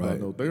told me about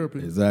no therapy.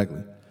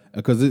 Exactly.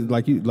 Because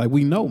like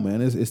we know,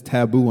 man, it's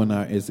taboo in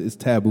it's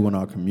taboo in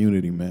our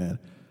community, man.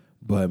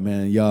 But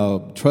man,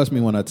 y'all, trust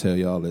me when I tell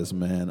y'all this,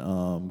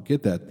 man.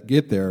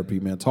 Get therapy,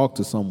 man. Talk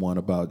to someone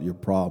about your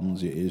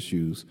problems, your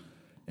issues,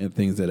 and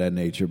things of that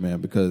nature, man.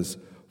 Because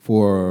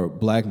for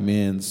black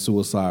men's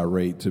suicide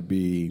rate to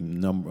be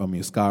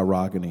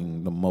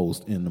skyrocketing the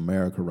most in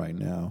America right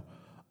now,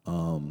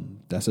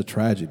 that's a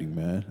tragedy,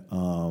 man.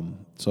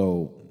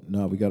 So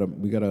no, we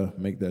gotta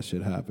make that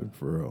shit happen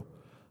for real.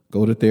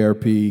 Go to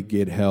therapy,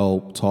 get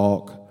help,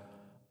 talk,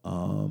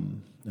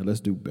 and let's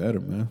do better,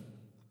 man.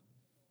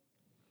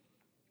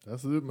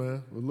 That's it,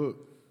 man. Well, look.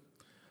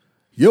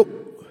 Yep.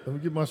 Let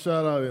me get my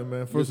shout out in,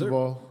 man. First Yes, of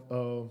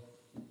all,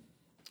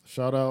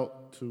 shout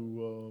out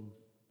to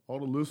all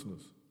the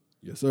listeners.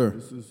 Yes, sir.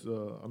 This is,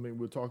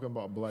 we're talking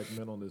about black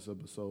men on this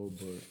episode,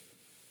 but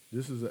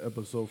this is an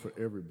episode for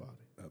everybody.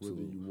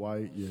 Absolutely. Whether you're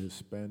white, you're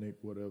Hispanic,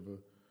 whatever.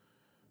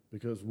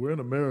 Because we're in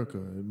America,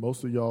 and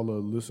most of y'all are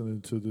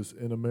listening to this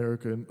in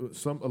America, and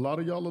a lot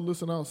of y'all are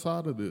listening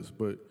outside of this,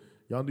 but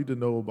y'all need to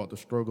know about the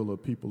struggle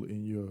of people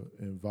in your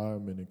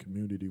environment and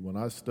community. When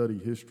I study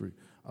history,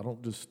 I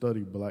don't just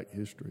study black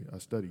history. I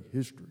study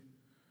history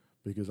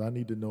because I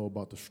need to know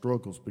about the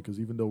struggles, because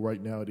even though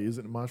right now it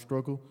isn't my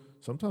struggle,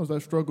 sometimes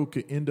that struggle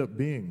could end up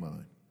being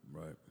mine.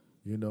 Right.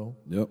 You know?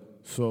 Yep.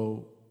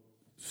 So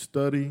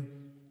study,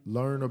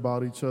 learn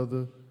about each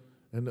other,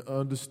 and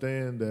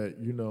understand that,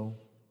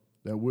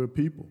 that we're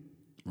people.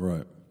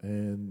 Right.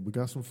 And we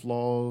got some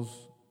flaws,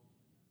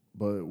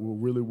 but we're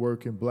really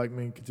working. Black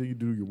men, continue to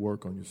do your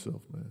work on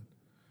yourself, man.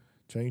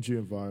 Change your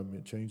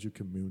environment, change your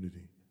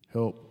community.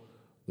 Help.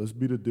 Let's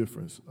be the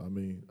difference. I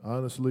mean,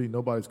 honestly,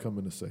 nobody's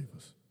coming to save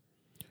us.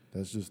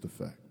 That's just a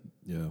fact.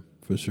 Yeah,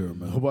 for sure,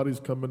 man. Nobody's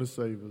coming to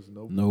save us.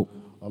 Nope.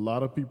 A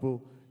lot of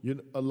people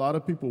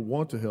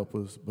want to help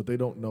us, but they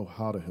don't know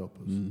how to help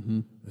us.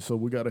 Mm-hmm. And so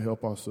we got to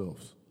help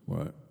ourselves.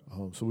 Right.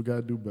 So we got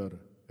to do better.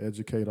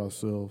 Educate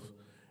ourselves,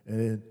 and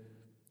then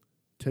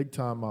take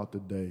time out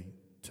today.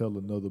 Tell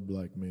another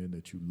black man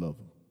that you love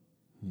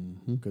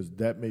him, because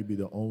that may be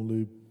the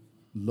only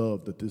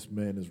love that this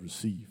man has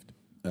received.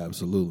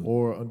 Absolutely.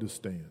 Or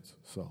understands.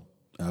 So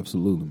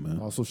absolutely, man.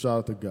 Also shout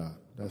out to God.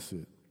 That's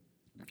it.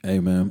 Hey,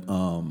 man.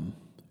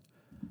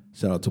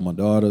 Shout out to my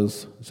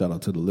daughters. Shout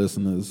out to the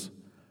listeners.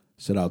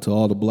 Shout out to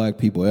all the black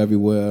people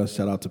everywhere.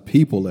 Shout out to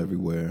people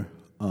everywhere.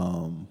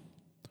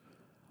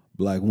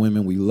 Black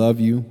women, we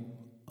love you.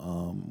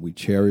 We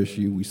cherish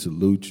you. We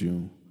salute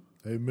you.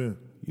 Amen.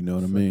 You know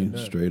what I mean?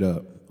 Straight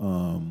up.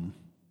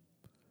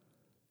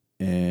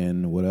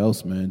 And what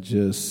else, man?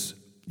 Just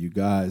you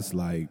guys,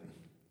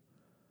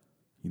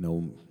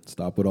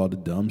 stop with all the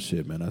dumb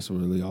shit, man. That's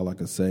really all I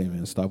can say,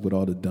 man. Stop with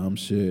all the dumb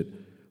shit.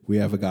 We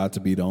have got to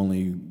be the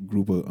only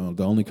group of,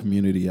 the only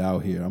community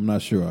out here. I'm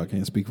not sure. I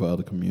can't speak for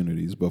other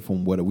communities, but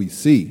from what we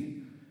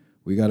see,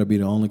 we got to be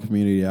the only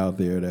community out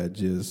there that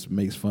just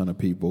makes fun of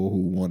people who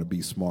want to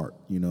be smart.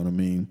 You know what I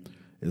mean?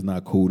 It's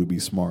not cool to be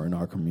smart in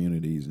our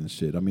communities and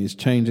shit. I mean, it's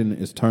changing,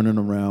 it's turning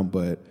around,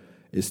 but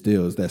it's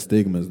that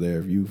stigma's there.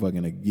 If you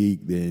fucking a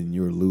geek, then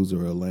you're a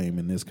loser or a lame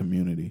in this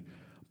community.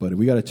 But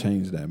we got to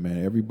change that,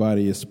 man.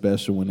 Everybody is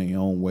special in their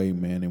own way,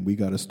 man, and we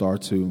got to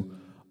start to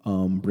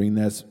bring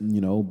their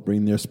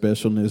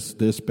specialness,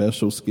 their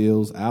special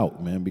skills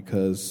out, man,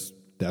 because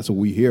that's what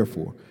we here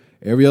for.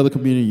 Every other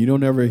community, you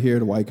don't ever hear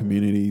the white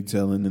community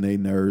telling they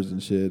nerds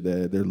and shit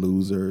that they're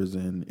losers,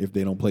 and if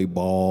they don't play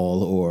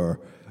ball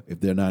or if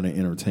they're not in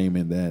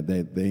entertainment,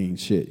 that they ain't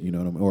shit, you know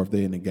what I mean? Or if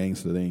they're in the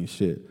gangster, they ain't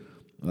shit.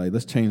 Like,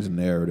 let's change the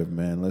narrative,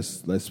 man.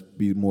 Let's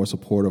be more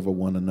supportive of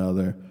one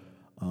another.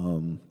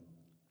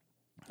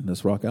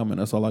 Let's rock out, man.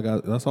 That's all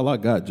I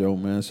got, Joe,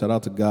 man. Shout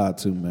out to God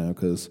too, man,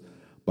 because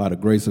by the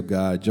grace of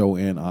God, Joe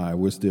and I,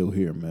 we're still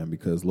here, man,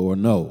 because Lord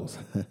knows.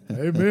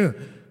 Amen.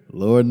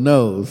 Lord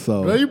knows.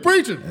 So now you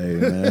preaching. Hey,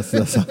 man.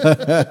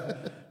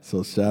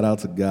 So shout out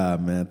to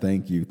God, man.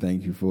 Thank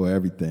you for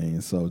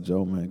everything. So,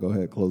 Joe, man, go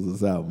ahead, close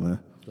us out, man.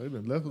 They've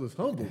been left us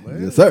humble,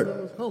 man. Yes, sir.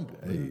 Left us humble.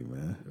 Hey,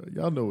 man.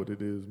 Y'all know what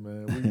it is,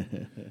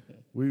 man.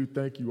 We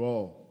thank you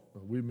all.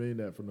 We mean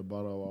that from the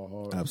bottom of our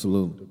heart.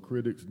 Absolutely. The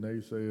critics,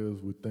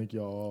 naysayers, we thank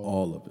y'all all.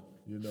 All of it.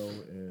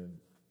 And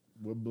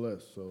we're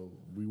blessed. So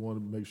we want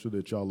to make sure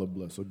that y'all are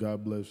blessed. So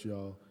God bless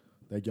y'all.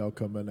 Thank y'all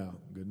coming out.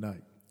 Good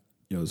night.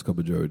 Yo, it's Cup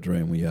of Joe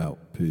Drain. We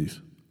out.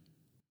 Peace.